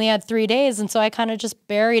 But I only had 3 days. And so I kind of just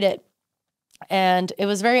buried it. And it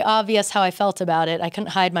was very obvious how I felt about it. I couldn't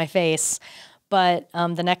hide my face. But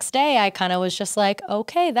the next day, I kind of was just like,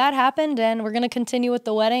 okay, that happened, and we're going to continue with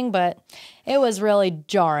the wedding. But it was really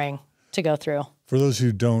jarring to go through. For those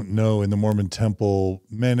who don't know, in the Mormon temple,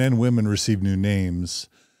 men and women receive new names,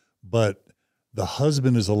 but the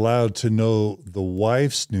husband is allowed to know the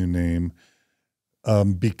wife's new name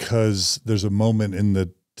because there's a moment in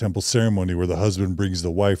the temple ceremony where the husband brings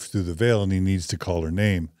the wife through the veil and he needs to call her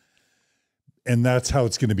name. And that's how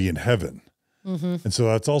it's going to be in heaven. Mm-hmm. And so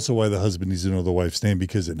that's also why the husband needs to know the wife's name,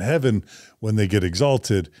 because in heaven, when they get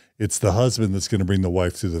exalted, it's the husband that's going to bring the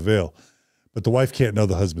wife through the veil. But the wife can't know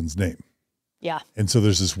the husband's name. Yeah. And so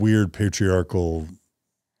there's this weird patriarchal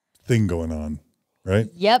thing going on, right?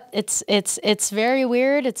 Yep. It's very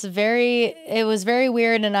weird. It was very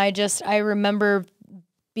weird. And I remember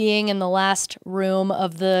being in the last room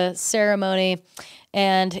of the ceremony,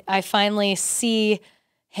 and I finally see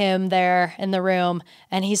him there in the room,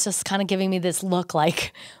 and he's just kind of giving me this look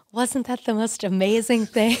like, wasn't that the most amazing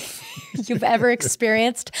thing you've ever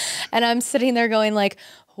experienced? And I'm sitting there going like,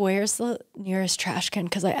 where's the nearest trash can?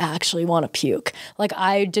 Because I actually want to puke. Like,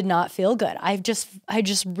 I did not feel good. I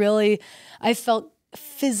felt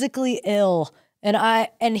physically ill.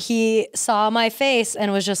 And he saw my face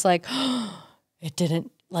and was just like, oh, it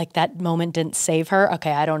didn't, like, that moment didn't save her.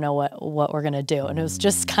 Okay, I don't know what we're gonna do. And it was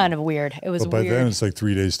just kind of weird. It was weird. But by then it's like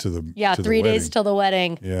 3 days to the to 3 days till the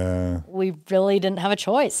wedding. Yeah. We really didn't have a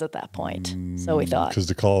choice at that point. So we thought. Because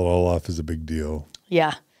to call it all off is a big deal.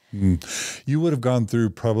 Yeah. You would have gone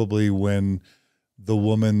through probably when the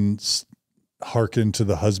woman hearkened to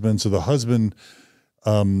the husband. So the husband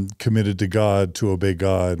committed to God to obey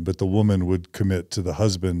God, but the woman would commit to the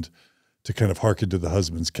husband to kind of hearken to the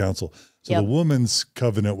husband's counsel. So the woman's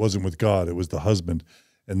covenant wasn't with God, it was the husband.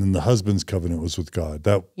 And then the husband's covenant was with God.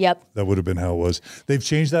 That would have been how it was. They've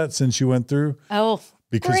changed that since you went through. Oh,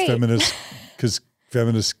 because great.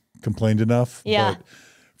 feminists complained enough. Yeah. But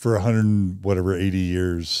for 80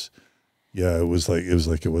 years, it was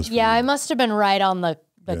like it was. Yeah, I must have been right on the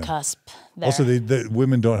cusp there. Also, the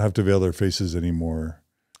women don't have to veil their faces anymore.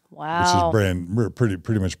 Wow. Which is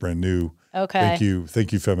pretty much brand new. Okay.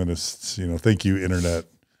 Thank you, feminists. Thank you, internet.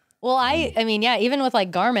 Well, I mean, yeah, even with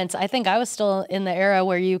like garments, I think I was still in the era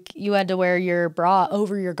where you had to wear your bra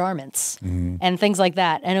over your garments and things like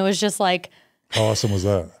that. And it was just like, how awesome was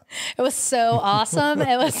that? It was so awesome.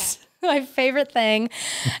 It was my favorite thing.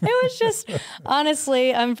 It was just,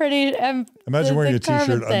 honestly, imagine wearing a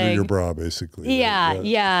t-shirt under your bra, basically.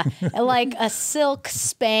 Yeah. Like a silk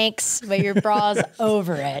Spanx, but your bra's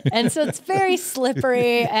over it. And so it's very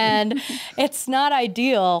slippery and it's not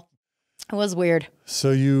ideal. It was weird.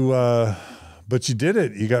 So but you did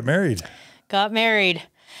it. You got married.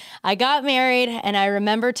 I got married, and I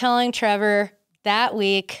remember telling Trevor that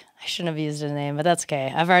week, I shouldn't have used his name, but that's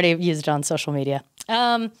okay. I've already used it on social media.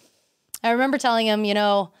 I remember telling him,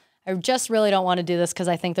 I just really don't want to do this because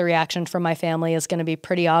I think the reaction from my family is going to be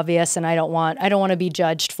pretty obvious, and I don't want to be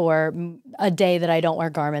judged for a day that I don't wear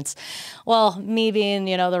garments. Well, me being,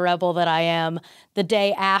 the rebel that I am, the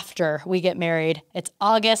day after we get married, it's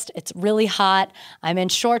August, it's really hot. I'm in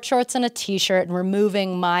short shorts and a t-shirt, and we're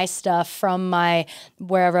moving my stuff from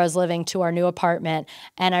wherever I was living to our new apartment.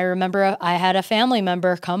 And I remember I had a family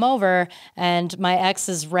member come over, and my ex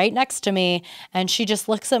is right next to me, and she just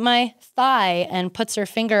looks at my thigh and puts her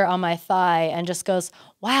finger on my thigh and just goes,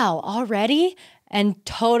 "Wow, already?" And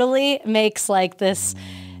totally makes like this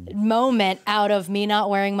moment out of me not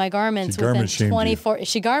wearing my garments within 24.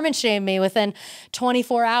 She garment shamed me within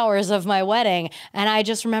 24 hours of my wedding. And I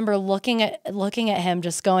just remember looking at him,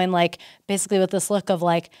 just going like, basically with this look of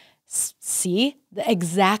like, see,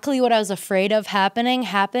 exactly what I was afraid of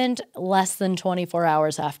happened less than 24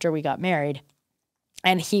 hours after we got married.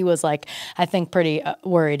 And he was like, I think pretty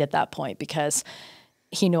worried at that point because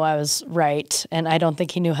he knew I was right. And I don't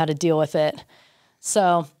think he knew how to deal with it.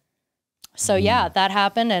 So yeah, that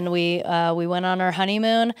happened, and we went on our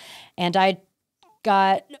honeymoon, and I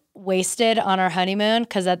got wasted on our honeymoon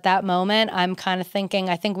because at that moment I'm kind of thinking,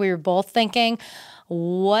 I think we were both thinking,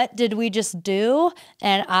 what did we just do?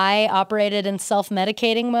 And I operated in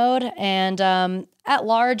self-medicating mode, and at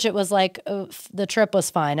large it was like the trip was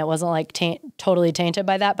fine. It wasn't like totally tainted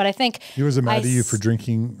by that, but I think he wasn't mad at you for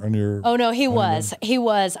drinking on your. Oh no, he was.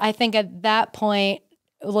 I think at that point,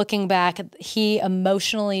 looking back, he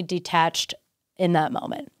emotionally detached in that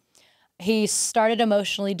moment. he started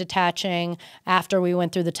emotionally detaching after we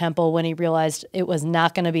went through the temple when he realized it was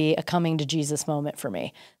not going to be a coming to Jesus moment for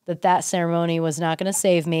me, that ceremony was not going to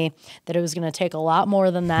save me, that it was going to take a lot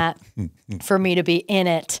more than that for me to be in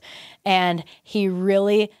it. And he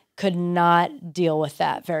really could not deal with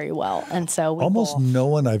that very well. And so we almost no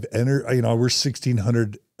one I've entered, we're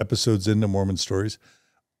 1,600 episodes into Mormon Stories.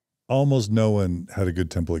 Almost no one had a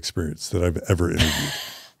good temple experience that I've ever interviewed.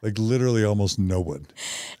 Like literally almost no one.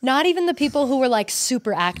 Not even the people who were like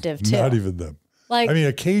super active too. Not even them. Like, I mean,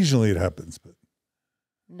 occasionally it happens, but.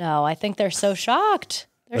 No, I think they're so shocked.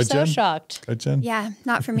 They're Right, so Jen? shocked. Right, Jen? Yeah,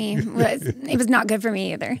 not for me. It was not good for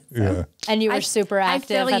me either. So. Yeah. And you were super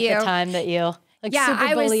active at the time that you, like, yeah, super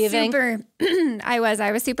I was believing.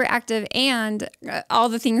 I was super active, and all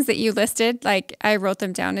the things that you listed, like I wrote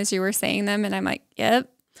them down as you were saying them, and I'm like, yep,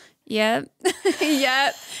 yep.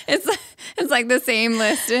 It's like the same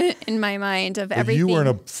list in my mind of everything. You weren't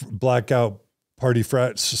a blackout party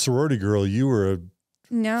frat sorority girl. You were a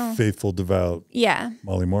faithful, devout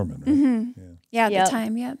Molly Mormon, right? Mm-hmm. Yeah, at the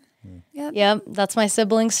time, yep. Yep, that's my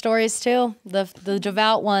sibling stories too. The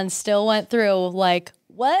devout ones still went through like,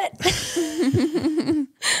 what? Like,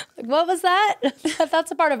 what was that?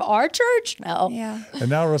 That's a part of our church? No. Yeah. And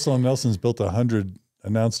now Russell and Nelson's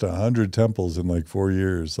announced 100 temples in like 4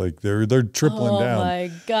 years. Like they're tripling down. Oh my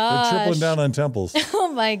gosh. They're tripling down on temples.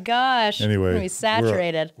 Oh my gosh. Anyway, We're gonna be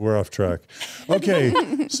saturated. We're off track. Okay,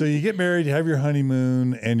 so you get married, you have your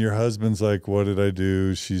honeymoon, and your husband's like, "What did I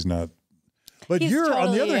do?" She's not. But He's you're totally,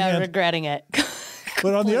 on the other hand regretting it.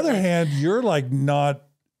 But on the other hand, you're like not.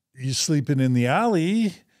 You sleeping in the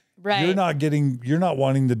alley. Right. You're not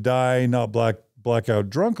wanting to die, not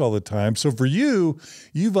blackout drunk all the time. So for you,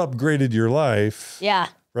 you've upgraded your life. Yeah.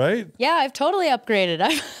 Right? Yeah, I've totally upgraded.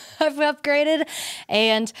 I've upgraded,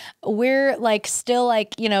 and we're like still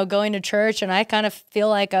like, going to church, and I kind of feel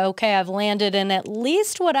like, okay, I've landed in at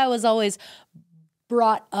least what I was always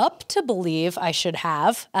brought up to believe I should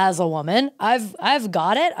have as a woman. I've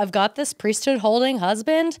got it. I've got this priesthood holding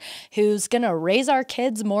husband who's going to raise our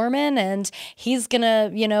kids Mormon, and he's going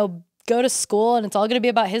to, go to school, and it's all going to be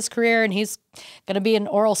about his career, and he's going to be in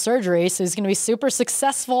oral surgery. So he's going to be super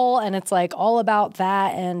successful, and it's like all about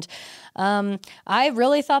that. And I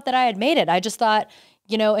really thought that I had made it. I just thought,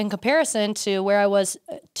 in comparison to where I was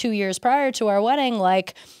 2 years prior to our wedding,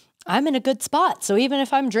 like, I'm in a good spot. So even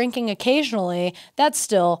if I'm drinking occasionally, that's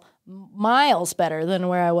still miles better than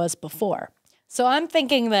where I was before. So I'm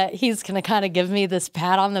thinking that he's going to kind of give me this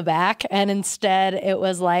pat on the back. And instead it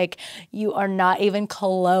was like, you are not even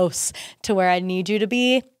close to where I need you to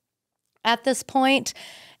be at this point.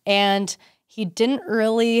 And he didn't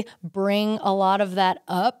really bring a lot of that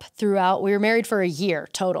up throughout. We were married for a year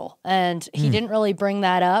total, and he didn't really bring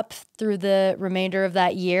that up through the remainder of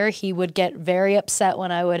that year. He would get very upset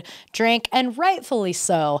when I would drink, and rightfully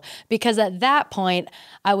so, because at that point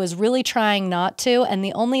I was really trying not to. And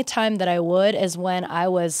the only time that I would is when I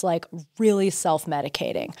was like really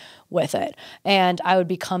self-medicating with it. And I would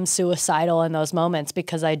become suicidal in those moments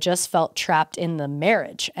because I just felt trapped in the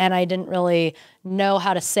marriage, and I didn't really know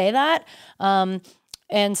how to say that.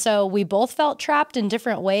 And so we both felt trapped in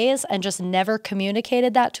different ways and just never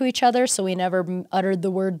communicated that to each other. So we never uttered the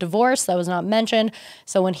word divorce. That was not mentioned.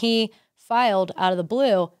 So when he filed out of the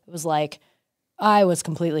blue, it was like, I was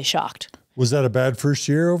completely shocked. Was that a bad first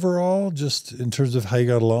year overall, just in terms of how you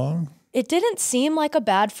got along? It didn't seem like a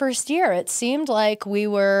bad first year. It seemed like we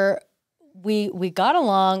got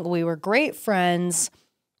along. We were great friends.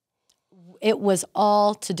 It was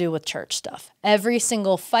all to do with church stuff. Every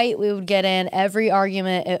single fight we would get in, every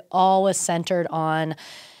argument, it all was centered on,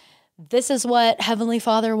 this is what Heavenly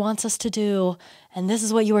Father wants us to do, and this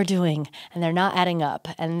is what you are doing, and they're not adding up.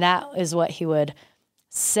 And that is what he would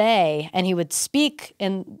say, and he would speak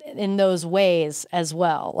in those ways as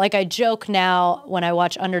well. Like, I joke now when I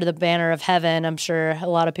watch Under the Banner of Heaven, I'm sure a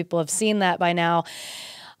lot of people have seen that by now.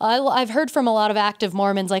 I've heard from a lot of active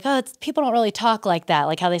Mormons, like, people don't really talk like that,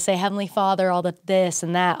 like how they say Heavenly Father, all the this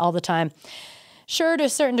and that all the time. Sure, to a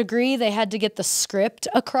certain degree, they had to get the script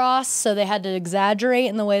across, so they had to exaggerate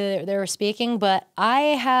in the way that they were speaking, but I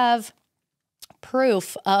have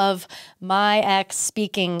proof of my ex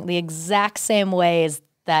speaking the exact same ways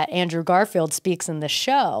that Andrew Garfield speaks in the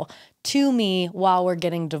show to me while we're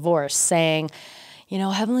getting divorced, saying,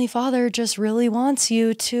 Heavenly Father just really wants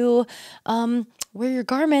you to wear your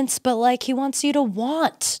garments, but like he wants you to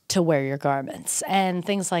want to wear your garments and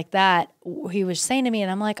things like that. He was saying to me,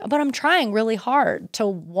 and I'm like, but I'm trying really hard to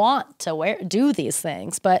want to do these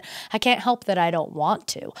things, but I can't help that I don't want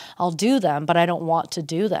to. I'll do them, but I don't want to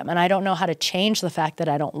do them. And I don't know how to change the fact that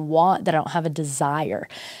I don't have a desire.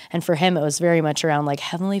 And for him, it was very much around like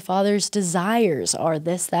Heavenly Father's desires are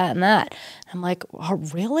this, that, and that. I'm like, oh,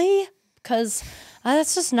 really? Because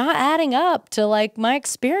that's just not adding up to like my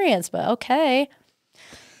experience, but okay.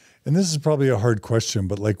 And this is probably a hard question,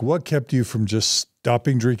 but like what kept you from just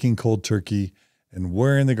stopping drinking cold turkey and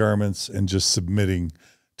wearing the garments and just submitting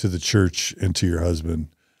to the church and to your husband?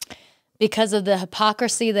 Because of the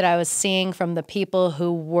hypocrisy that I was seeing from the people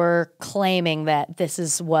who were claiming that this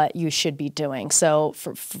is what you should be doing. So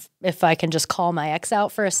if I can just call my ex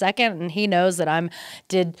out for a second, and he knows that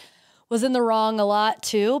was in the wrong a lot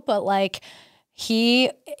too, but like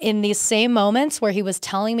he, in these same moments where he was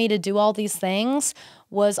telling me to do all these things,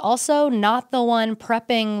 was also not the one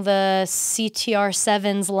prepping the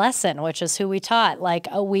CTR7's lesson, which is who we taught. Like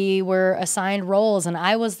we were assigned roles, and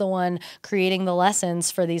I was the one creating the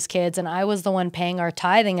lessons for these kids, and I was the one paying our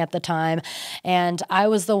tithing at the time, and I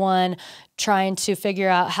was the one trying to figure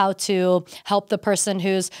out how to help the person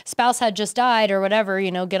whose spouse had just died or whatever,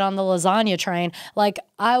 get on the lasagna train. Like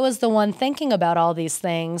I was the one thinking about all these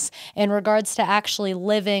things in regards to actually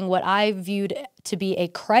living what I viewed to be a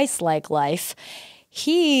Christ-like life.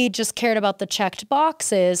 He just cared about the checked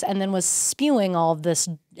boxes and then was spewing all of this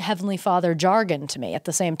Heavenly Father jargon to me at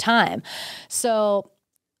the same time. So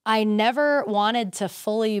I never wanted to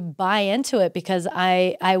fully buy into it because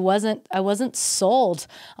I wasn't sold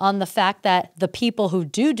on the fact that the people who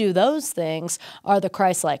do those things are the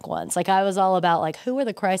Christ-like ones. Like I was all about like, who are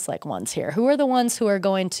the Christ-like ones here? Who are the ones who are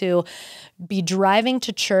going to be driving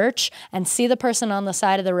to church and see the person on the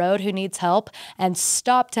side of the road who needs help and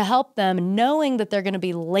stop to help them knowing that they're going to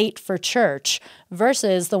be late for church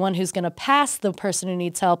versus the one who's going to pass the person who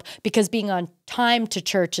needs help because being on time to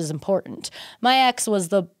church is important. My ex was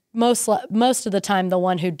the most of the time the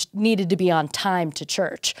one who needed to be on time to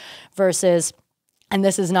church versus, and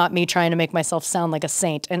this is not me trying to make myself sound like a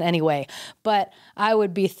saint in any way, but I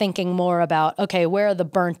would be thinking more about, okay, where are the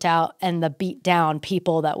burnt out and the beat down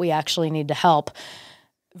people that we actually need to help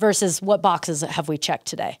versus what boxes have we checked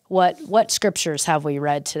today? What scriptures have we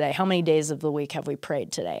read today? How many days of the week have we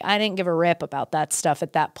prayed today? I didn't give a rip about that stuff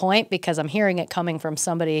at that point because I'm hearing it coming from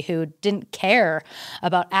somebody who didn't care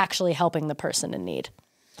about actually helping the person in need.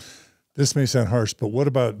 This may sound harsh, but what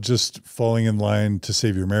about just falling in line to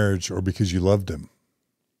save your marriage or because you loved him?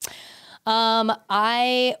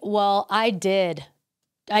 I did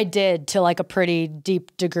to like a pretty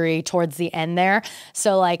deep degree towards the end there.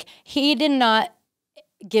 So like he did not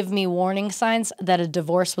give me warning signs that a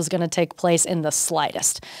divorce was going to take place in the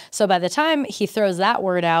slightest. So by the time he throws that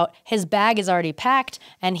word out, his bag is already packed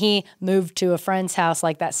and he moved to a friend's house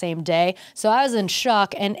like that same day. So I was in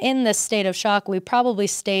shock, and in this state of shock, we probably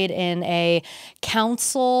stayed in a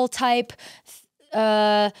counsel type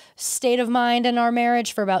state of mind in our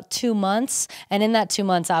marriage for about 2 months. And in that 2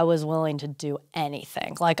 months, I was willing to do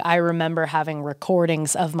anything. Like I remember having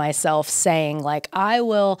recordings of myself saying like, I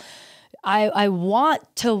want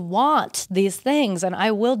these things and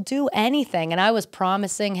I will do anything. And I was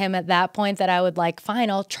promising him at that point that I would like,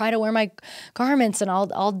 fine, I'll try to wear my garments and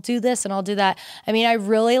I'll do this and I'll do that. I mean, I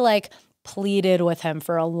really like pleaded with him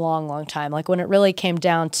for a long, long time. Like when it really came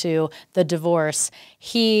down to the divorce,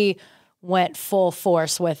 he went full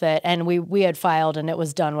force with it, and we had filed and it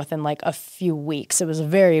was done within like a few weeks. It was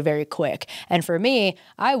very, very quick. And for me,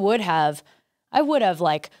 I would have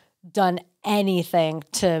like done anything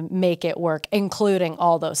to make it work, including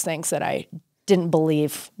all those things that I didn't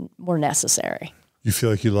believe were necessary. You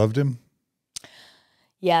feel like you loved him?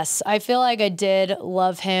 Yes, I feel like I did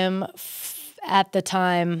love him at the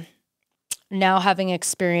time. Now having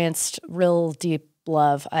experienced real deep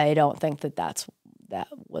love, I don't think that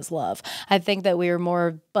was love. I think that we were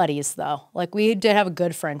more buddies though. Like we did have a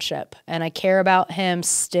good friendship and I care about him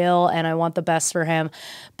still and I want the best for him.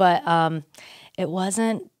 But it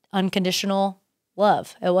wasn't unconditional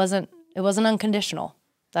love. It wasn't unconditional.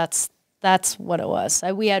 That's what it was.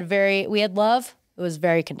 We had love. It was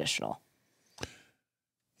very conditional.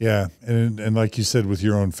 Yeah. And like you said, with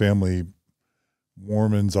your own family,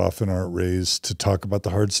 Mormons often aren't raised to talk about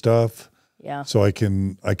the hard stuff. Yeah. So I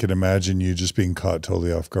can imagine you just being caught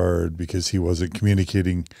totally off guard because he wasn't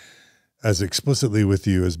communicating as explicitly with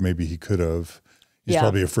you as maybe he could have. He's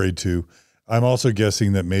probably afraid to. I'm also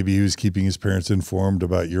guessing that maybe he was keeping his parents informed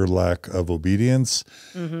about your lack of obedience,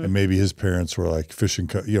 and maybe his parents were like fish and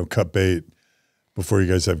cut bait before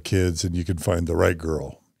you guys have kids, and you can find the right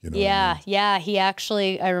girl. You know Yeah, what I mean? yeah. He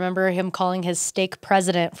actually, I remember him calling his stake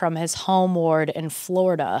president from his home ward in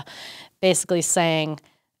Florida, basically saying,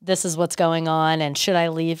 this is what's going on, and should I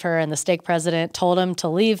leave her? And the stake president told him to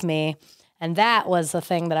leave me. And that was the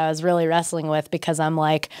thing that I was really wrestling with, because I'm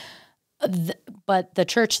like, but the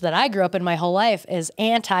church that I grew up in my whole life is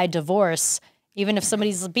anti-divorce. Even if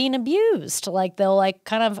somebody's being abused, like they'll like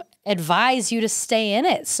kind of advise you to stay in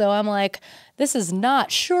it. So I'm like, this is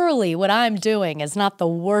not, surely what I'm doing is not the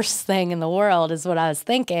worst thing in the world, is what I was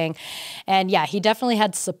thinking. And yeah, he definitely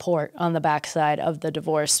had support on the backside of the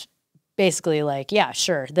divorce. Basically like, yeah,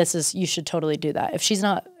 sure, you should totally do that. If she's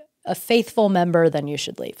not a faithful member, then you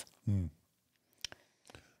should leave.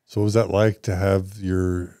 So what was that like to have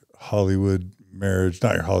your Hollywood marriage,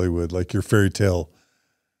 not your Hollywood, like your fairy tale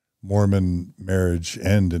Mormon marriage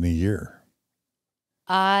end in a year?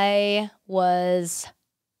 I was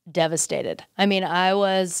devastated. I mean, I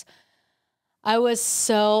was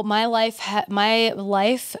so, my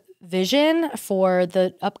life vision for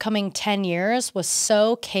the upcoming 10 years was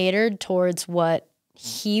so catered towards what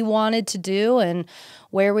he wanted to do and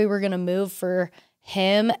where we were going to move for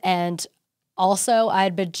him. And also,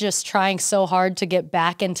 I'd been just trying so hard to get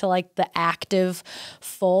back into like the active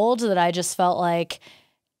fold that I just felt like,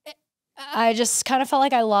 I just kind of felt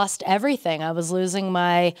like I lost everything. I was losing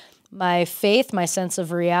my faith, my sense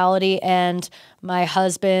of reality, and my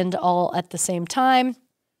husband all at the same time.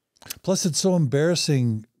 Plus, it's so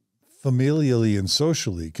embarrassing familially and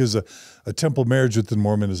socially, because a temple marriage within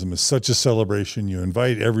Mormonism is such a celebration. You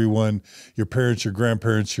invite everyone, your parents, your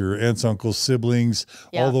grandparents, your aunts, uncles, siblings,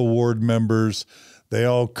 all the ward members, they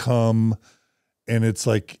all come, and it's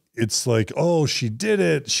like, oh, she did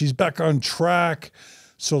it. She's back on track.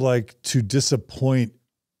 So like, to disappoint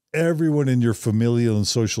everyone in your familial and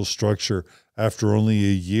social structure after only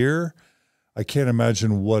a year, I can't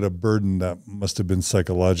imagine what a burden that must have been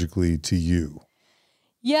psychologically to you.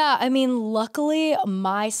 Yeah, I mean, luckily,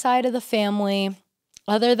 my side of the family,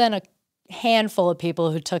 other than a handful of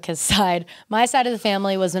people who took his side, my side of the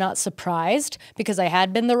family was not surprised, because I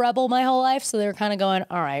had been the rebel my whole life. So they were kind of going,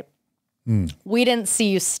 all right, we didn't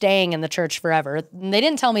see you staying in the church forever. And they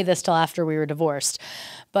didn't tell me this till after we were divorced.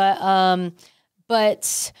 But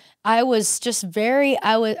I was just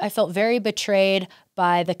I felt very betrayed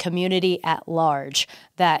by the community at large,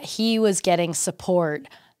 that he was getting support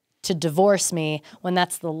to divorce me when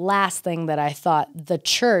that's the last thing that I thought the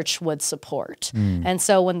church would support. And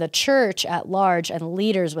so when the church at large and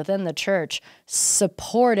leaders within the church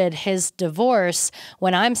supported his divorce,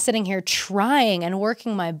 when I'm sitting here trying and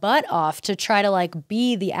working my butt off to try to like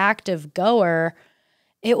be the active goer,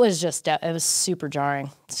 it was just, it was super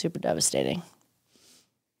jarring, super devastating.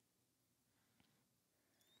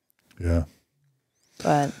 Yeah.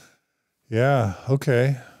 But yeah.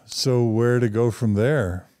 Okay. So where to go from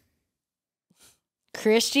there?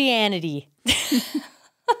 Christianity.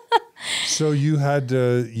 So you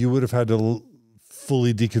would have had to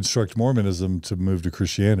fully deconstruct Mormonism to move to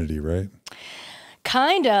Christianity, right?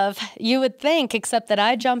 Kind of, you would think, except that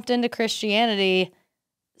I jumped into Christianity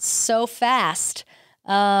so fast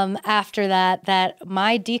after that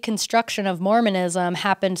my deconstruction of Mormonism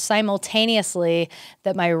happened simultaneously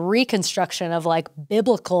that my reconstruction of like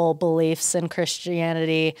biblical beliefs in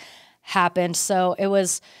Christianity happened. So it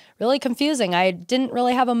was really confusing. I didn't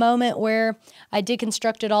really have a moment where I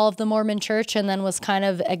deconstructed all of the Mormon church and then was kind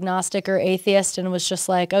of agnostic or atheist and was just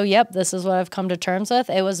like, oh, yep, this is what I've come to terms with.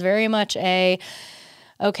 It was very much okay,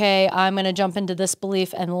 I'm going to jump into this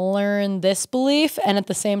belief and learn this belief, and at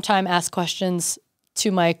the same time ask questions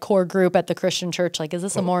to my core group at the Christian church, like, is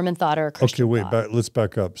this a Mormon thought or a Christian thought? Let's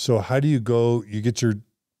back up. So how do you go, you get your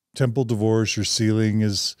temple divorce, your sealing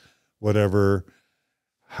is whatever.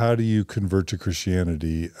 How do you convert to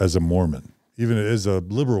Christianity as a Mormon, even as a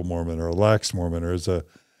liberal Mormon or a lax Mormon or as a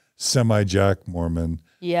semi-jack Mormon?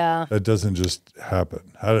 Yeah. That doesn't just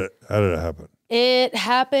happen. How did it happen? It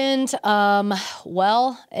happened,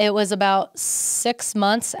 well, it was about 6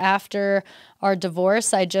 months after our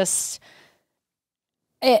divorce. I'll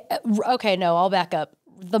back up.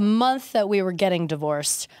 The month that we were getting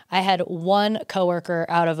divorced, I had one coworker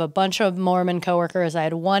out of a bunch of Mormon coworkers. I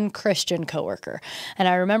had one Christian coworker. And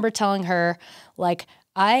I remember telling her, like,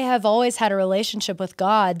 I have always had a relationship with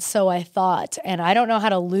God, so I thought, and I don't know how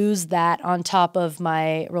to lose that on top of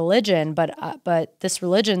my religion, but this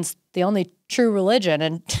religion's the only true religion.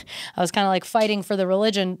 And I was kind of like fighting for the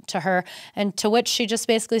religion to her, and to which she just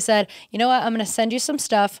basically said, you know what, I'm going to send you some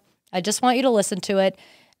stuff. I just want you to listen to it.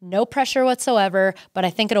 No pressure whatsoever, but I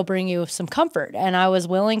think it'll bring you some comfort. And I was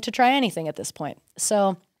willing to try anything at this point.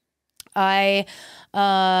 So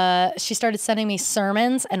She started sending me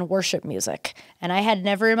sermons and worship music. And I had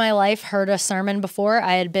never in my life heard a sermon before.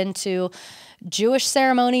 I had been to Jewish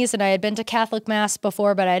ceremonies and I had been to Catholic Mass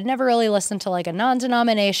before, but I had never really listened to like a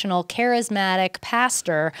non-denominational, charismatic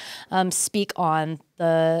pastor speak on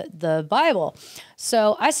the Bible.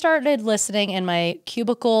 So I started listening in my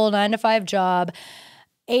cubicle 9-to-5 job,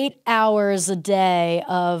 8 hours a day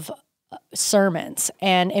of sermons.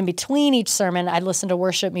 And in between each sermon, I'd listen to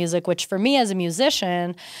worship music, which for me as a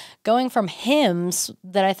musician, going from hymns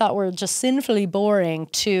that I thought were just sinfully boring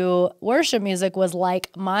to worship music was like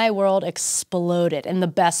my world exploded in the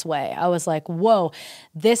best way. I was like, whoa,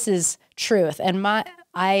 this is truth. And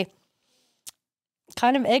I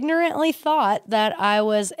kind of ignorantly thought that I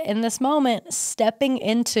was in this moment stepping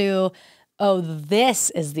into, oh, this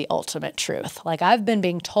is the ultimate truth. Like I've been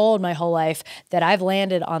being told my whole life that I've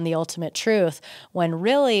landed on the ultimate truth, when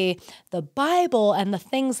really the Bible and the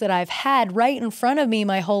things that I've had right in front of me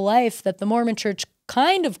my whole life that the Mormon Church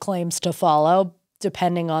kind of claims to follow,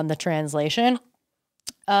 depending on the translation,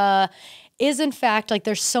 is in fact, like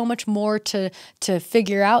there's so much more to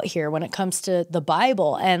figure out here when it comes to the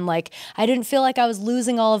Bible. And like, I didn't feel like I was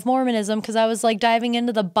losing all of Mormonism because I was like diving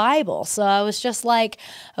into the Bible. So I was just like,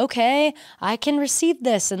 okay, I can receive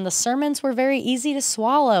this. And the sermons were very easy to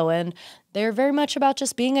swallow. And they're very much about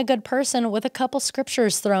just being a good person with a couple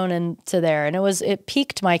scriptures thrown into there. And it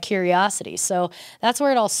piqued my curiosity. So that's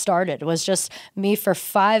where it all started, was just me for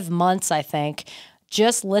 5 months, I think,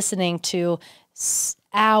 just listening to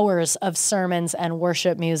hours of sermons and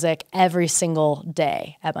worship music every single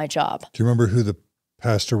day at my job. Do you remember who the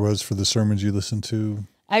pastor was for the sermons you listened to?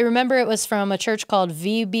 I remember it was from a church called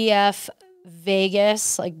VBF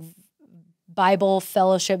Vegas, like Bible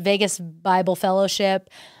Fellowship, Vegas Bible Fellowship.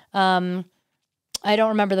 I don't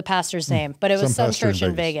remember the pastor's name, but it was some church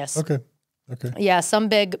in Vegas. Okay. Yeah, some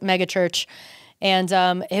big mega church. And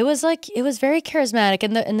it was very charismatic,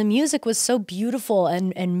 and the music was so beautiful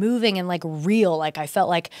and moving and like real. Like I felt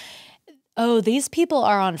like, oh, these people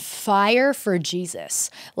are on fire for Jesus.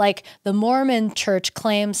 Like the Mormon Church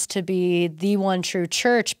claims to be the one true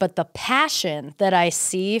church, but the passion that I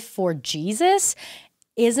see for Jesus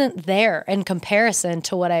isn't there in comparison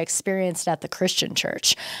to what I experienced at the Christian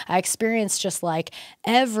church. I experienced just like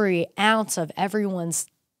every ounce of everyone's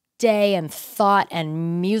day and thought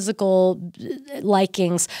and musical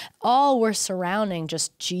likings all were surrounding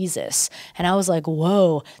just Jesus. And I was like,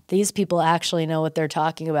 whoa, these people actually know what they're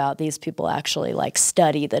talking about. These people actually like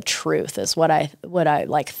study the truth, is what I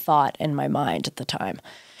like thought in my mind at the time.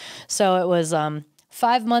 So it was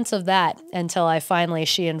 5 months of that until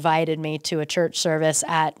she invited me to a church service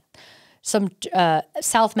at some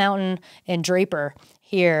South Mountain in Draper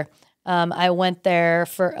here. I went there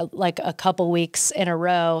for like a couple weeks in a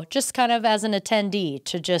row, just kind of as an attendee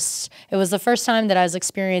it was the first time that I was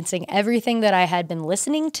experiencing everything that I had been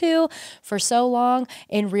listening to for so long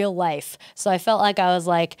in real life. So I felt like I was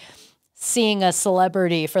like seeing a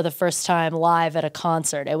celebrity for the first time live at a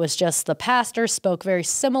concert. It was just the pastor spoke very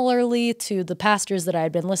similarly to the pastors that I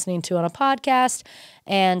had been listening to on a podcast,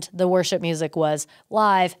 and the worship music was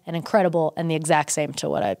live and incredible and the exact same to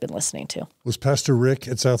what I'd been listening to. Was Pastor Rick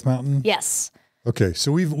at South Mountain? Yes. Okay,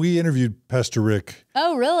 so we interviewed Pastor Rick.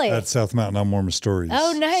 Oh, really? At South Mountain on MormonStories.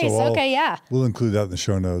 Oh, nice. So okay, yeah. We'll include that in the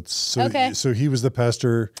show notes. So, okay. So he was the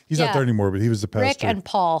pastor. He's not there anymore, but he was the pastor. Rick and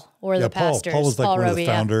Paul were the pastors. Paul was like one of the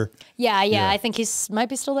founder. Yeah. I think might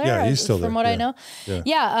be still there. Yeah, he's still there. From what I know.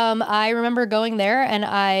 Yeah. I remember going there and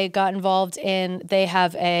I got involved they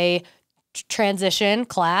have a transition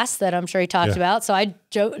class that I'm sure he talked about. So I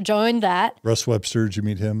joined that. Russ Webster, did you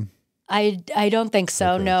meet him? I don't think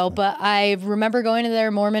so, okay, no. But I remember going to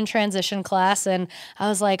their Mormon transition class, and I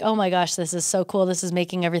was like, oh my gosh, this is so cool. This is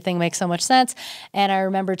making everything make so much sense. And I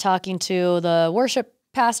remember talking to the worship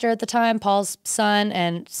pastor at the time, Paul's son,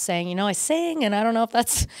 and saying, I sing, and I don't know if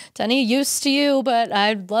that's to any use to you, but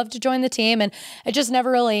I'd love to join the team. And it just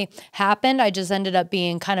never really happened. I just ended up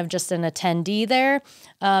being kind of just an attendee there.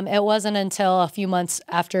 It wasn't until a few months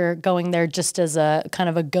after going there just as a kind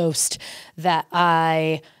of a ghost that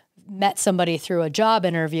I met somebody through a job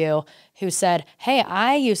interview who said, hey,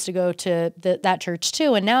 I used to go to that church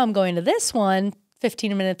too, and now I'm going to this one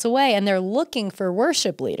 15 minutes away, and they're looking for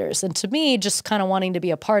worship leaders. And to me, just kind of wanting to be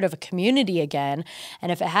a part of a community again,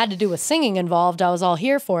 and if it had to do with singing involved, I was all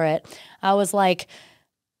here for it. I was like,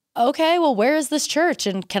 okay, well, where is this church,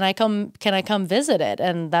 and can I come visit it?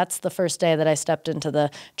 And that's the first day that I stepped into the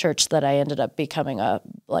church that I ended up becoming a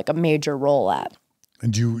major role at.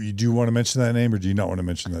 And do you want to mention that name, or do you not want to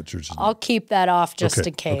mention that church's name? I'll keep that off just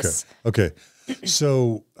in case. Okay.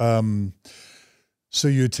 So So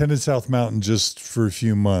you attended South Mountain just for a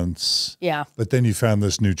few months. Yeah. But then you found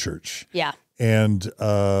this new church. Yeah. And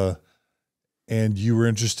you were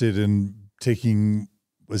interested in taking,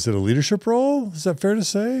 was it a leadership role? Is that fair to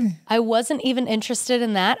say? I wasn't even interested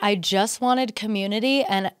in that. I just wanted community.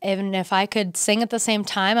 And even if I could sing at the same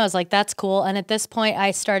time, I was like, that's cool. And at this point,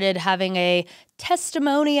 I started having a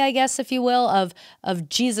testimony, I guess, if you will, of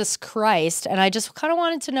Jesus Christ. And I just kind of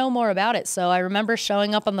wanted to know more about it. So I remember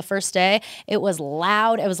showing up on the first day. It was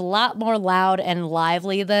loud. It was a lot more loud and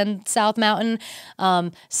lively than South Mountain.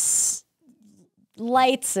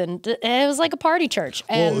 Lights, and it was like a party church.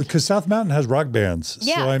 And well, because South Mountain has rock bands.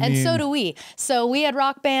 Yeah, so, and so do we. So we had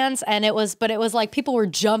rock bands, and it was like people were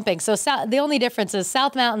jumping. So the only difference is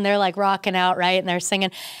South Mountain, they're like rocking out, right? And they're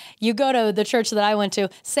singing. You go to the church that I went to,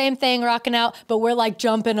 same thing, rocking out, but we're like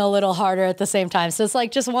jumping a little harder at the same time. So it's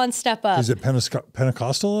like just one step up. Is it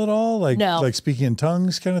Pentecostal at all? Like, no. Like speaking in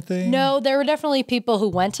tongues kind of thing? No, there were definitely people who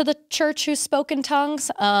went to the church who spoke in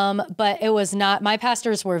tongues, but it was not, my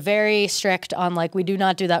pastors were very strict on like, we do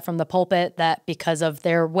not do that from the pulpit, that because of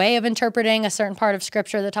their way of interpreting a certain part of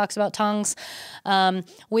scripture that talks about tongues.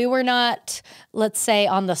 We were not, let's say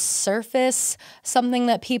on the surface, something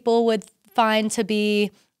that people would find to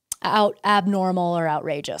be abnormal or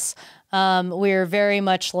outrageous. We're very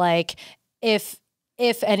much like,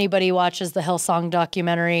 if anybody watches the Hillsong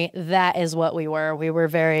Documentary, that is what we were. We were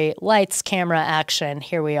very lights, camera, action.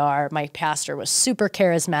 Here we are. My pastor was super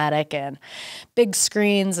charismatic and big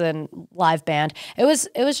screens and live band. It was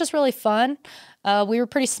just really fun. We were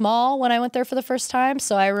pretty small when I went there for the first time.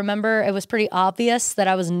 So I remember it was pretty obvious that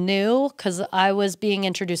I was new because I was being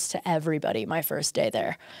introduced to everybody my first day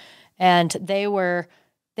there. And they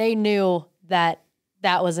knew that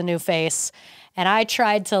was a new face. And I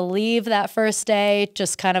tried to leave that first day,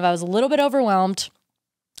 I was a little bit overwhelmed,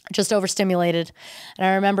 just overstimulated. And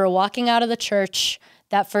I remember walking out of the church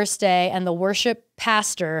that first day, and the worship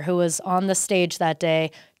pastor who was on the stage that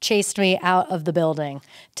day chased me out of the building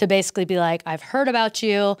to basically be like, I've heard about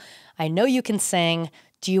you. I know you can sing.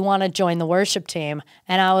 Do you want to join the worship team?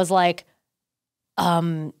 And I was like,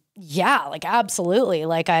 yeah, like absolutely.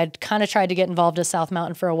 Like I'd kind of tried to get involved at South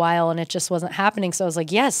Mountain for a while and it just wasn't happening. So I was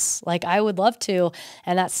like, yes, like I would love to.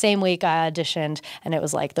 And that same week I auditioned, and it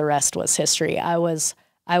was like the rest was history. I was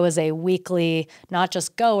a weekly, not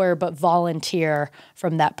just goer, but volunteer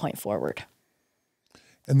from that point forward.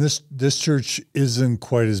 And this church isn't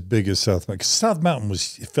quite as big as South Mountain. 'Cause South Mountain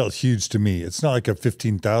it felt huge to me. It's not like a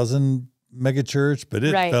 15,000 mega church, but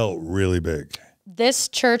it felt really big. This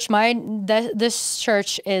church, this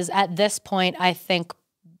church is at this point, I think,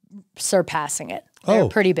 surpassing it. They're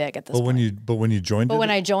pretty big at this point. When you joined, when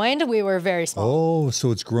I joined, we were very small. Oh,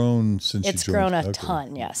 so it's grown since you joined. It's grown a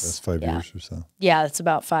ton. Yes, that's 5 years or so. Yeah, it's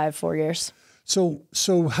about 4 years. So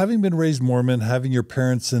having been raised Mormon, having your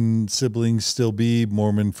parents and siblings still be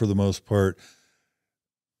Mormon for the most part,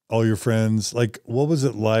 all your friends, like, what was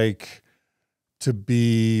it like to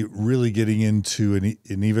be really getting into an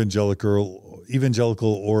evangelical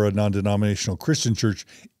or a non-denominational Christian church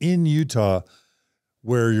in Utah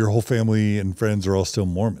where your whole family and friends are all still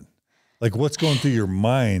Mormon? Like, what's going through your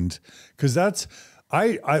mind? Because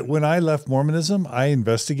when I left Mormonism, I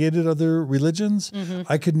investigated other religions. Mm-hmm.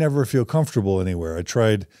 I could never feel comfortable anywhere. I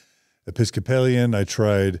tried Episcopalian, I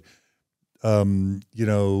tried, Lutheran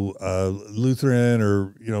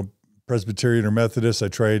or, Presbyterian or Methodist. I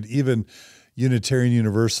tried even Unitarian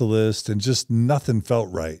Universalist, and just nothing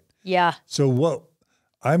felt right. Yeah. So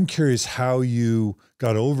I'm curious how you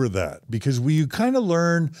got over that, because you kind of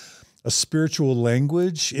learn a spiritual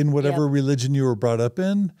language in whatever religion you were brought up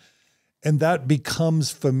in, and that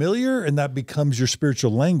becomes familiar and that becomes your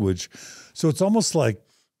spiritual language. So it's almost like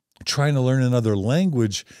trying to learn another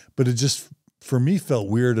language, but it just, for me, felt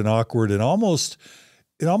weird and awkward, and it almost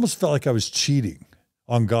felt like I was cheating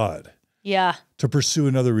on God. Yeah. To pursue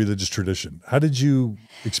another religious tradition. How did you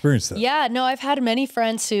experience that? Yeah, no, I've had many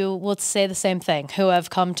friends who will say the same thing, who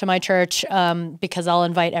have come to my church because I'll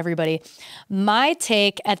invite everybody. My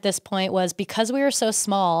take at this point was, because we were so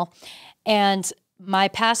small and my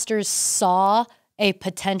pastors saw a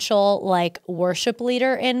potential like worship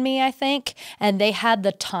leader in me, I think, and they had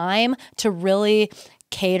the time to really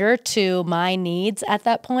cater to my needs at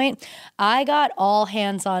that point. I got all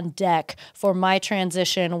hands on deck for my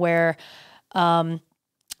transition, where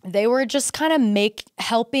they were just kind of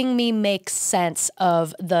helping me make sense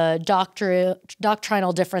of the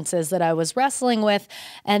doctrinal differences that I was wrestling with.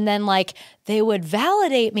 And then they would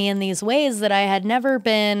validate me in these ways that I had never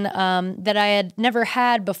been, that I had never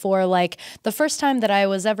had before. Like the first time that I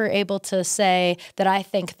was ever able to say that I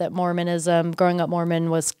think that Mormonism, growing up Mormon,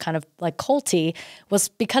 was kind of like culty, was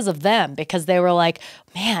because of them, because they were like,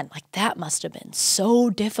 man, like that must have been so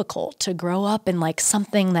difficult to grow up in like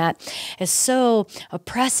something that is so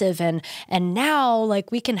oppressive. And now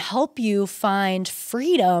like we can help you find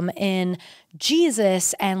freedom in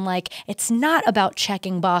Jesus, and like it's not about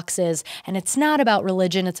checking boxes and it's not about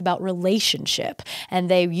religion, it's about relationship. And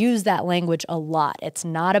they use that language a lot. It's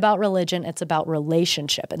not about religion, it's about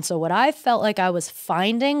relationship. And so what I felt like I was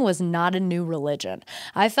finding was not a new religion.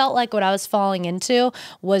 I felt like what I was falling into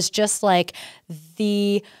was just like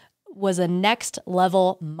was a next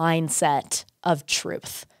level mindset of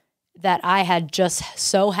truth that I had just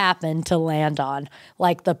so happened to land on,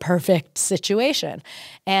 like the perfect situation.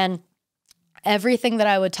 And everything that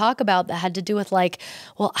I would talk about that had to do with like,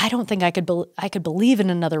 well, I don't think I could believe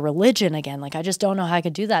in another religion again. Like, I just don't know how I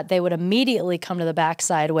could do that. They would immediately come to the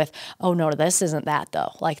backside with, oh no, this isn't that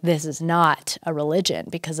though. Like, this is not a religion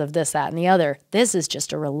because of this, that, and the other. This is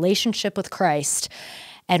just a relationship with Christ.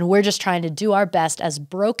 And we're just trying to do our best as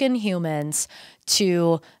broken humans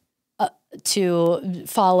to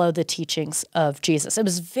follow the teachings of Jesus. It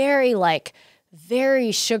was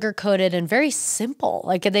very sugar-coated and very simple.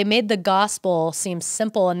 Like they made the gospel seem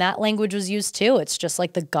simple, and that language was used too. It's just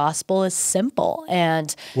like the gospel is simple.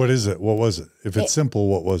 And what is it? What was it? If it's simple,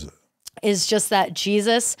 what was it? Is just that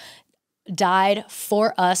Jesus died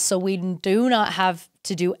for us, so we do not have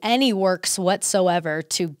to do any works whatsoever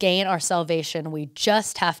to gain our salvation. We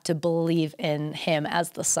just have to believe in him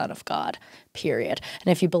as the Son of God, period.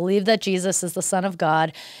 And if you believe that Jesus is the Son of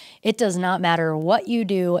God, it does not matter what you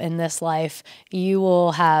do in this life, you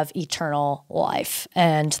will have eternal life.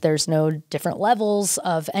 And there's no different levels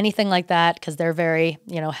of anything like that because they're very,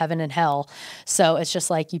 heaven and hell. So it's just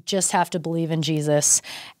like, you just have to believe in Jesus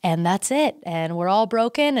and that's it. And we're all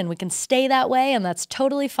broken and we can stay that way and that's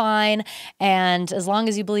totally fine. And as long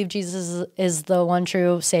as you believe Jesus is the one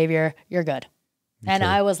true Savior, you're good. Okay. And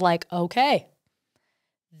I was like, okay,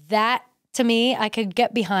 that to me, I could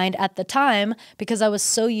get behind at the time because I was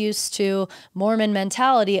so used to Mormon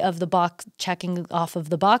mentality of the box checking off of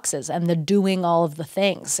the boxes and the doing all of the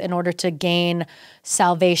things in order to gain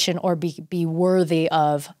salvation or be worthy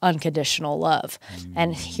of unconditional love. Mm.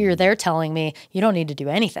 And here they're telling me, you don't need to do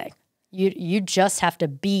anything. You just have to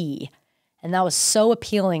be. And that was so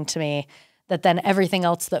appealing to me that then everything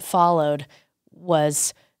else that followed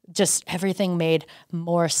was just everything made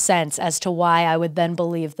more sense as to why I would then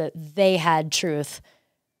believe that they had truth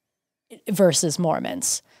versus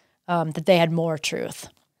Mormons, that they had more truth.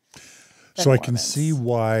 So I can see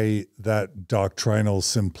why that doctrinal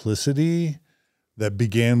simplicity that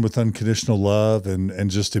began with unconditional love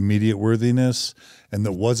and just immediate worthiness, and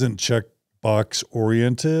that wasn't checkbox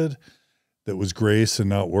oriented, that was grace and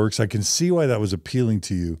not works. I can see why that was appealing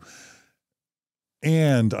to you.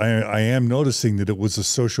 And I am noticing that it was a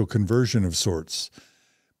social conversion of sorts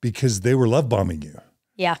because they were love bombing you.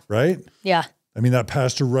 Yeah. Right? Yeah. I mean, that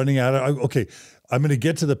pastor running out. Okay, I'm going to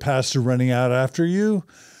get to the pastor running out after you,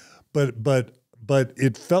 but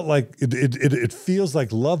it felt like it feels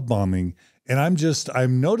like love bombing. And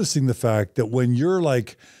I'm noticing the fact that when you're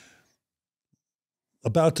like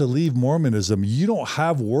about to leave Mormonism, you don't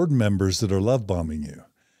have ward members that are love bombing you.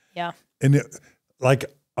 Yeah. And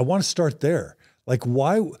I want to start there. Like,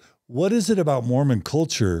 what is it about Mormon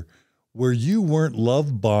culture where you weren't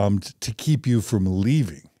love bombed to keep you from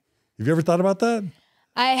leaving? Have you ever thought about that?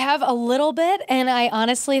 I have a little bit, and I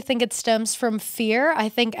honestly think it stems from fear. I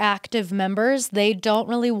think active members, they don't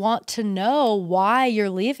really want to know why you're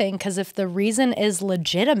leaving, because if the reason is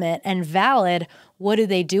legitimate and valid, what do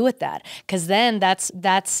they do with that? Because then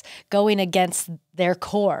that's going against their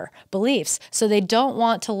core beliefs. So they don't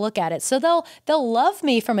want to look at it. So they'll love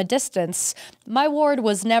me from a distance. My ward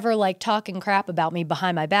was never like talking crap about me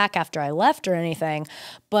behind my back after I left or anything,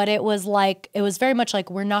 but it was very much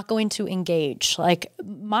like, we're not going to engage. Like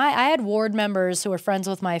I had ward members who were friends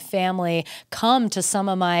with my family come to some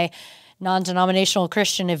of my non-denominational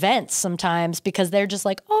Christian events sometimes because they're just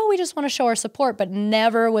like, oh, we just want to show our support, but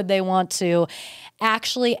never would they want to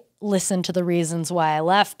actually listen to the reasons why I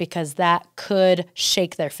left, because that could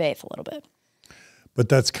shake their faith a little bit. But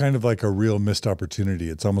that's kind of like a real missed opportunity.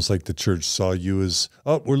 It's almost like the church saw you as,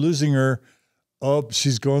 oh, we're losing her. Oh,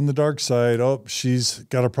 she's going the dark side. Oh, she's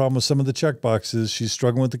got a problem with some of the check boxes. She's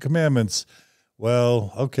struggling with the commandments.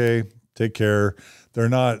 Well, okay, take care. They're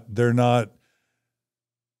not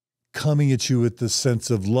coming at you with the sense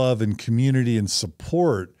of love and community and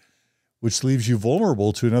support, which leaves you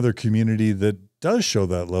vulnerable to another community that does show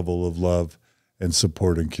that level of love and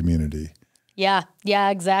support and community. Yeah,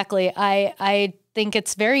 exactly. I think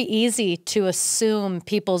it's very easy to assume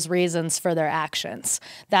people's reasons for their actions.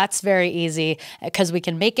 That's very easy because we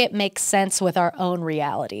can make it make sense with our own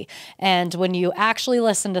reality. And when you actually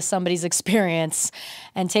listen to somebody's experience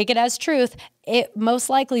and take it as truth, it most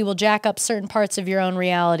likely will jack up certain parts of your own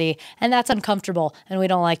reality. And that's uncomfortable. And we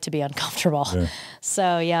don't like to be uncomfortable. Yeah.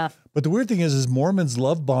 So, yeah. But the weird thing is Mormons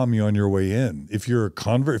love bomb you on your way in. If you're a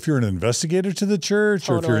convert, if you're an investigator to the church,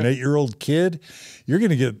 or if you're an 8-year-old kid, you're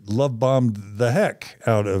going to get love bombed the heck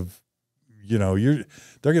out of, they're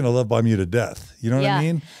going to love bomb you to death. You know what I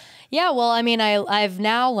mean? Yeah. Well, I mean, I've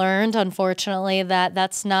now learned, unfortunately, that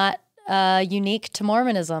that's not unique to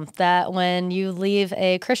Mormonism, that when you leave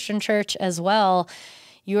a Christian church as well,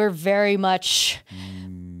 you're very much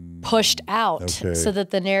pushed out so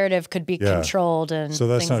that the narrative could be controlled. And so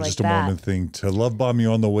that's not just a Mormon thing to love bomb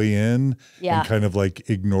you on the way in and kind of like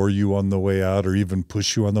ignore you on the way out or even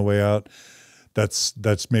push you on the way out.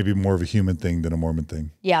 That's maybe more of a human thing than a Mormon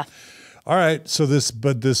thing. Yeah. All right. So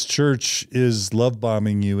this church is love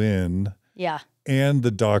bombing you in. Yeah. And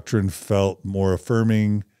the doctrine felt more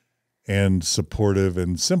affirming and supportive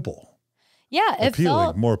and simple. Yeah, it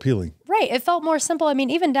felt more appealing. Right. It felt more simple. I mean,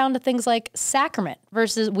 even down to things like sacrament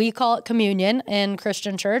versus we call it communion in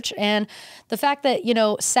Christian church. And the fact that,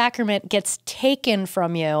 sacrament gets taken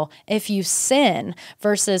from you if you sin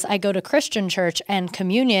versus I go to Christian church and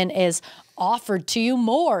communion is offered to you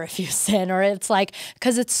more if you sin, or it's like,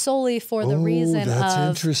 because it's solely for the reason that's of,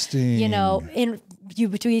 interesting.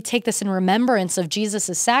 we take this in remembrance of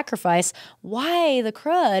Jesus's sacrifice. Why the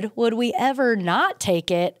crud would we ever not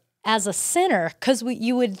take it as a sinner? Because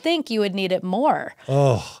you would think you would need it more.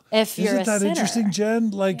 Oh, if you're isn't that sinner. Interesting,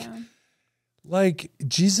 Jen? Like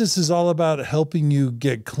Jesus is all about helping you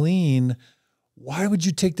get clean. Why would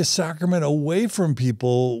you take the sacrament away from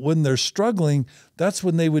people when they're struggling? That's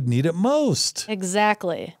when they would need it most.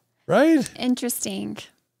 Exactly. Right? Interesting.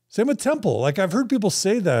 Same with temple. Like I've heard people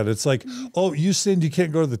say that. It's like, oh, you sinned, you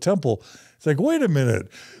can't go to the temple. It's like, wait a minute.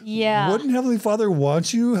 Yeah. Wouldn't Heavenly Father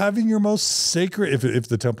want you having your most sacred, if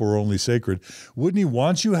the temple were only sacred, wouldn't he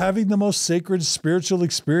want you having the most sacred spiritual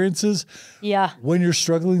experiences? Yeah. When you're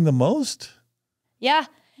struggling the most? Yeah.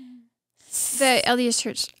 The LDS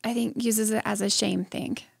Church, I think, uses it as a shame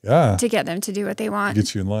thing. Yeah. To get them to do what they want.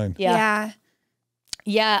 Gets you in line. Yeah.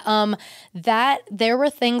 Yeah. There were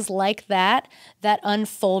things like that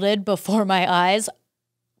unfolded before my eyes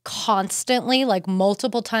constantly, like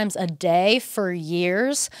multiple times a day for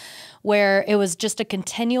years, where it was just a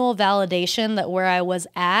continual validation that where I was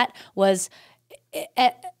at was,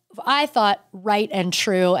 I thought, right and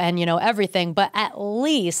true and, everything, but at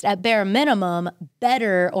least at bare minimum,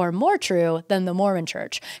 better or more true than the Mormon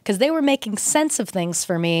church, because they were making sense of things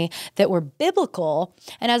for me that were biblical.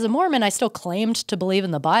 And as a Mormon, I still claimed to believe in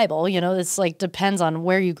the Bible. It's like depends on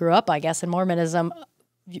where you grew up, I guess, in Mormonism,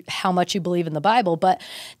 how much you believe in the Bible, but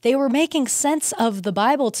they were making sense of the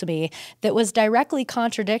Bible to me that was directly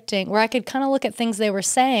contradicting, where I could kind of look at things they were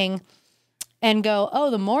saying and go,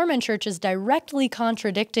 oh, the Mormon church is directly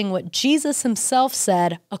contradicting what Jesus himself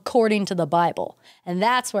said according to the Bible. And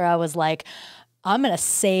that's where I was like, I'm going to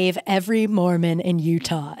save every Mormon in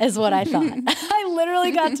Utah is what I thought. I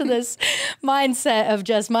literally got to this mindset of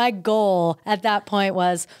just my goal at that point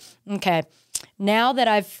was, okay, now that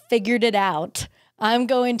I've figured it out, I'm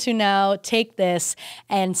going to now take this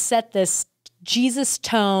and set this Jesus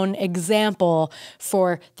tone example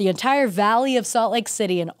for the entire Valley of Salt Lake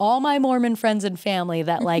City and all my Mormon friends and family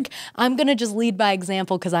that like, I'm going to just lead by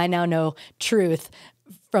example because I now know truth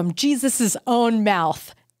from Jesus's own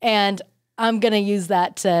mouth. And I'm going to use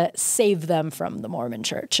that to save them from the Mormon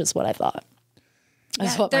church is what I thought.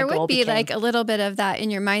 Yeah, there would be like a little bit of that in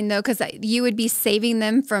your mind though, because you would be saving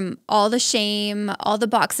them from all the shame, all the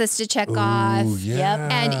boxes to check off. Yeah.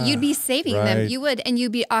 Yep. And you'd be saving them. You would, and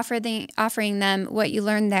you'd be offering them what you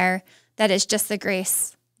learned there, that is just the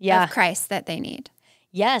grace of Christ that they need.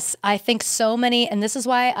 Yes, I think so many, and this is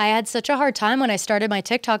why I had such a hard time when I started my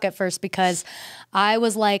TikTok at first, because I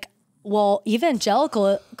was like, well,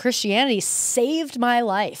 evangelical Christianity saved my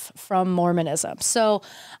life from Mormonism. So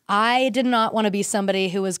I did not want to be somebody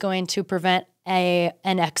who was going to prevent an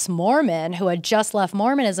ex-Mormon who had just left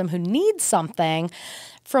Mormonism, who needs something,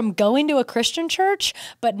 from going to a Christian church.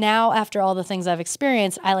 But now, after all the things I've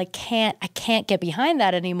experienced, I can't get behind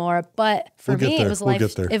that anymore. But for me, it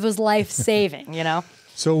was life-saving,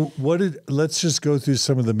 So let's just go through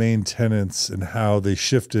some of the main tenets and how they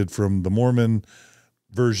shifted from the Mormon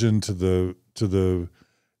version to the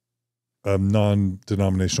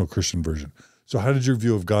non-denominational Christian version. So how did your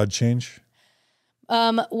view of God change?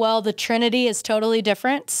 Well, the Trinity is totally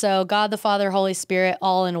different. So God, the Father, Holy Spirit,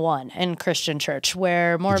 all in one in Christian church,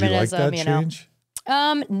 where Mormonism, Did you like that change?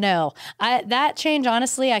 No, that change,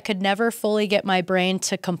 honestly, I could never fully get my brain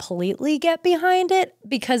to completely get behind it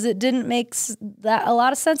because it didn't make that a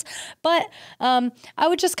lot of sense. But I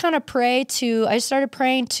would just kind of I started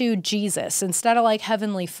praying to Jesus instead of like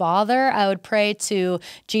Heavenly Father. I would pray to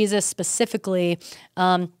Jesus specifically,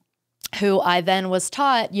 who I then was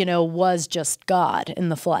taught, was just God in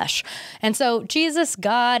the flesh. And so Jesus,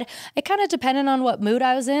 God, it kind of depended on what mood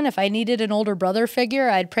I was in. If I needed an older brother figure,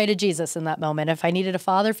 I'd pray to Jesus in that moment. If I needed a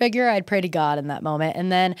father figure, I'd pray to God in that moment.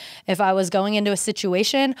 And then if I was going into a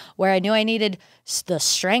situation where I knew I needed the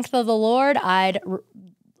strength of the Lord, I'd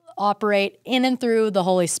operate in and through the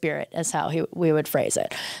Holy Spirit, is how we would phrase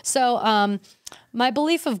it. So, my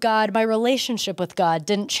belief of God, my relationship with God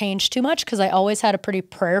didn't change too much because I always had a pretty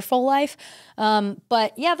prayerful life.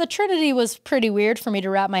 But yeah, the Trinity was pretty weird for me to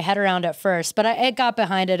wrap my head around at first, but it got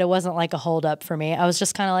behind it. It wasn't like a holdup for me. I was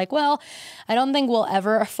just kind of like, well, I don't think we'll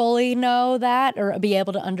ever fully know that or be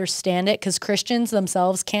able to understand it because Christians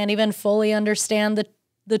themselves can't even fully understand the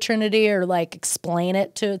Trinity or like explain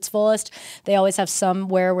it to its fullest. They always have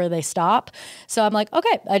somewhere where they stop. So I'm like,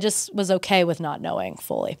 okay, I just was okay with not knowing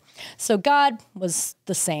fully. So God was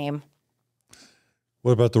the same.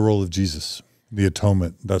 What about the role of Jesus, the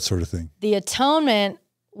atonement, that sort of thing? The atonement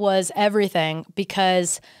was everything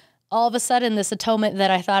because all of a sudden this atonement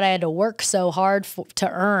that I thought I had to work so hard to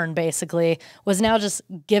earn basically was now just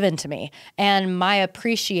given to me. And my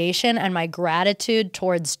appreciation and my gratitude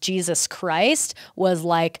towards Jesus Christ was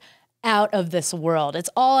like out of this world. It's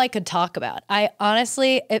all I could talk about. I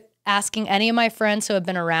honestly, asking any of my friends who have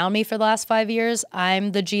been around me for the last 5 years,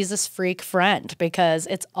 I'm the Jesus freak friend because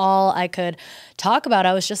it's all I could talk about.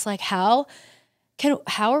 I was just like, how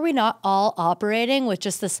are we not all operating with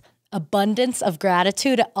just this abundance of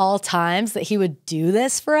gratitude at all times that he would do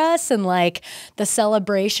this for us? And like the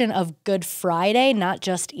celebration of Good Friday, not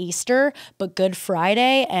just Easter, but Good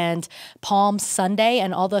Friday and Palm Sunday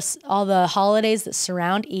and all the holidays that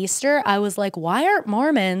surround Easter. I was like, why aren't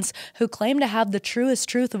Mormons who claim to have the truest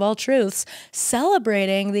truth of all truths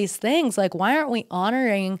celebrating these things? Like, why aren't we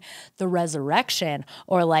honoring the resurrection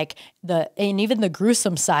or like and even the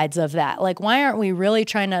gruesome sides of that? Like, why aren't we really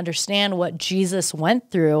trying to understand what Jesus went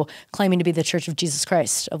through claiming to be the Church of Jesus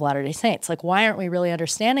Christ of Latter-day Saints? Like, why aren't we really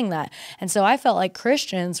understanding that? And so I felt like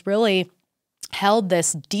Christians really held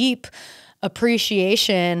this deep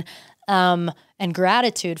appreciation and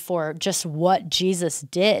gratitude for just what Jesus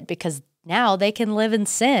did, because now they can live in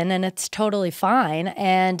sin and it's totally fine.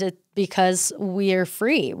 And because we're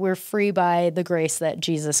free by the grace that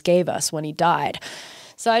Jesus gave us when he died.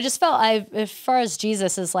 So I just felt as far as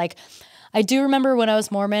Jesus is like, I do remember when I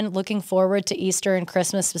was Mormon looking forward to Easter and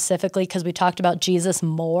Christmas specifically because we talked about Jesus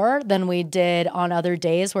more than we did on other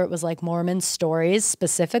days where it was like MormonStories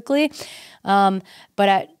specifically.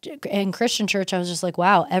 But in Christian church, I was just like,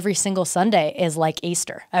 wow, every single Sunday is like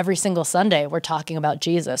Easter. Every single Sunday we're talking about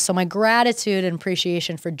Jesus. So my gratitude and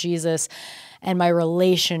appreciation for Jesus and my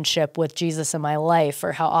relationship with Jesus in my life,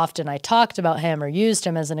 or how often I talked about him or used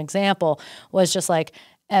him as an example, was just like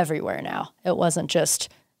everywhere now. It wasn't just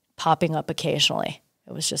popping up occasionally.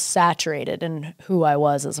 It was just saturated in who I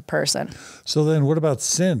was as a person. So then what about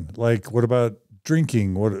sin? Like, what about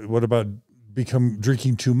drinking? What about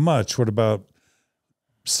drinking too much? What about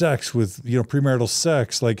sex with, premarital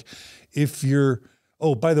sex? Like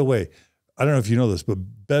by the way, I don't know if you know this,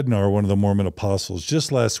 but Bednar, one of the Mormon apostles,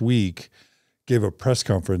 just last week gave a press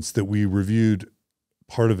conference that we reviewed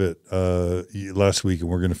part of it last week, and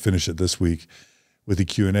we're going to finish it this week with the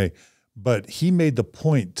Q&A. But he made the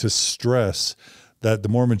point to stress that the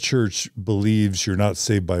Mormon Church believes you're not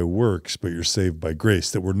saved by works, but you're saved by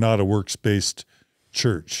grace, that we're not a works-based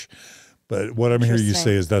church. But what I'm hearing you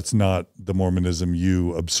say is that's not the Mormonism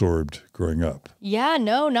you absorbed growing up. Yeah,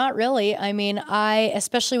 no, not really. I mean,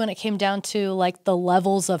 especially when it came down to like the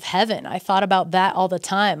levels of heaven, I thought about that all the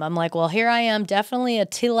time. I'm like, well, here I am, definitely a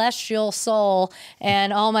telestial soul,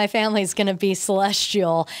 and all my family's going to be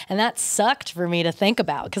celestial. And that sucked for me to think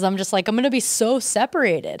about because I'm just like, I'm going to be so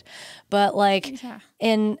separated. But like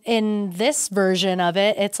in this version of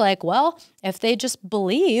it, it's like, well, if they just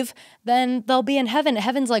believe, then they'll be in heaven.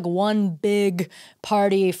 Heaven's like one big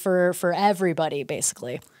party for everybody,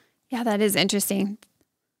 basically. Yeah, that is interesting.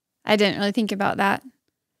 I didn't really think about that.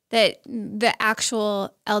 That the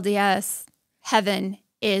actual LDS heaven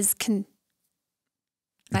is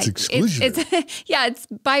it's exclusionary. It's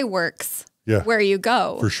by works. Yeah, where you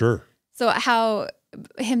go for sure. So how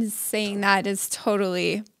him saying that is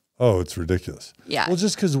totally Oh, it's ridiculous. Yeah. Well,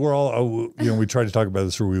 just because we're all, we try to talk about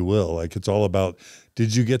this or we will. Like, it's all about,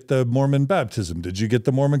 did you get the Mormon baptism? Did you get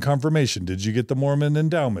the Mormon confirmation? Did you get the Mormon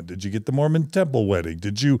endowment? Did you get the Mormon temple wedding?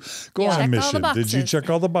 Did you go on a mission? Did you check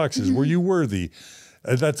all the boxes? Were you worthy?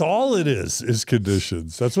 That's all it is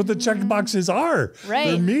conditions. That's what the check boxes are. Right.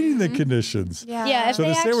 They're meeting the conditions. Yeah. So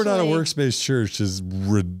to say we're not a works-based church is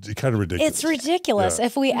kind of ridiculous. It's ridiculous. Yeah.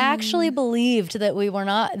 If we actually believed that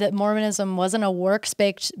that Mormonism wasn't a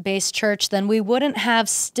works-based church, then we wouldn't have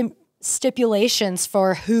stipulations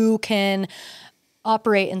for who can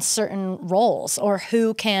operate in certain roles or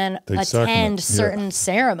who can attend certain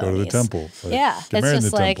ceremonies. Go to the temple. It's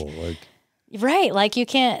just like... temple. Right. Like you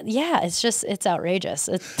can't, it's outrageous.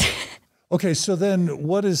 Okay. So then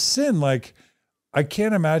what is sin? Like, I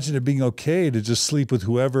can't imagine it being okay to just sleep with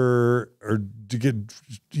whoever or to get,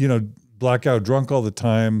 blackout drunk all the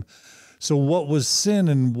time. So what was sin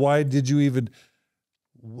and why did you even,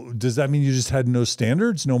 does that mean you just had no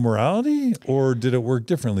standards, no morality, or did it work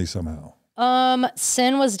differently somehow?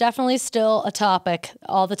 Sin was definitely still a topic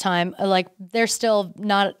all the time. Like they're still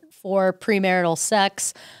not for premarital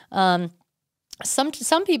sex.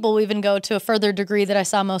 Some people even go to a further degree that I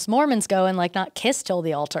saw most Mormons go and like not kiss till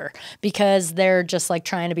the altar because they're just like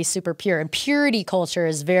trying to be super pure. And purity culture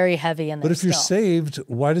is very heavy in there. But if you're saved,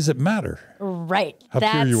 why does it matter? Right. How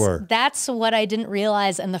pure you are. That's what I didn't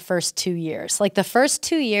realize in the first 2 years. Like the first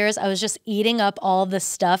 2 years, I was just eating up all this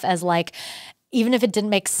stuff as like, even if it didn't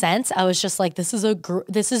make sense, I was just like, this is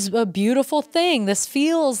a beautiful thing. This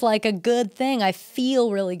feels like a good thing. I feel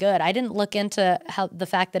really good. I didn't look into the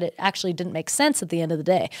fact that it actually didn't make sense at the end of the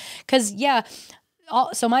day. Because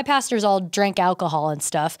so my pastors all drank alcohol and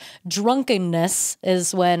stuff. Drunkenness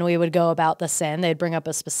is when we would go about the sin. They'd bring up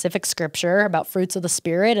a specific scripture about fruits of the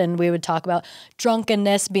Spirit, and we would talk about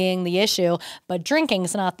drunkenness being the issue, but drinking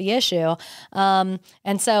is not the issue. And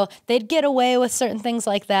so they'd get away with certain things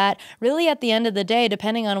like that. Really, at the end of the day,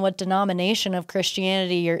 depending on what denomination of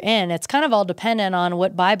Christianity you're in, it's kind of all dependent on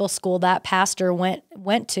what Bible school that pastor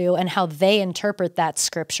went to and how they interpret that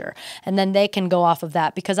scripture. And then they can go off of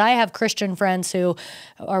that, because I have Christian friends who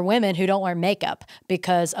are women who don't wear makeup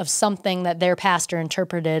because of something that their pastor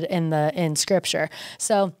interpreted in scripture.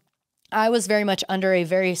 So I was very much under a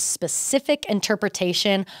very specific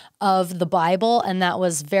interpretation of the Bible, and that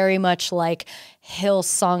was very much like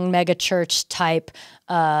Hillsong megachurch type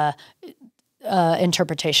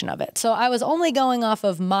interpretation of it. So I was only going off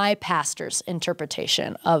of my pastor's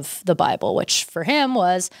interpretation of the Bible, which for him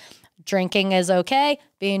was drinking is okay,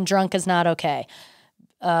 being drunk is not okay.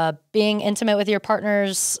 Being intimate with your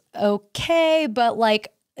partner's okay, but like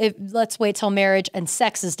let's wait till marriage, and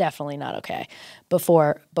sex is definitely not okay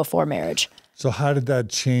before marriage. So how did that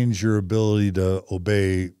change your ability to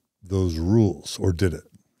obey those rules, or did it?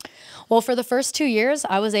 Well, for the first 2 years,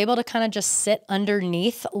 I was able to kind of just sit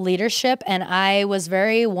underneath leadership, and I was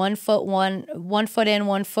very one foot in,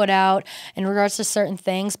 1 foot out in regards to certain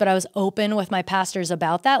things, but I was open with my pastors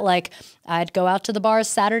about that. Like I'd go out to the bars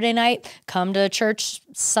Saturday night, come to church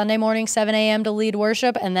Sunday morning, 7 a.m. to lead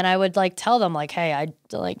worship, and then I would like tell them like, hey, I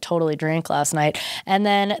like totally drank last night. And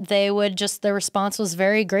then they would just, their response was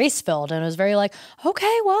very grace-filled, and it was very like,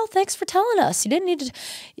 okay, well, thanks for telling us. You didn't need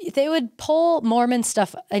to. They would pull Mormon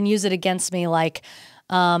stuff and use it against me like,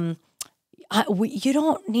 you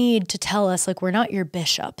don't need to tell us, like, we're not your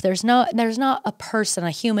bishop. There's not a person,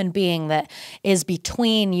 a human being that is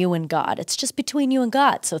between you and God. It's just between you and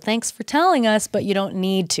God. So thanks for telling us, but you don't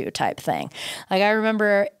need to, type thing. Like I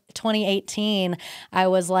remember 2018, I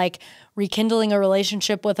was like rekindling a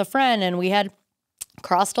relationship with a friend, and we had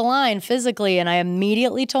crossed a line physically, and I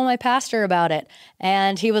immediately told my pastor about it.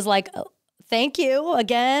 And he was like, thank you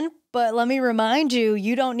again, but let me remind you,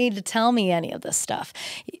 you don't need to tell me any of this stuff.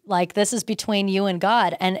 Like, this is between you and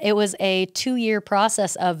God. And it was a 2-year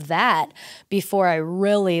process of that before I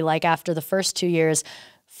really, like after the first 2 years,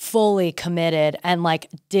 fully committed and like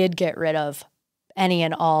did get rid of any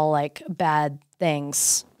and all like bad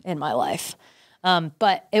things in my life.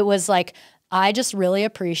 But it was like, I just really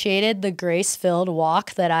appreciated the grace-filled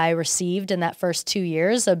walk that I received in that first 2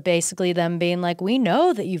 years of basically them being like, we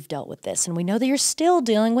know that you've dealt with this, and we know that you're still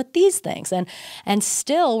dealing with these things. And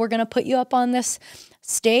still, we're going to put you up on this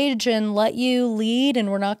stage and let you lead,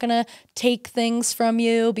 and we're not going to take things from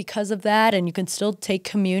you because of that, and you can still take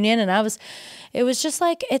communion. And it was just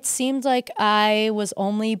like, it seemed like I was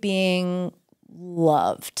only being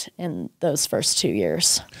loved in those first 2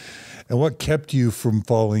 years. And what kept you from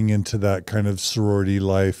falling into that kind of sorority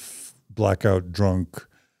life, blackout drunk,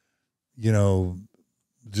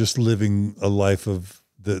 just living a life of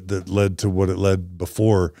that led to what it led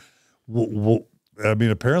before? I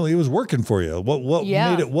mean, apparently it was working for you.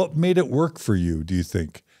 What made it work for you, do you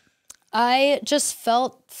think? I just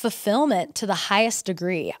felt fulfillment to the highest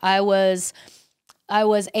degree. I was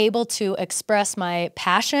able to express my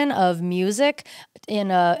passion of music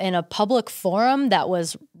in a public forum that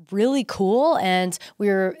was really cool, and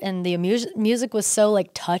the music was so like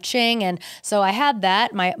touching, and so I had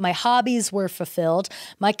that. My hobbies were fulfilled.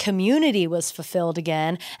 My community was fulfilled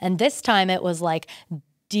again, and this time it was like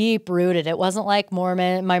deep rooted. It wasn't like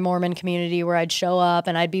my Mormon community where I'd show up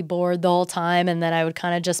and I'd be bored the whole time, and then I would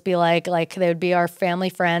kind of just be like they would be our family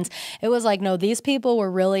friends. It was like, no, these people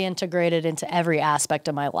were really integrated into every aspect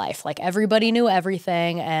of my life. Like everybody knew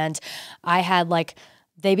everything, and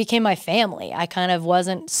they became my family. I kind of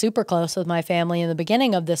wasn't super close with my family in the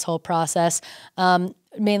beginning of this whole process,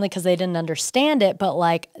 mainly because they didn't understand it, but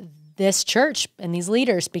like this church and these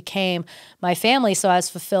leaders became my family. So I was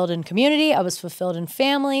fulfilled in community. I was fulfilled in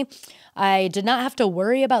family. I did not have to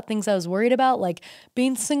worry about things I was worried about, like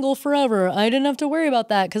being single forever. I didn't have to worry about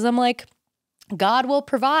that because I'm like, God will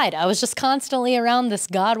provide. I was just constantly around this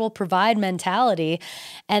God will provide mentality.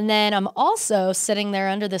 And then I'm also sitting there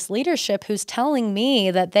under this leadership who's telling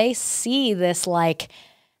me that they see this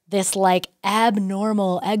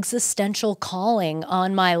abnormal existential calling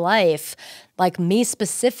on my life, like me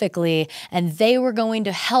specifically, and they were going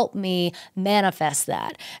to help me manifest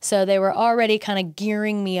that. So they were already kind of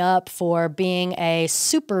gearing me up for being a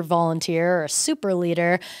super volunteer or a super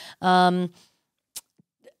leader,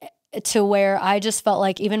 to where I just felt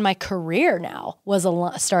like even my career now was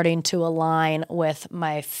starting to align with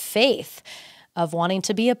my faith of wanting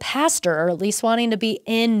to be a pastor, or at least wanting to be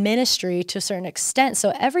in ministry to a certain extent.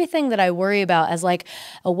 So everything that I worry about as like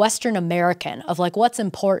a Western American of like what's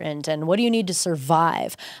important and what do you need to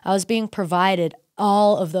survive, I was being provided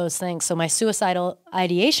all of those things. So my suicidal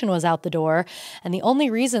ideation was out the door. And the only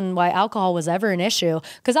reason why alcohol was ever an issue,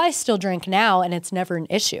 because I still drink now and it's never an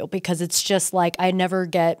issue, because it's just like I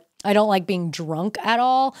don't like being drunk at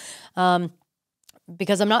all,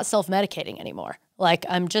 because I'm not self-medicating anymore. Like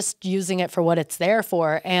I'm just using it for what it's there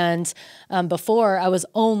for. And before I was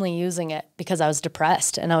only using it because I was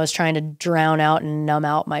depressed and I was trying to drown out and numb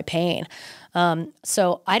out my pain.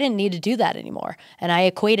 So I didn't need to do that anymore. And I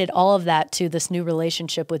equated all of that to this new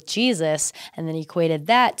relationship with Jesus, and then equated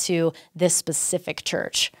that to this specific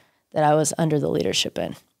church that I was under the leadership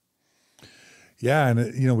in. Yeah.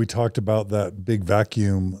 And, we talked about that big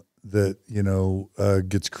vacuum that,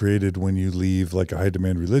 gets created when you leave like a high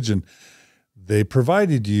demand religion. They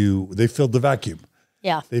filled the vacuum.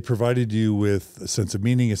 Yeah. They provided you with a sense of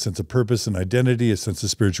meaning, a sense of purpose and identity, a sense of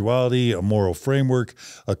spirituality, a moral framework,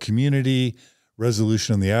 a community,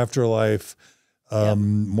 resolution in the afterlife,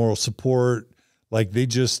 moral support. Like you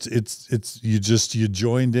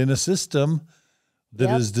joined in a system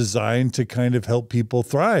that is designed to kind of help people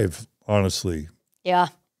thrive, honestly. Yeah.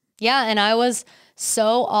 Yeah. And I was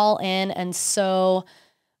so all in and so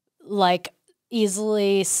like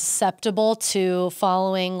easily susceptible to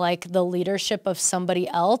following like the leadership of somebody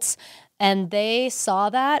else. And they saw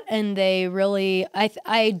that, and they really,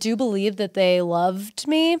 I do believe that they loved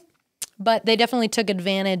me, but they definitely took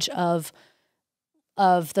advantage of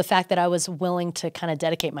the fact that I was willing to kind of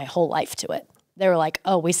dedicate my whole life to it. They were like,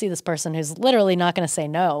 oh, we see this person who's literally not going to say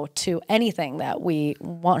no to anything that we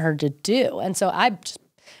want her to do. And so it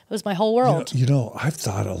was my whole world. I've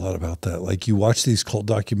thought a lot about that. Like you watch these cult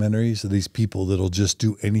documentaries of these people that'll just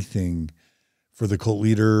do anything for the cult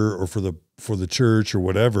leader or for the church or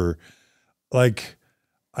whatever. Like,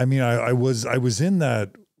 I mean, I was in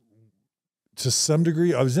that to some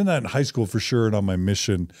degree. I was in that in high school for sure. And on my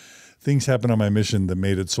mission, things happened on my mission that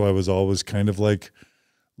made it so I was always kind of like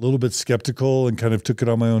a little bit skeptical and kind of took it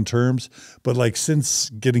on my own terms. But like since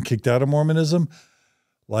getting kicked out of Mormonism,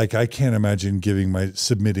 like I can't imagine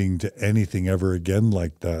submitting to anything ever again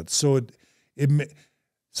like that. So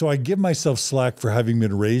so I give myself slack for having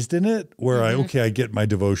been raised in it, where I get my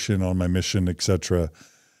devotion on my mission, etc.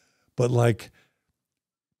 But like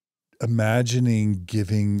imagining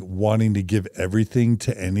wanting to give everything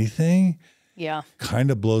to anything, kind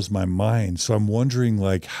of blows my mind. So I'm wondering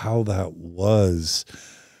like how that was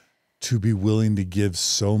to be willing to give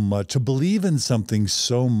so much, to believe in something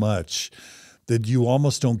so much that you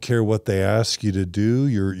almost don't care what they ask you to do.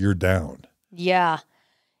 You're down. Yeah.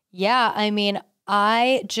 Yeah. I mean,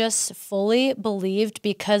 I just fully believed,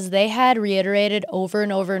 because they had reiterated over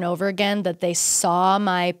and over and over again that they saw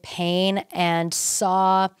my pain and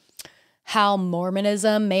saw how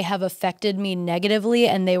Mormonism may have affected me negatively.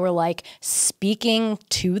 And they were like speaking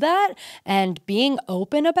to that and being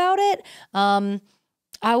open about it.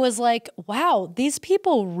 I was like, wow, these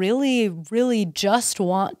people really, really just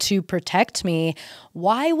want to protect me.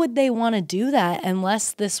 Why would they want to do that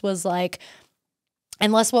unless this was like,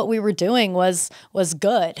 unless what we were doing was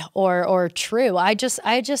good or true? I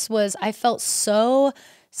felt so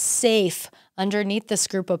safe underneath this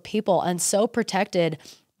group of people and so protected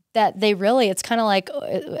that it's kind of like,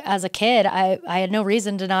 as a kid, I had no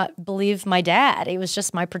reason to not believe my dad. He was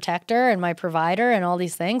just my protector and my provider and all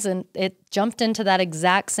these things. And it jumped into that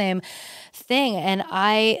exact same thing. And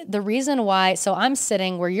the reason why, so I'm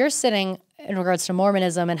sitting where you're sitting in regards to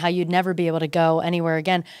Mormonism and how you'd never be able to go anywhere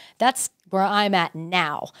again. That's where I'm at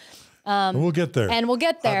now. And we'll get there.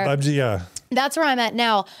 Yeah. That's where I'm at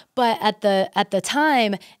now. But at the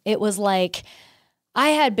time, it was like,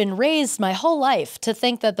 I had been raised my whole life to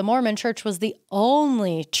think that the Mormon church was the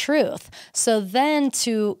only truth. So then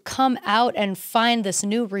to come out and find this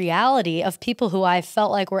new reality of people who I felt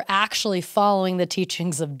like were actually following the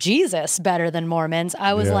teachings of Jesus better than Mormons,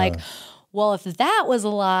 I was like, well, if that was a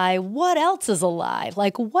lie, what else is a lie?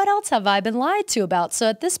 Like, what else have I been lied to about? So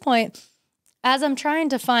at this point, as I'm trying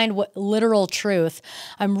to find what literal truth,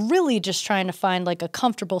 I'm really just trying to find like a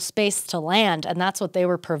comfortable space to land. And that's what they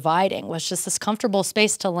were providing, was just this comfortable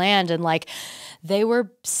space to land. And like, they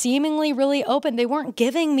were seemingly really open. They weren't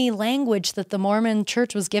giving me language that the Mormon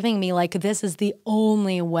church was giving me, like, this is the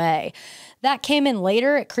only way. That came in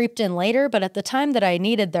later, it creeped in later. But at the time that I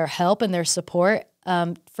needed their help and their support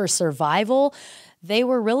for survival, they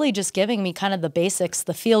were really just giving me kind of the basics,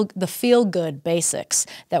 the feel good basics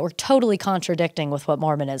that were totally contradicting with what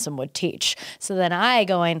Mormonism would teach. So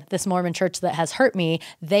then this Mormon church that has hurt me,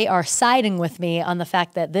 they are siding with me on the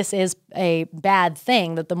fact that this is a bad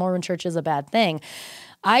thing, that the Mormon church is a bad thing.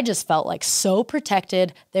 I just felt like so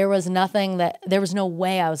protected. There was no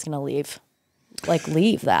way I was going to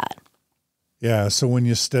leave that. Yeah. So when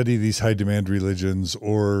you study these high demand religions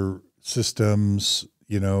or systems,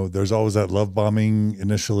 there's always that love bombing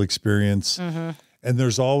initial experience. Mm-hmm. And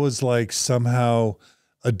there's always like somehow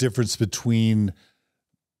a difference between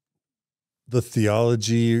the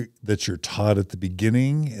theology that you're taught at the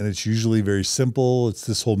beginning. And it's usually very simple. It's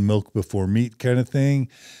this whole milk before meat kind of thing.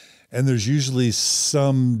 And there's usually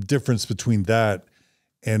some difference between that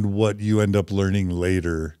and what you end up learning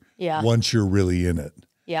later. Once you're really in it.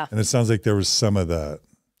 Yeah. And it sounds like there was some of that.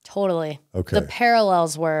 Totally. Okay. The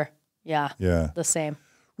parallels were the same.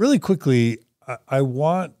 Really quickly, I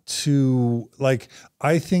want to,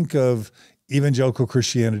 I think of evangelical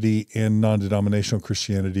Christianity and non-denominational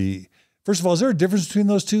Christianity. First of all, is there a difference between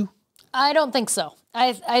those two? I don't think so.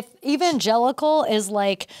 Evangelical is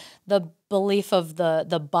like the belief of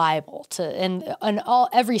the Bible,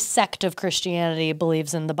 every sect of Christianity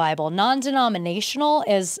believes in the Bible. Non-denominational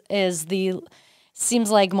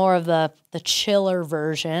seems like more of the chiller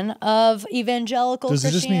version of evangelical Does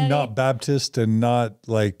it Christianity. just mean not Baptist and not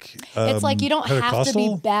like it's like you don't have to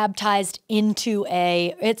be baptized into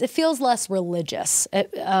it feels less religious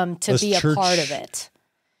to be a part of it.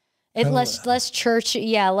 Less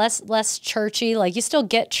churchy, less churchy. Like you still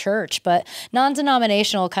get church, but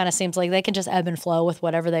non-denominational kind of seems like they can just ebb and flow with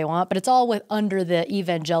whatever they want, but it's all under the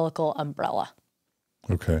evangelical umbrella.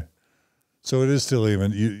 Okay. So it is still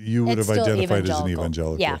you would have identified as an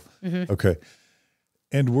evangelical. Yeah. Mm-hmm. Okay.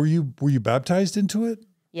 And were you baptized into it?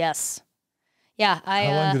 Yes. Yeah. How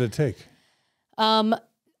long did it take?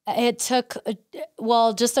 It took,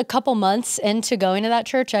 just a couple months into going to that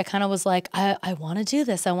church, I kind of was like, I want to do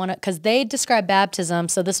this. Because they describe baptism.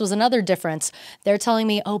 So this was another difference. They're telling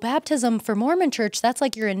me, baptism for Mormon church, that's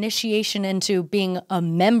like your initiation into being a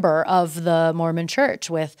member of the Mormon church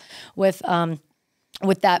with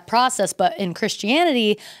that process. But in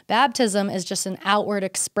Christianity, baptism is just an outward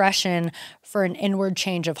expression for an inward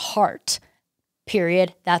change of heart.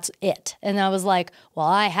 Period. That's it. And I was like, well,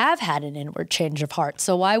 I have had an inward change of heart,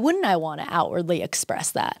 so why wouldn't I want to outwardly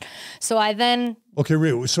express that? So I then...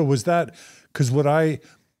 Okay, so was that... Because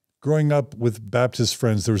growing up with Baptist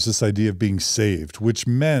friends, there was this idea of being saved, which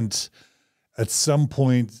meant at some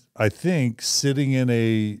point, I think, sitting in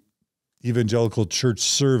a evangelical church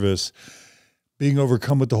service, being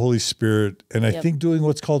overcome with the Holy Spirit, and I think doing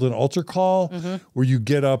what's called an altar call, where you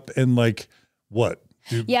get up and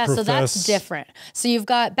so that's different. So you've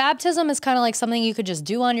got baptism is kind of like something you could just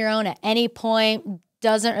do on your own at any point.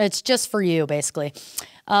 It's just for you, basically.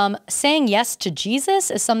 Saying yes to Jesus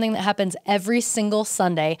is something that happens every single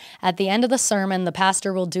Sunday. At the end of the sermon, the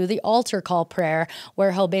pastor will do the altar call prayer,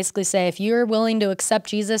 where he'll basically say, if you're willing to accept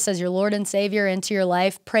Jesus as your Lord and Savior into your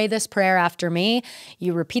life, pray this prayer after me.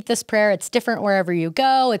 You repeat this prayer. It's different wherever you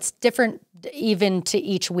go. It's different even to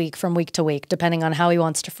each week, from week to week, depending on how he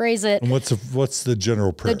wants to phrase it. And what's the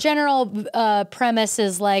general prayer? The general premise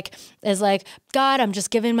is like, God, I'm just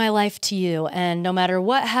giving my life to you. And no matter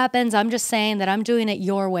what happens, I'm just saying that I'm doing it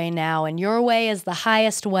your way now. And your way is the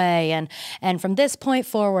highest way. And from this point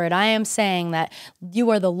forward, I am saying that you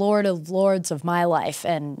are the Lord of Lords of my life.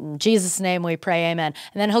 And in Jesus' name we pray, amen.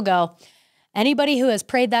 And then he'll go, anybody who has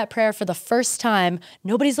prayed that prayer for the first time,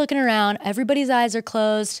 nobody's looking around, everybody's eyes are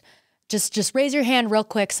closed. Just raise your hand real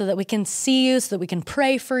quick so that we can see you, so that we can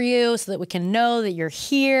pray for you, so that we can know that you're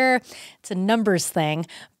here. It's a numbers thing,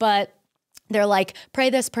 but they're like, pray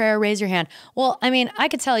this prayer, raise your hand. Well, I mean, I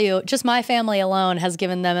could tell you, just my family alone has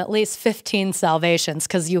given them at least 15 salvations,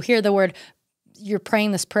 because you hear the word, you're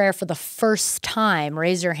praying this prayer for the first time,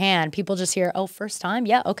 raise your hand. People just hear, oh, first time?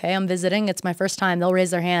 Yeah, okay, I'm visiting. It's my first time. They'll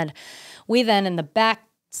raise their hand. We then, in the back,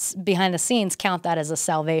 behind the scenes, count that as a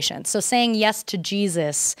salvation. So saying yes to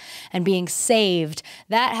Jesus and being saved,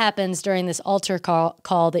 that happens during this altar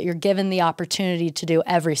call that you're given the opportunity to do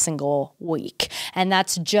every single week. And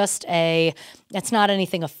that's just it's not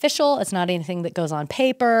anything official. It's not anything that goes on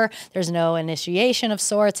paper. There's no initiation of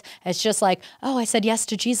sorts. It's just like, oh, I said yes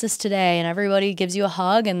to Jesus today. And everybody gives you a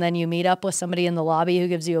hug. And then you meet up with somebody in the lobby who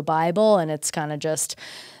gives you a Bible. And it's kind of just,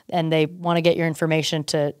 and they want to get your information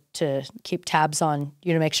to keep tabs on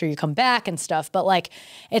you to make sure you come back and stuff. But like,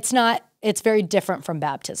 it's very different from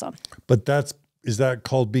baptism. But is that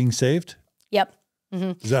called being saved? Yep.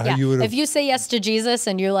 Mm-hmm. Is that how you would have? If you say yes to Jesus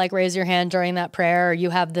and you like raise your hand during that prayer, or you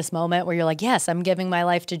have this moment where you're like, yes, I'm giving my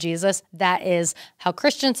life to Jesus, that is how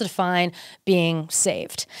Christians define being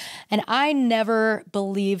saved. And I never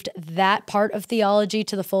believed that part of theology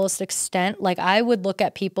to the fullest extent. Like, I would look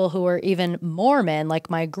at people who are even Mormon, like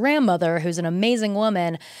my grandmother, who's an amazing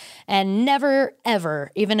woman, and never,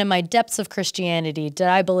 ever, even in my depths of Christianity, did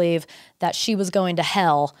I believe that she was going to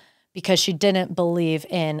hell because she didn't believe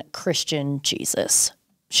in Christian Jesus.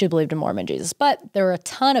 She believed in Mormon Jesus. But there were a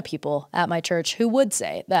ton of people at my church who would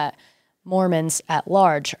say that Mormons at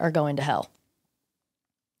large are going to hell.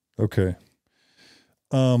 Okay.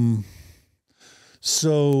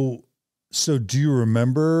 So do you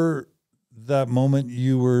remember that moment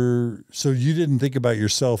so you didn't think about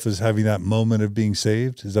yourself as having that moment of being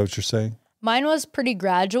saved? Is that what you're saying? Mine was pretty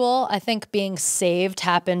gradual. I think being saved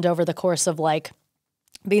happened over the course of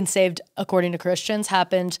being saved, according to Christians,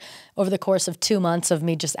 happened over the course of 2 months of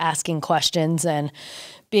me just asking questions and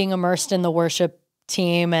being immersed in the worship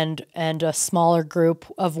team and a smaller group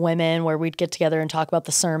of women where we'd get together and talk about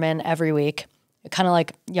the sermon every week, kind of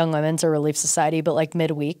like Young Women's or Relief Society, but like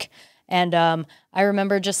midweek. And I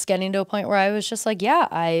remember just getting to a point where I was just like, yeah,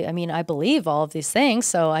 I mean, I believe all of these things,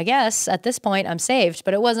 so I guess at this point I'm saved.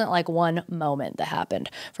 But it wasn't like one moment that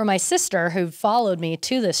happened. For my sister, who followed me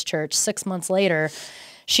to this church 6 months later,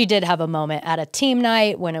 she did have a moment at a team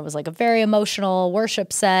night when it was like a very emotional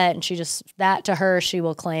worship set, and that to her, she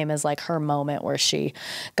will claim as like her moment where she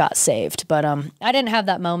got saved. But I didn't have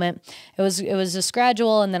that moment. It was just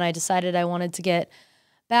gradual, and then I decided I wanted to get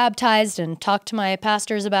baptized and talk to my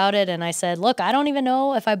pastors about it. And I said, look, I don't even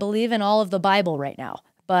know if I believe in all of the Bible right now,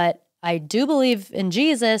 but I do believe in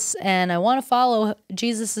Jesus, and I want to follow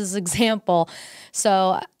Jesus's example.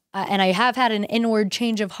 So and I have had an inward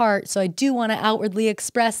change of heart, so I do want to outwardly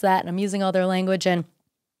express that, and I'm using all their language. And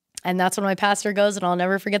that's when my pastor goes, and I'll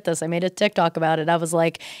never forget this. I made a TikTok about it.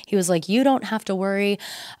 He was like, you don't have to worry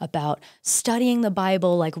about studying the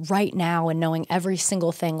Bible like right now and knowing every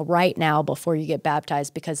single thing right now before you get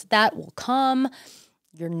baptized, because that will come.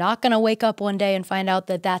 You're not going to wake up one day and find out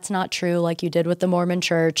that that's not true like you did with the Mormon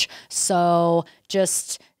church. So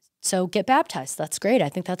get baptized. That's great. I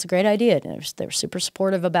think that's a great idea. And they were super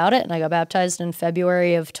supportive about it. And I got baptized in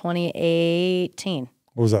February of 2018.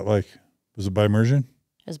 What was that like? Was it by immersion?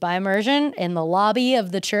 It was by immersion in the lobby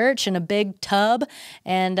of the church in a big tub.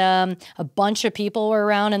 And a bunch of people were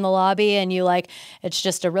around in the lobby. And it's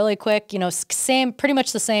just a really quick, pretty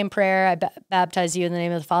much the same prayer. I baptize you in the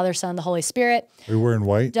name of the Father, Son, the Holy Spirit. Are you wearing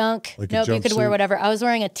white? Dunk. Like nope, you could wear whatever. I was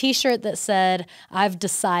wearing a t-shirt that said, I've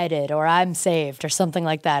decided, or I'm saved, or something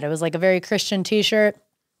like that. It was like a very Christian t-shirt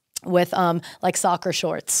with like soccer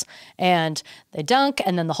shorts. And they dunk,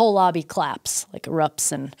 and then the whole lobby claps, like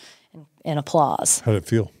erupts and applause. How'd it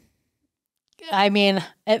feel? I mean,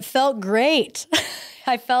 it felt great.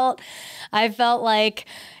 I felt like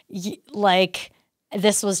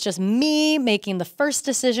this was just me making the first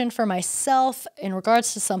decision for myself in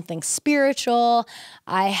regards to something spiritual.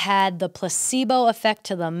 I had the placebo effect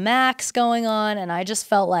to the max going on, and I just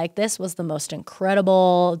felt like this was the most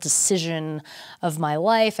incredible decision of my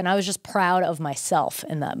life, and I was just proud of myself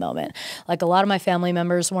in that moment. Like, a lot of my family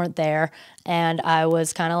members weren't there, and I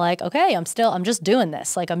was kind of like, okay, I'm just doing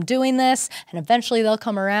this. Like, I'm doing this, and eventually they'll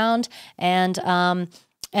come around, and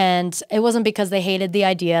it wasn't because they hated the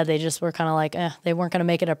idea. They just were kind of like, they weren't going to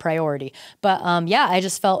make it a priority. But yeah,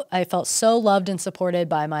 I felt so loved and supported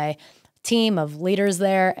by my team of leaders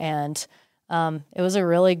there. And it was a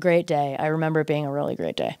really great day. I remember it being a really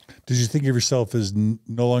great day. Did you think of yourself as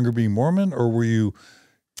no longer being Mormon, or were you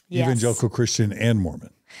evangelical Christian and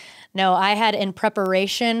Mormon? No, I had, in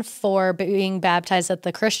preparation for being baptized at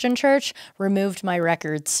the Christian church, removed my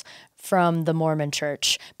records from the Mormon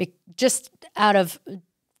church, just out of...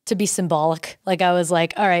 to be symbolic. Like, I was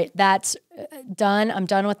like, all right, that's done. I'm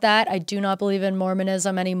done with that. I do not believe in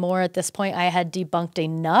Mormonism anymore. At this point, I had debunked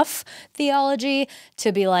enough theology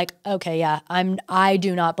to be like, okay, yeah, I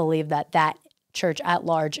do not believe that church at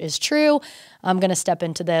large is true. I'm going to step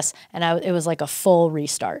into this. And it was like a full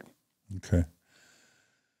restart. Okay.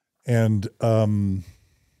 And,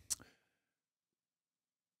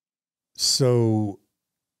 so,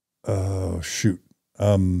 oh, shoot.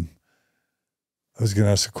 I was going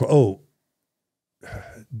to ask a question.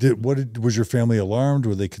 Was your family alarmed?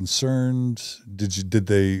 Were they concerned? Did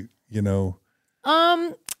they, they'll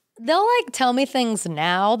like tell me things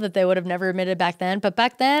now that they would have never admitted back then. But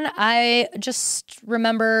back then, I just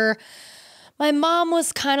remember my mom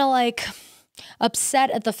was kind of like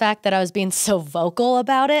upset at the fact that I was being so vocal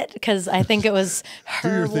about it, because I think it was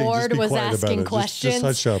her ward was asking questions. Just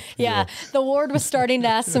hush up. Yeah, the ward was starting to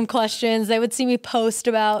ask some questions. They would see me post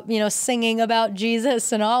about, singing about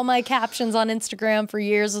Jesus, and all my captions on Instagram for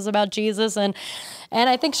years was about Jesus. And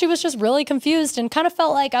I think she was just really confused and kind of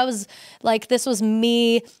felt like I was like, this was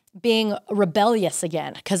me being rebellious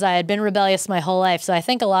again, because I had been rebellious my whole life. So I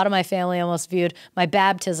think a lot of my family almost viewed my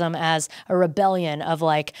baptism as a rebellion of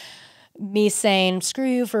like, me saying, screw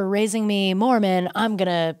you for raising me Mormon, I'm going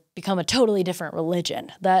to become a totally different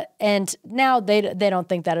religion. And now they don't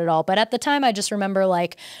think that at all. But at the time, I just remember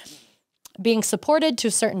like being supported to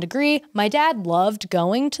a certain degree. My dad loved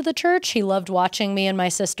going to the church. He loved watching me and my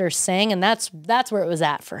sister sing. And that's where it was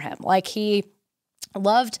at for him. Like, he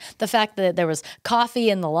loved the fact that there was coffee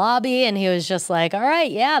in the lobby, and he was just like, all right,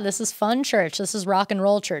 yeah, this is fun church. This is rock and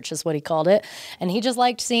roll church is what he called it. And he just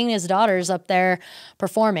liked seeing his daughters up there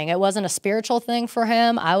performing. It wasn't a spiritual thing for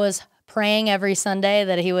him. I was praying every Sunday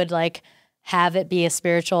that he would like have it be a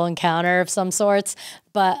spiritual encounter of some sorts.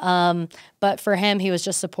 But for him, he was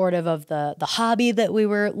just supportive of the hobby that we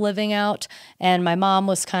were living out. And my mom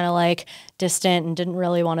was kind of like distant and didn't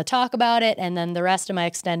really want to talk about it. And then the rest of my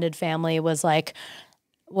extended family was like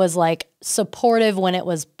supportive when it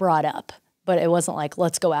was brought up. But it wasn't like,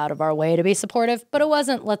 let's go out of our way to be supportive. But it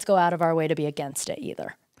wasn't, let's go out of our way to be against it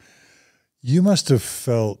either. You must have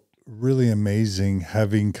felt really amazing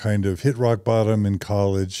having kind of hit rock bottom in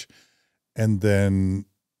college, and then,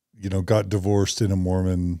 got divorced in a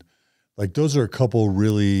Mormon. Like, those are a couple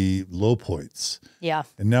really low points. Yeah.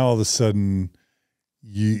 And now all of a sudden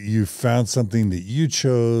you found something that you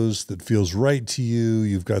chose that feels right to you.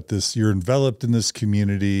 You've got this, you're enveloped in this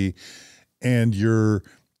community and you're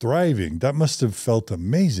thriving. That must have felt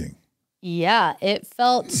amazing. Yeah, it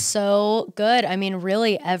felt so good. I mean,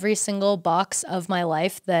 really every single box of my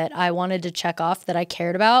life that I wanted to check off that I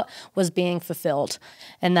cared about was being fulfilled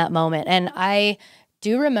in that moment. And I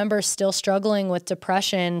do remember still struggling with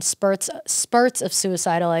depression, spurts of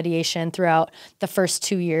suicidal ideation throughout the first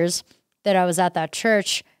 2 years that I was at that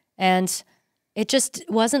church. And it just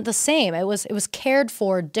wasn't the same. It was cared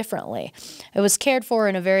for differently. It was cared for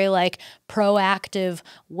in a very like proactive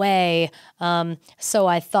way. So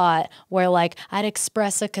I thought, where like I'd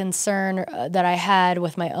express a concern that I had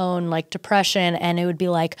with my own like depression, and it would be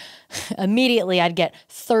like immediately I'd get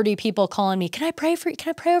 30 people calling me, "Can I pray for you?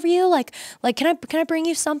 Can I pray over you? Like can I bring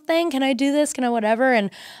you something? Can I do this? Can I whatever?" And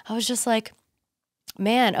I was just like,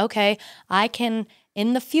 man, okay, I can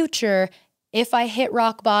in the future, if I hit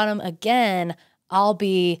rock bottom again, I'll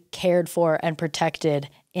be cared for and protected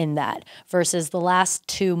in that. Versus the last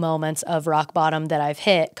 2 moments of rock bottom that I've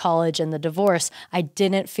hit, college and the divorce, I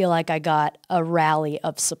didn't feel like I got a rally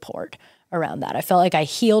of support around that. I felt like I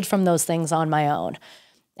healed from those things on my own.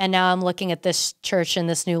 And now I'm looking at this church and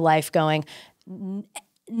this new life going,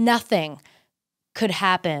 nothing could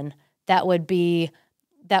happen that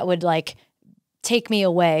would like take me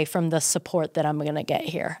away from the support that I'm going to get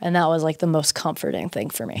here. And that was like the most comforting thing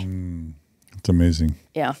for me. It's amazing.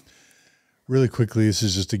 Yeah. Really quickly, this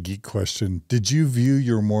is just a geek question. Did you view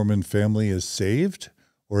your Mormon family as saved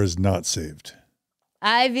or as not saved?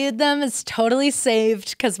 I viewed them as totally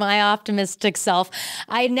saved because my optimistic self,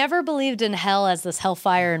 I never believed in hell as this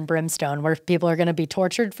hellfire and brimstone where people are going to be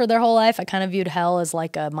tortured for their whole life. I kind of viewed hell as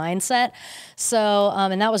like a mindset. So,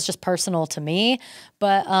 and that was just personal to me.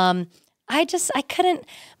 But I couldn't,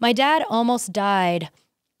 my dad almost died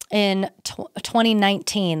in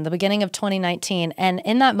 2019, the beginning of 2019. And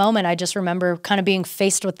in that moment, I just remember kind of being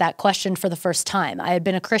faced with that question for the first time. I had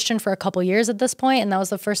been a Christian for a couple years at this point, and that was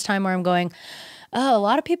the first time where I'm going, oh, a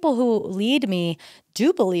lot of people who lead me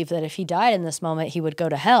do believe that if he died in this moment, he would go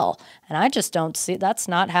to hell. And I just don't see, that's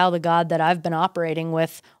not how the God that I've been operating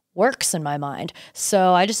with works in my mind.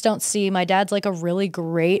 So I just don't see, my dad's like a really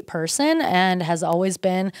great person and has always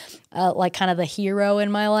been like kind of the hero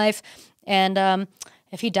in my life. And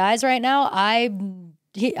if he dies right now, I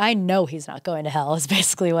know he's not going to hell is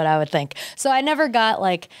basically what I would think. So I never got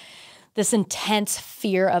like this intense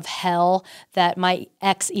fear of hell that my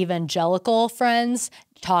ex-evangelical friends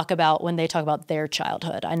talk about when they talk about their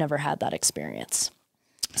childhood. I never had that experience.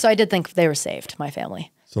 So I did think they were saved, my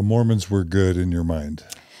family. So Mormons were good in your mind.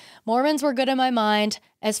 Mormons were good in my mind.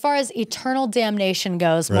 As far as eternal damnation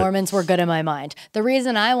goes, right. Mormons were good in my mind. The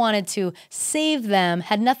reason I wanted to save them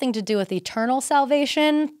had nothing to do with eternal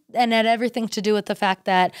salvation and had everything to do with the fact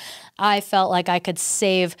that I felt like I could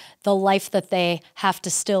save the life that they have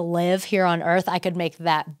to still live here on earth. I could make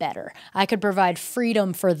that better. I could provide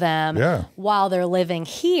freedom for them while they're living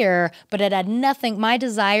here, but it had nothing, my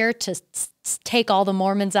desire to take all the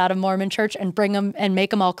Mormons out of Mormon church and bring them and make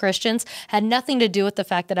them all Christians had nothing to do with the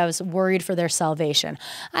fact that I was worried for their salvation.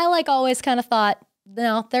 I like always kind of thought,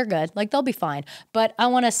 no, they're good. Like they'll be fine. But I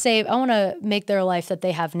want to make their life that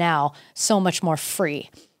they have now so much more free.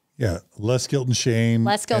 Yeah. Less guilt and shame.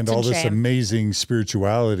 Less guilt and all shame. This amazing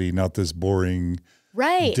spirituality, not this boring,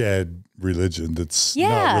 dead religion that's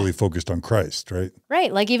not really focused on Christ, right?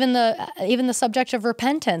 Right. Like even the subject of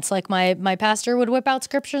repentance, like my pastor would whip out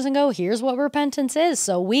scriptures and go, here's what repentance is.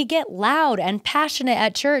 So we get loud and passionate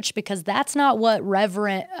at church because that's not what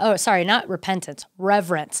not repentance,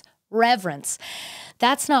 reverence.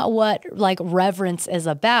 That's not what like reverence is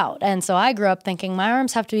about. And so I grew up thinking my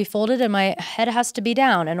arms have to be folded and my head has to be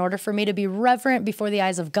down in order for me to be reverent before the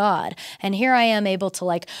eyes of God. And here I am able to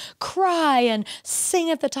like cry and sing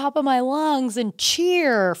at the top of my lungs and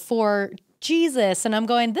cheer for Jesus. And I'm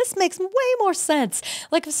going, this makes way more sense.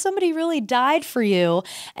 Like if somebody really died for you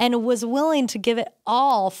and was willing to give it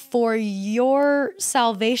all for your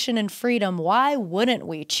salvation and freedom, why wouldn't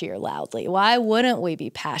we cheer loudly? Why wouldn't we be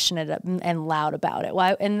passionate and loud about it?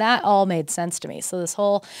 Why? And that all made sense to me. So this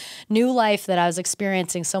whole new life that I was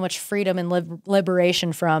experiencing so much freedom and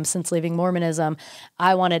liberation from since leaving Mormonism,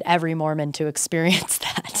 I wanted every Mormon to experience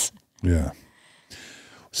that. Yeah.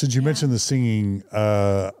 Since you mentioned the singing,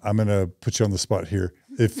 I'm going to put you on the spot here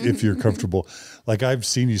if you're comfortable. Like I've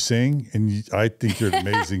seen you sing and I think you're an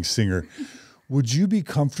amazing singer. Would you be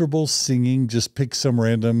comfortable singing, just pick some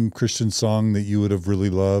random Christian song that you would have really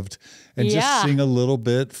loved and just sing a little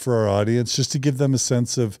bit for our audience, just to give them a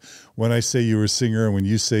sense of when I say you were a singer and when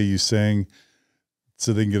you say you sang,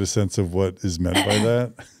 so they can get a sense of what is meant by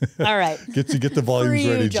that? All right. Get the volumes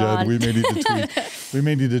ready, Jen. We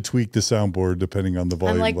may need to tweak the soundboard depending on the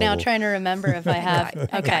volume. I'm like level. Now trying to remember if I have.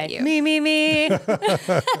 Okay. Me.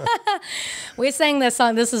 We sang this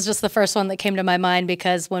song. This is just the first one that came to my mind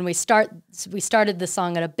because when we started the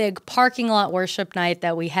song at a big parking lot worship night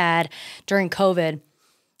that we had during COVID.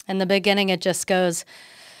 In the beginning, it just goes,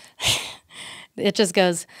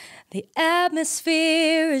 the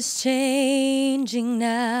atmosphere is changing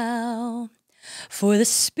now, for the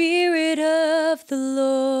Spirit of the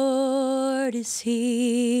Lord is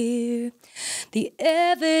here. The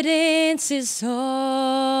evidence is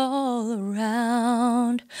all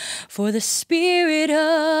around, for the Spirit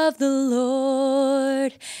of the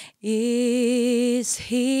Lord is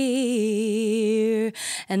here.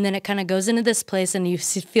 And then it kind of goes into this place and you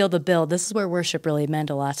feel the build. This is where worship really meant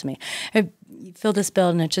a lot to me. You feel this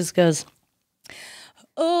build and it just goes,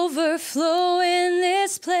 overflow in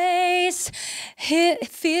this place.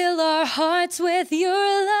 Fill our hearts with your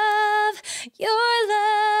love. Your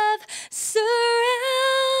love surrounds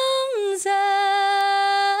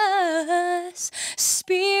us.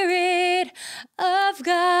 Spirit of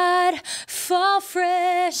God, fall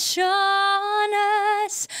fresh on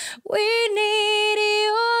us. We need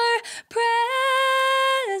your presence.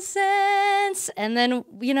 And then,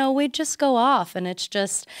 we'd just go off and it's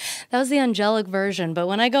just, that was the angelic version. But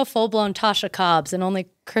when I go full-blown Tasha Cobbs, and only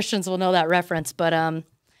Christians will know that reference, but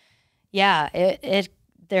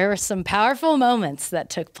there were some powerful moments that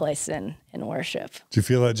took place in worship. Did you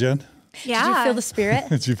feel that, Jen? Yeah. Did you feel the spirit?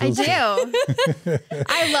 Did you feel I do.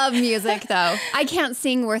 I love music though. I can't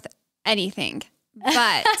sing worth anything,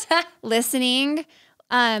 but listening,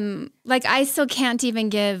 like I still can't even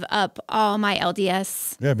give up all my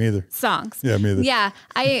LDS me either. songs. Yeah, me either. Yeah.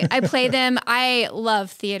 I play them. I love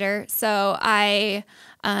theater. So I,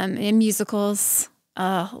 in musicals,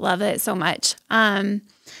 love it so much.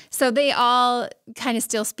 So they all kind of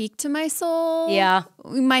still speak to my soul. Yeah.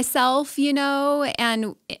 Myself, you know,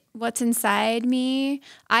 and what's inside me.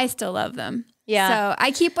 I still love them. Yeah. So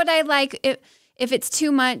I keep what I like. If it's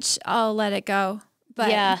too much, I'll let it go. But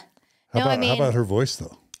Yeah. How about her voice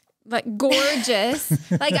though? like gorgeous.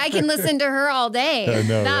 Like I can listen to her all day. I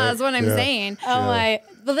know, That's right? what I'm saying. Oh my.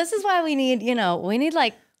 But this is why we need,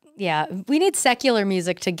 we need secular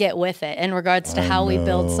music to get with it in regards to how we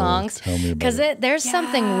build songs. Tell me about Because it. there's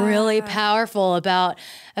something really powerful about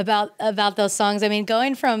those songs. I mean,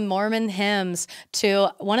 going from Mormon hymns to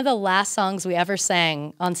one of the last songs we ever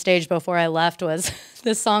sang on stage before I left was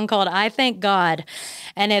this song called "I Thank God,"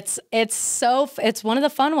 and it's one of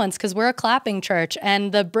the fun ones because we're a clapping church,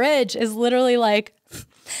 and the bridge is literally like,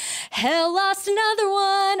 hell lost another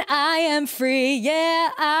one, I am free, yeah,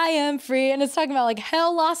 I am free. And it's talking about like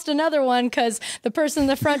hell lost another one because the person in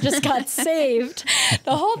the front just got saved.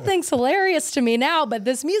 The whole thing's hilarious to me now, but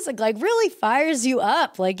this music like really fires you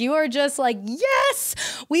up. Like you are just like, yes,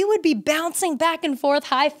 we would be bouncing back and forth,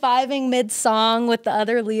 high-fiving mid-song with the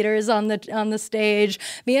other leaders on the stage.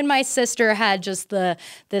 Me and my sister had just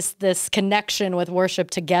this connection with worship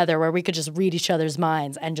together where we could just read each other's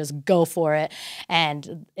minds and just go for it.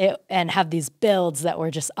 And have these builds that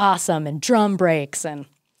were just awesome and drum breaks and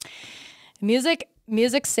music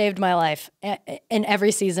saved my life in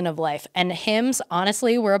every season of life. And hymns,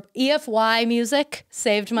 honestly, were EFY music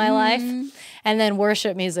saved my life. And then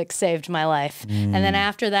worship music saved my life. And then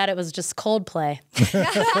after that, it was just Coldplay.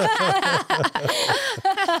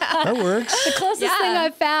 That works. The closest thing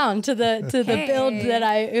I've found to the build that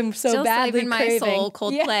I am so Still badly saving my craving. soul,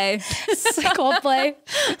 Coldplay. Yeah. Coldplay,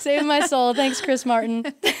 saving my soul. Thanks, Chris Martin.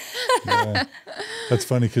 Yeah. That's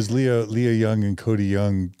funny because Leah Young and Cody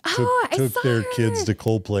Young took saw their her. kids to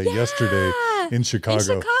Coldplay yesterday in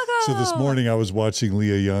Chicago. So this morning I was watching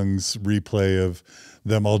Leah Young's replay of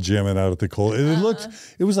them all jamming out at the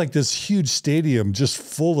it was like this huge stadium just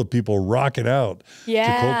full of people rocking out to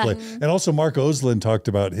Coldplay. And also Mark Oslin talked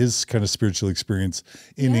about his kind of spiritual experience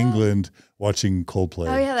in England watching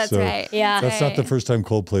Coldplay. Oh yeah, that's right. Yeah. That's not the first time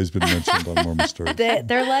Coldplay's been mentioned on Mormon Stories. They're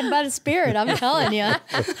led by the Spirit, I'm telling you.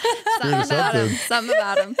 Something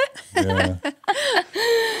about him. Yeah.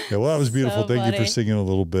 Yeah, well, that was beautiful. So Thank you for funny. singing a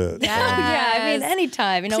little bit. Yeah, I mean,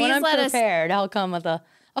 anytime. You know, when Please I'm let us- prepared, I'll come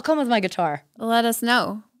with my guitar. Let us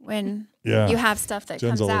know when Yeah. you have stuff that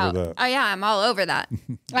Jen's comes all over out. that. Oh yeah, I'm all over that.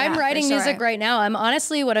 I'm Yeah, writing for sure. music right now. I'm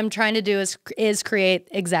honestly, what I'm trying to do is create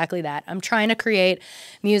exactly that. I'm trying to create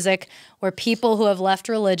music where people who have left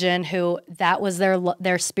religion, who that was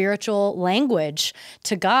their spiritual language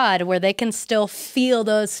to God, where they can still feel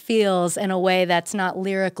those feels in a way that's not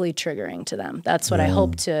lyrically triggering to them. That's what I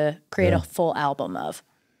hope to create a full album of.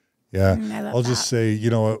 Yeah. I love I'll just say, you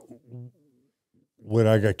know, when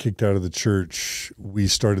I got kicked out of the church, we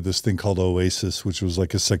started this thing called Oasis, which was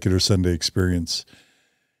like a secular Sunday experience.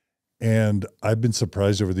 And I've been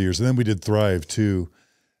surprised over the years. And then we did Thrive too,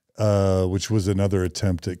 which was another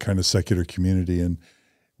attempt at kind of secular community. And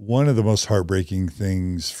one of the most heartbreaking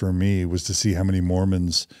things for me was to see how many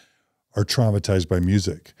Mormons are traumatized by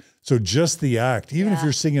music. So just the act, even if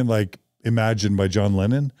you're singing like Imagine by John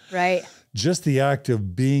Lennon, Right. just the act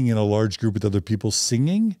of being in a large group with other people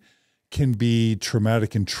singing can be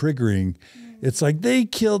traumatic and triggering. It's like they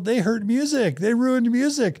hurt music. They ruined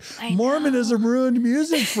music. Mormonism ruined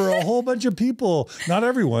music for a whole bunch of people. Not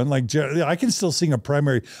everyone. Like I can still sing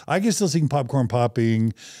I can still sing Popcorn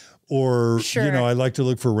Popping, or, Sure. you know, I like to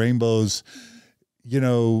look for rainbows, you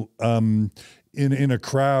know, in a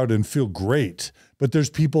crowd and feel great. But there's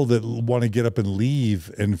people that want to get up and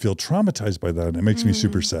leave and feel traumatized by that. And it makes me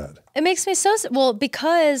super sad. It makes me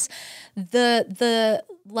because the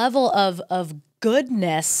level of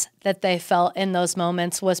goodness that they felt in those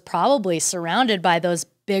moments was probably surrounded by those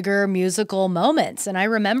bigger musical moments. And I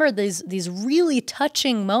remember these really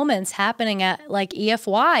touching moments happening at like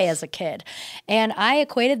EFY as a kid. And I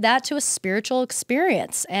equated that to a spiritual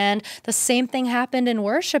experience. And the same thing happened in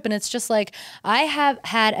worship. And it's just like, I have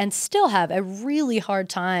had and still have a really hard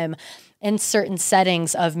time in certain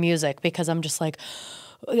settings of music because I'm just like,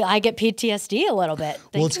 I get PTSD a little bit.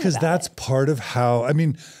 Well, it's because that's part of how, I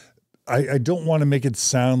mean, I don't want to make it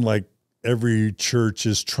sound like every church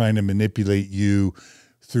is trying to manipulate you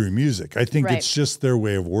through music. I think Right. it's just their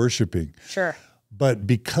way of worshiping. Sure. But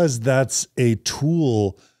because that's a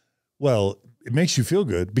tool, well, it makes you feel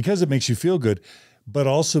good because it makes you feel good, but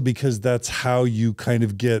also because that's how you kind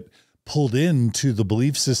of get pulled into the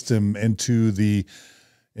belief system and to the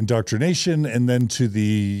indoctrination and then to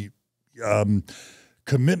the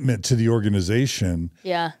commitment to the organization.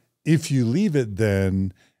 Yeah. If you leave it,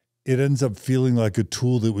 then it ends up feeling like a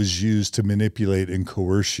tool that was used to manipulate and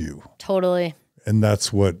coerce you. Totally. And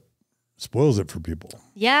that's what spoils it for people.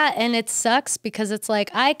 Yeah, and it sucks because it's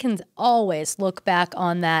like I can always look back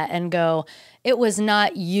on that and go, it was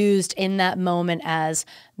not used in that moment as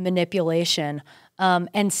manipulation,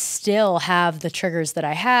 and still have the triggers that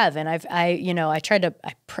I have. And I tried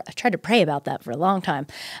to pray about that for a long time,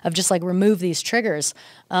 of just like remove these triggers,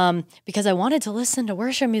 because I wanted to listen to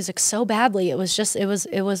worship music so badly. It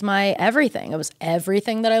was my everything. It was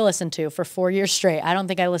everything that I listened to for 4 years straight. I don't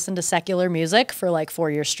think I listened to secular music for like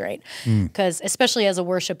 4 years straight, because especially as a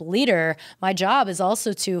worship leader, my job is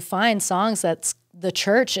also to find songs that the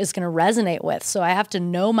church is going to resonate with. So I have to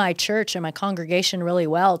know my church and my congregation really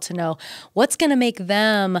well to know what's going to make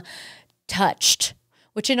them touched,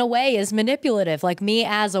 which in a way is manipulative. Like me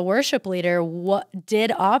as a worship leader, what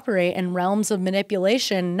did operate in realms of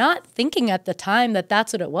manipulation, not thinking at the time that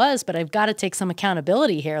that's what it was, but I've got to take some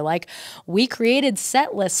accountability here. Like we created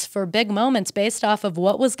set lists for big moments based off of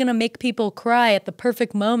what was going to make people cry at the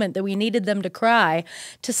perfect moment that we needed them to cry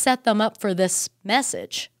to set them up for this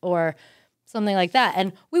message or something like that.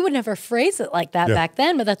 And we would never phrase it like that back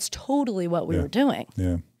then, but that's totally what we were doing.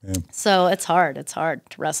 Yeah. So it's hard. It's hard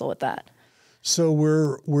to wrestle with that. So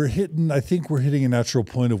I think we're hitting a natural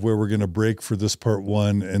point of where we're going to break for this part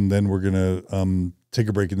one, and then we're going to take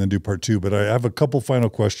a break and then do part two. But I have a couple final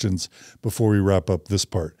questions before we wrap up this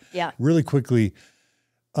part. Yeah. Really quickly,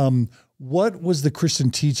 what was the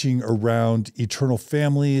Christian teaching around eternal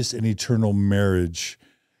families and eternal marriage?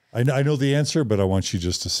 I know the answer, but I want you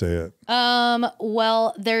just to say it.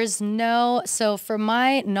 Well, so from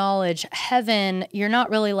my knowledge, heaven, you're not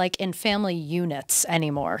really like in family units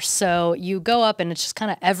anymore. So you go up and it's just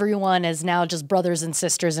kind of everyone is now just brothers and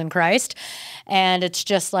sisters in Christ. And it's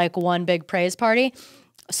just like one big praise party.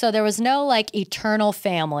 So there was no like eternal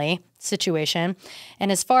family situation.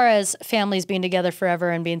 And as far as families being together forever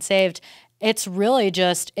and being saved, it's really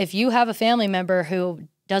just if you have a family member who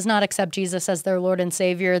does not accept Jesus as their Lord and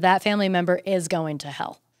Savior, that family member is going to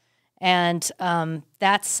hell. And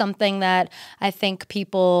that's something that I think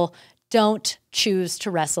people don't choose to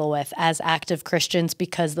wrestle with as active Christians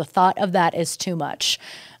because the thought of that is too much.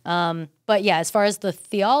 But yeah, as far as the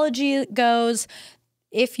theology goes,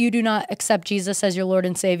 if you do not accept Jesus as your Lord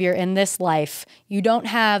and Savior in this life, you don't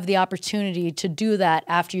have the opportunity to do that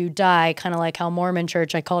after you die, kind of like how Mormon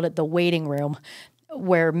church, I called it the waiting room,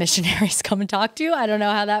 where missionaries come and talk to you. I don't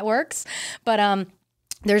know how that works, but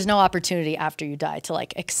there's no opportunity after you die to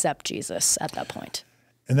like accept Jesus at that point.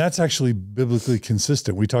 And that's actually biblically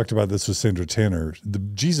consistent. We talked about this with Sandra Tanner.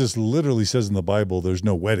 Jesus literally says in the Bible, there's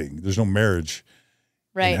no wedding, there's no marriage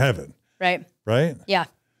in heaven. Right. Right? Yeah.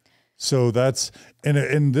 So that's,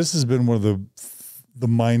 and this has been one of the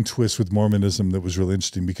mind twists with Mormonism that was really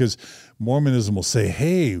interesting, because Mormonism will say,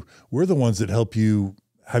 hey, we're the ones that help you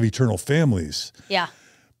have eternal families. Yeah.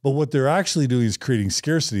 But what they're actually doing is creating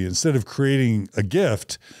scarcity. Instead of creating a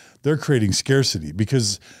gift, they're creating scarcity,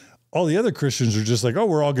 because all the other Christians are just like, oh,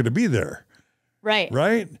 we're all going to be there. Right.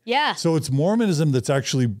 Right? Yeah. So it's Mormonism that's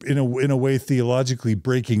actually, in a way, theologically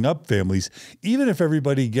breaking up families. Even if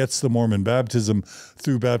everybody gets the Mormon baptism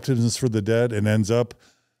through baptisms for the dead and ends up,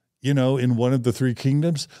 in one of the three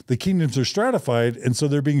kingdoms, the kingdoms are stratified, and so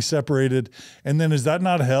they're being separated. And then is that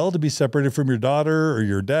not hell to be separated from your daughter or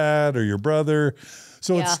your dad or your brother?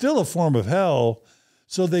 So it's still a form of hell.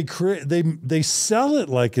 So they sell it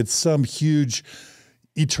like it's some huge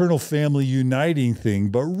eternal family uniting thing,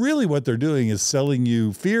 but really what they're doing is selling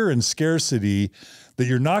you fear and scarcity that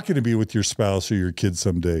you're not going to be with your spouse or your kids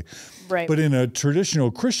someday. Right. But in a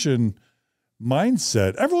traditional Christian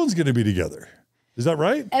mindset, everyone's going to be together. Is that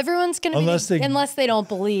right? Everyone's going to be, unless they don't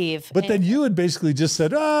believe. But then you had basically just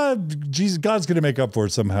said, Jesus, God's going to make up for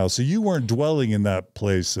it somehow. So you weren't dwelling in that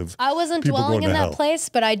place of I wasn't dwelling in that place,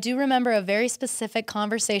 but I do remember a very specific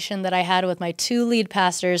conversation that I had with my two lead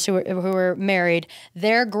pastors who were married.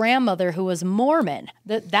 Their grandmother, who was Mormon,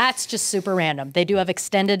 that's just super random. They do have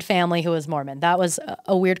extended family who was Mormon. That was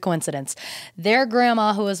a weird coincidence. Their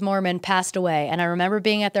grandma, who was Mormon, passed away. And I remember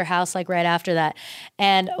being at their house like right after that.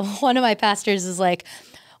 And one of my pastors is like,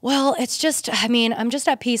 well, it's just, I'm just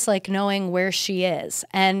at peace, like knowing where she is.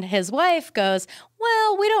 And his wife goes,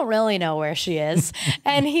 well, we don't really know where she is.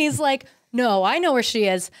 And he's like, No, I know where she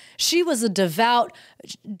is. She was a devout,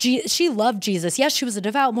 she loved Jesus. Yes, she was a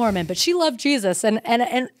devout Mormon, but she loved Jesus.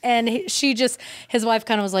 And she just, his wife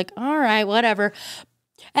kind of was like, all right, whatever.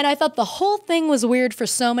 And I thought the whole thing was weird for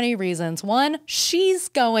so many reasons. One, she's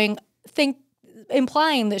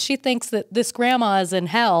implying that she thinks that this grandma is in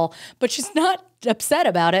hell, but she's not upset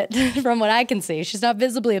about it from what I can see. She's not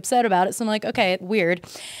visibly upset about it. So I'm like, okay, weird.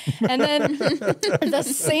 And then and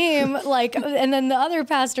then the other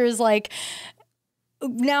pastor is like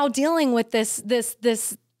now dealing with this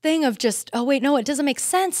thing of just, oh wait, no, it doesn't make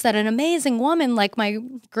sense that an amazing woman like my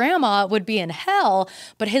grandma would be in hell,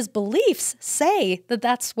 but his beliefs say that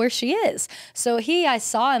that's where she is. So I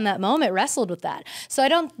saw in that moment, wrestled with that.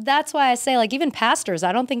 So that's why I say, like, even pastors,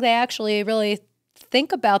 I don't think they actually really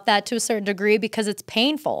think about that to a certain degree, because it's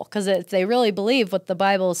painful. Because if they really believe what the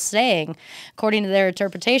Bible is saying, according to their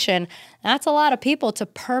interpretation, that's a lot of people to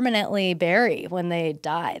permanently bury when they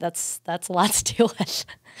die. That's a lot to deal with.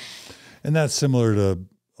 And that's similar to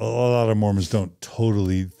a lot of Mormons don't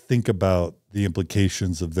totally think about the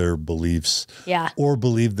implications of their beliefs, or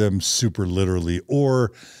believe them super literally,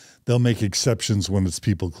 or they'll make exceptions when it's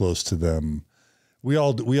people close to them. We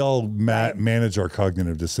all manage our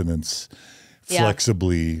cognitive dissonance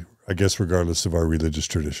flexibly, I guess, regardless of our religious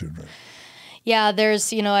tradition. Right? Yeah,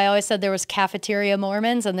 there's, I always said there was cafeteria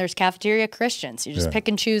Mormons and there's cafeteria Christians. You just pick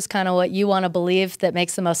and choose kind of what you want to believe that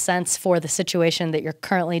makes the most sense for the situation that you're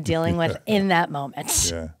currently dealing with in that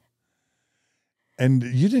moment. Yeah. And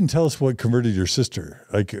you didn't tell us what converted your sister.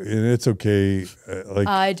 Like, and it's okay.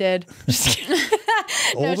 I did.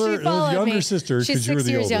 Older, younger sister, because you were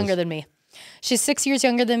the oldest. She's 6 years younger than me. She's 6 years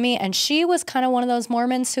younger than me, and she was kind of one of those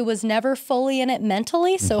Mormons who was never fully in it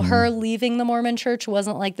mentally. So her leaving the Mormon church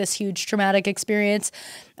wasn't like this huge traumatic experience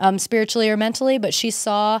spiritually or mentally, but she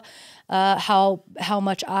saw how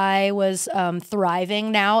much I was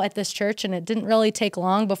thriving now at this church, and it didn't really take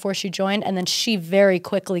long before she joined. And then she very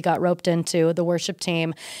quickly got roped into the worship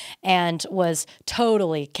team and was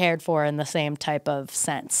totally cared for in the same type of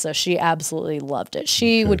sense. So she absolutely loved it.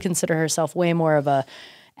 She would consider herself way more of a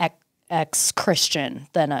ex-Christian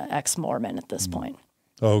than an ex-Mormon at this point.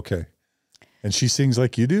 Oh, okay. And she sings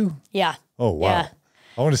like you do? Yeah. Oh, wow. Yeah.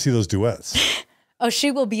 I want to see those duets. Oh,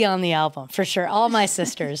 she will be on the album for sure. All my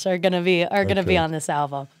sisters are gonna be on this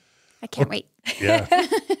album. I can't wait. Yeah.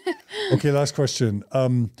 Okay, last question.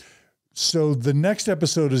 So the next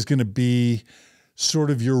episode is going to be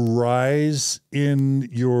sort of your rise in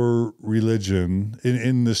your religion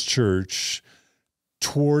in this church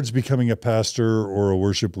towards becoming a pastor or a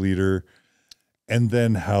worship leader, and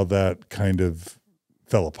then how that kind of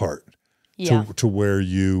fell apart to where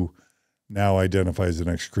you now identify as an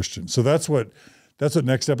ex-Christian. So that's what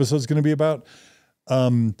next episode is going to be about.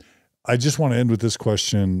 I just want to end with this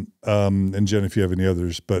question, and Jen, if you have any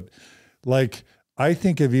others, but like, I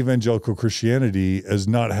think of evangelical Christianity as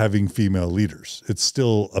not having female leaders. It's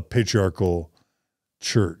still a patriarchal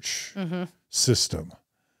church system.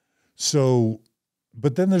 So,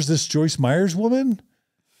 but then there's this Joyce Myers woman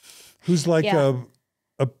who's like a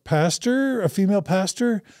pastor, a female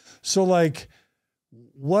pastor. So like,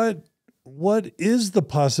 what is the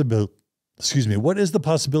possibility? What is the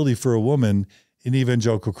possibility for a woman in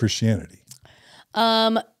evangelical Christianity?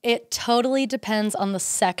 It totally depends on the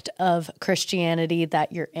sect of Christianity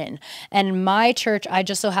that you're in. And my church, I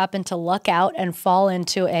just so happened to luck out and fall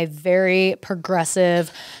into a very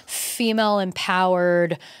progressive,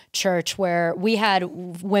 female-empowered church where we had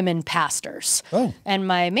women pastors. Oh. And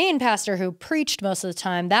my main pastor, who preached most of the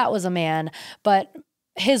time, that was a man, but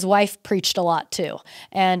his wife preached a lot too.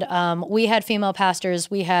 And we had female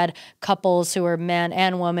pastors. We had couples who were men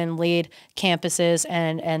and women lead campuses,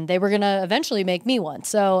 and they were going to eventually make me one.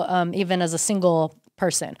 So even as a single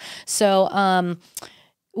person. So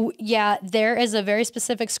yeah, there is a very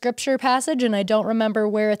specific scripture passage, and I don't remember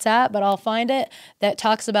where it's at, but I'll find it, that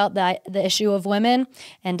talks about the issue of women.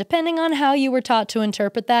 And depending on how you were taught to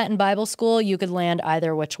interpret that in Bible school, you could land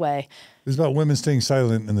either which way. It's about women staying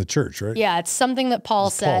silent in the church, right? Yeah, it's something that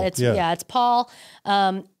Paul said. It's Paul.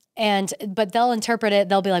 But they'll interpret it.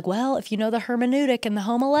 They'll be like, well, if you know the hermeneutic and the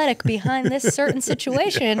homiletic behind this certain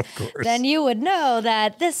situation, then you would know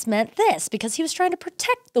that this meant this because he was trying to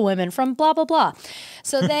protect the women from blah, blah, blah.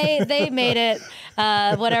 So they made it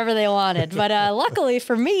whatever they wanted. But luckily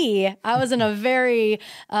for me, I was in a very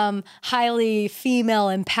highly female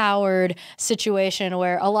empowered situation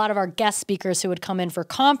where a lot of our guest speakers who would come in for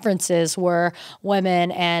conferences were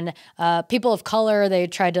women, and people of color. They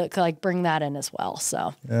tried to like bring that in as well.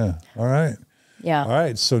 So yeah. All right. Yeah. All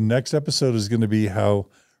right. So next episode is going to be how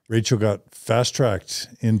Rachel got fast-tracked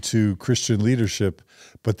into Christian leadership,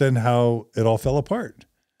 but then how it all fell apart.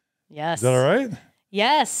 Yes. Is that all right?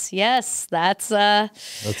 Yes. Yes. That's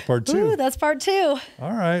part 2. Ooh, that's part 2.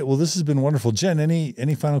 All right. Well, this has been wonderful. Jen,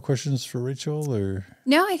 any final questions for Rachel or?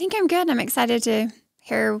 No, I think I'm good. I'm excited to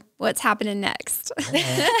hear what's happening next.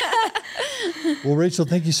 Well, Rachel,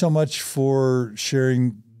 thank you so much for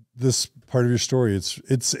sharing this part of your story.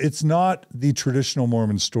 It's not the traditional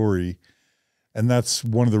Mormon story, and that's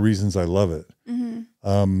one of the reasons I love it.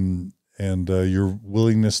 And your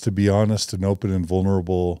willingness to be honest and open and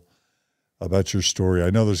vulnerable about your story. I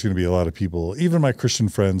know there's going to be a lot of people, even my Christian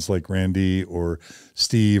friends like Randy or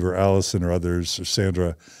Steve or Allison or others or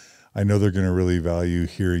Sandra, I know they're going to really value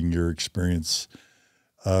hearing your experience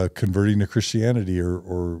converting to Christianity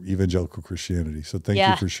or evangelical Christianity. So thank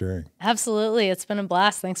you for sharing. Absolutely. It's been a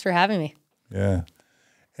blast. Thanks for having me. Yeah.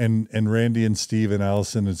 And Randy and Steve and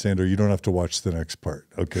Allison and Sandra, you don't have to watch the next part,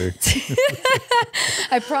 okay?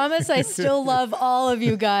 I promise I still love all of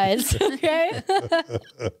you guys, okay?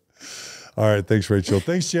 All right. Thanks, Rachel.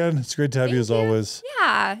 Thanks, Jen. It's great to have you as always.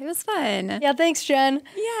 Yeah, it was fun. Yeah, thanks, Jen.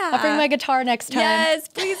 Yeah. I'll bring my guitar next time. Yes,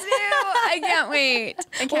 please do. I can't wait.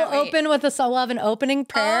 We'll open with a song. We'll have an opening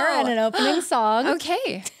prayer and an opening song.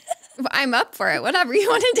 Okay. I'm up for it. Whatever you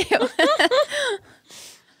want to do.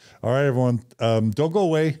 All right, everyone. Don't go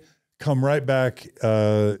away. Come right back.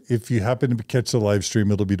 If you happen to catch the live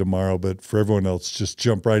stream, it'll be tomorrow. But for everyone else, just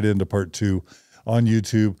jump right into part 2 on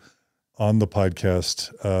YouTube, on the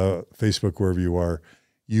podcast, Facebook, wherever you are.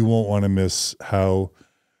 You won't want to miss how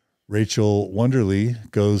Rachel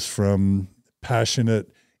Wunderli goes from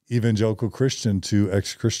passionate evangelical Christian to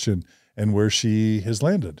ex-Christian and where she has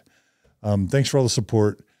landed. Thanks for all the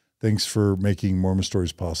support. Thanks for making Mormon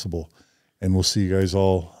Stories possible. And we'll see you guys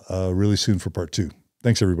all really soon for part 2.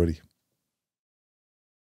 Thanks, everybody.